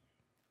good.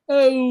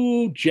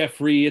 Oh,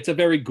 Jeffrey, it's a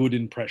very good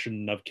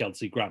impression of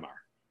Kelsey Grammer.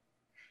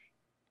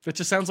 It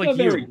just sounds like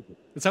you.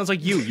 It sounds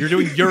like you. You're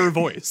doing your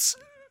voice.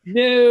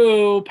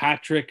 No,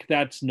 Patrick,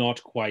 that's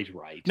not quite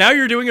right. Now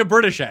you're doing a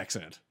British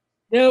accent.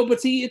 No,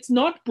 but see, it's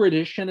not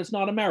British and it's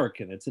not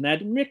American. It's an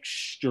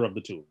admixture of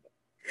the two.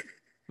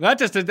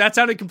 That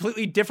sounded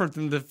completely different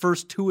than the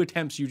first two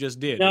attempts you just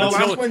did. No, the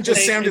last one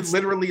just sounded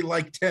literally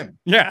like Tim.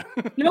 Yeah.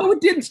 No,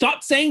 it didn't.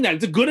 Stop saying that.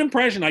 It's a good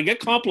impression. I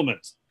get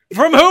compliments.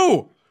 From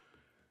who?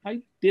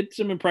 I did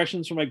some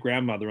impressions for my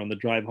grandmother on the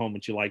drive home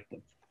and she liked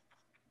them.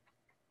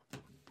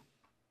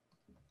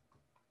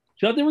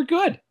 She thought they were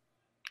good.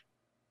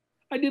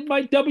 I did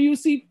my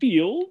W.C.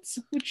 Fields,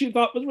 which she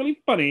thought was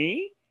really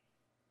funny.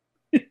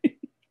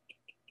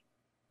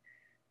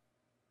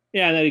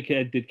 Yeah, and then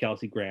I did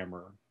Kelsey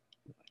Grammer.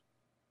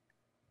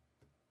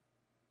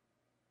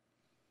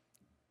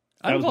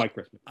 That was my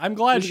Christmas. I'm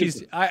glad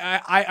she's.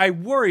 I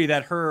worry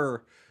that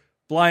her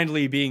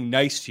blindly being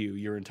nice to you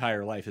your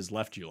entire life has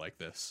left you like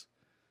this.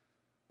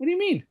 What do you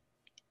mean?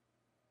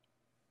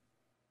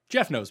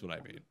 Jeff knows what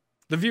I mean.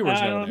 The viewers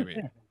know what I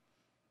mean.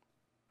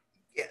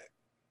 Yeah.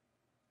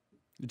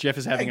 Jeff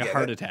is having a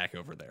heart attack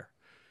over there.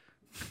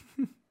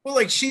 Well,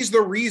 like she's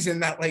the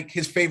reason that like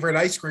his favorite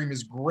ice cream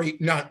is Great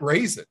Nut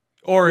Raisin.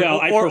 Or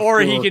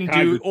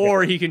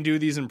he can do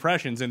these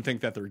impressions and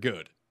think that they're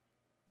good.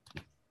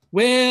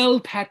 Well,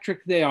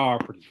 Patrick, they are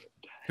pretty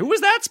good. Who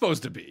was that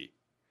supposed to be?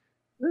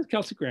 It's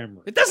Kelsey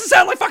Grammer. It doesn't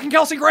sound like fucking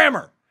Kelsey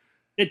Grammer.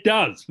 It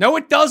does. No,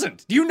 it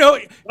doesn't. Do you know?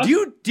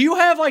 Do you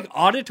have like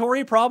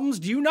auditory problems?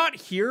 Do you not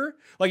hear?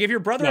 Like if your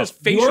brother has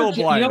facial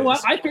blindness. You know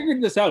what? I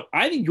figured this out.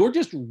 I think you're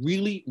just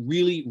really,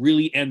 really,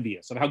 really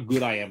envious of how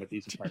good I am at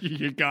these impressions.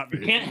 You got me.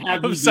 You can't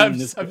have I'm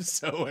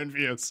so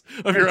envious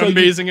of your so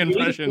amazing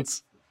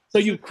impressions. So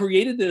you've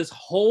created this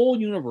whole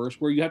universe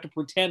where you have to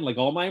pretend like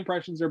all my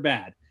impressions are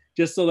bad,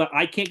 just so that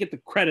I can't get the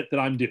credit that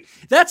I'm due.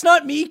 That's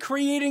not me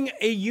creating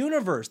a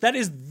universe. That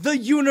is the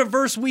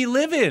universe we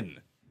live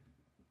in.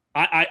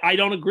 I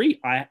don't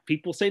agree.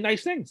 People say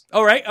nice things.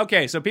 All right.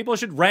 Okay. So people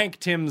should rank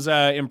Tim's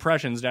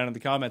impressions down in the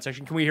comment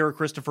section. Can we hear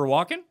Christopher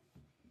Walken?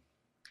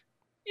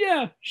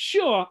 Yeah,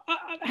 sure.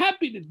 I'm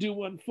happy to do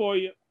one for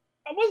you.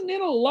 I wasn't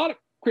in a lot of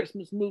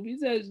Christmas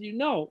movies, as you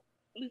know.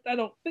 At least I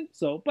don't think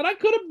so. But I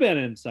could have been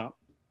in some.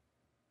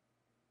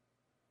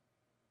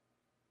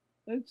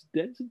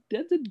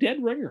 That's a dead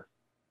ringer.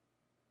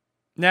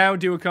 Now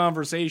do a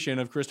conversation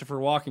of Christopher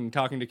Walken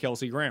talking to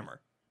Kelsey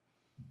Grammer.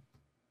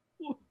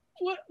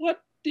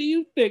 What do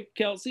you think,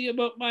 Kelsey,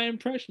 about my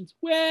impressions?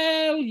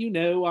 Well, you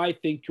know, I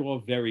think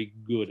you're very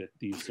good at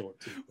these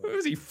sorts of things.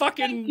 Is he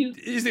fucking?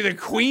 Is he the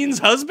Queen's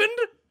husband?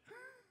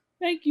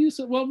 Thank you.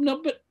 So, well,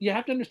 no, but you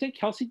have to understand,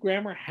 Kelsey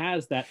Grammer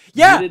has that.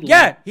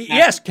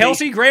 Yes,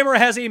 Kelsey Grammer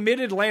has a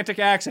mid-Atlantic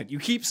accent. You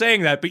keep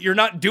saying that, but you're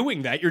not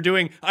doing that. You're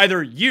doing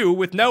either you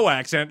with no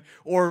accent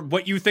or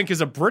what you think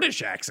is a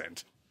British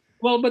accent.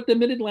 Well, but the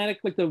mid-Atlantic,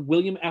 like the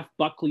William F.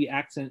 Buckley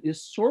accent,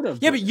 is sort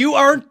of. Yeah, British. But you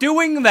aren't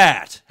doing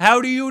that.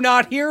 How do you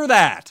not hear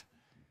that?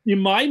 In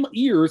my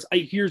ears, I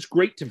hears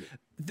great to me.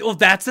 Well,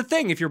 that's the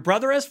thing. If your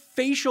brother has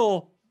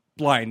facial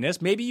blindness,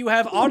 maybe you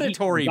have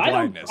auditory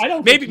blindness.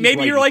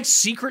 Maybe you're like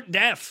secret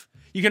deaf.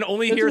 You can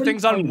only hear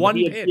things on one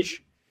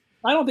pitch.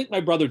 I don't think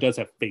my brother does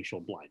have facial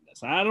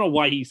blindness. I don't know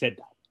why he said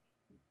that.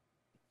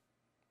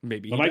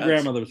 Maybe but my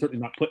grandmother was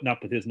certainly not putting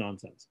up with his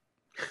nonsense.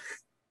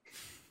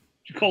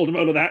 She called him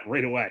out of that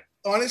right away.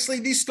 Honestly,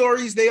 these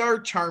stories, they are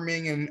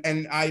charming,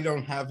 and I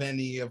don't have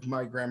any of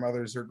my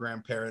grandmothers or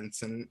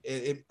grandparents, and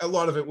a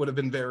lot of it would have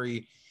been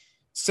very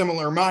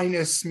similar,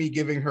 minus me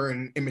giving her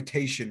an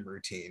imitation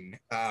routine.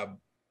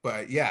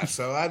 But yeah,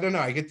 so I don't know.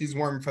 I get these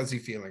warm, fuzzy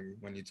feeling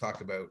when you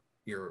talk about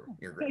your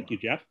grandma. Thank you,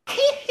 Jeff.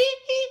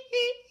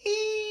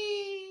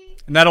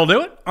 And that'll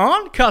do it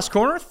on Cuss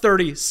Corner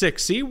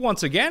 36C.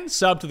 Once again,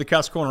 sub to the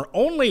Cuss Corner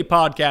only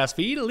podcast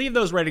feed. Leave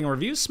those rating and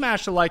reviews.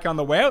 Smash the like on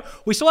the way out.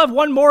 We still have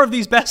one more of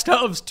these best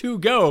ofs to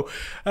go.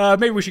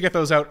 Maybe we should get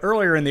those out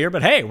earlier in the year.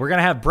 But hey, we're going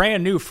to have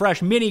brand new,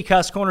 fresh mini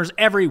Cuss Corners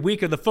every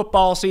week of the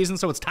football season.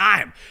 So it's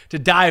time to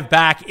dive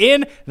back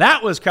in.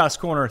 That was Cuss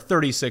Corner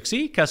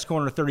 36C. Cuss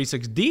Corner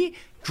 36D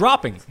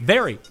dropping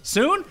very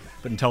soon.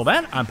 But until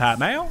then, I'm Pat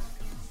Mayo.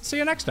 See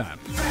you next time.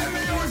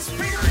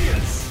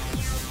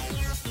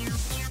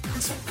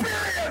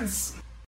 Experience!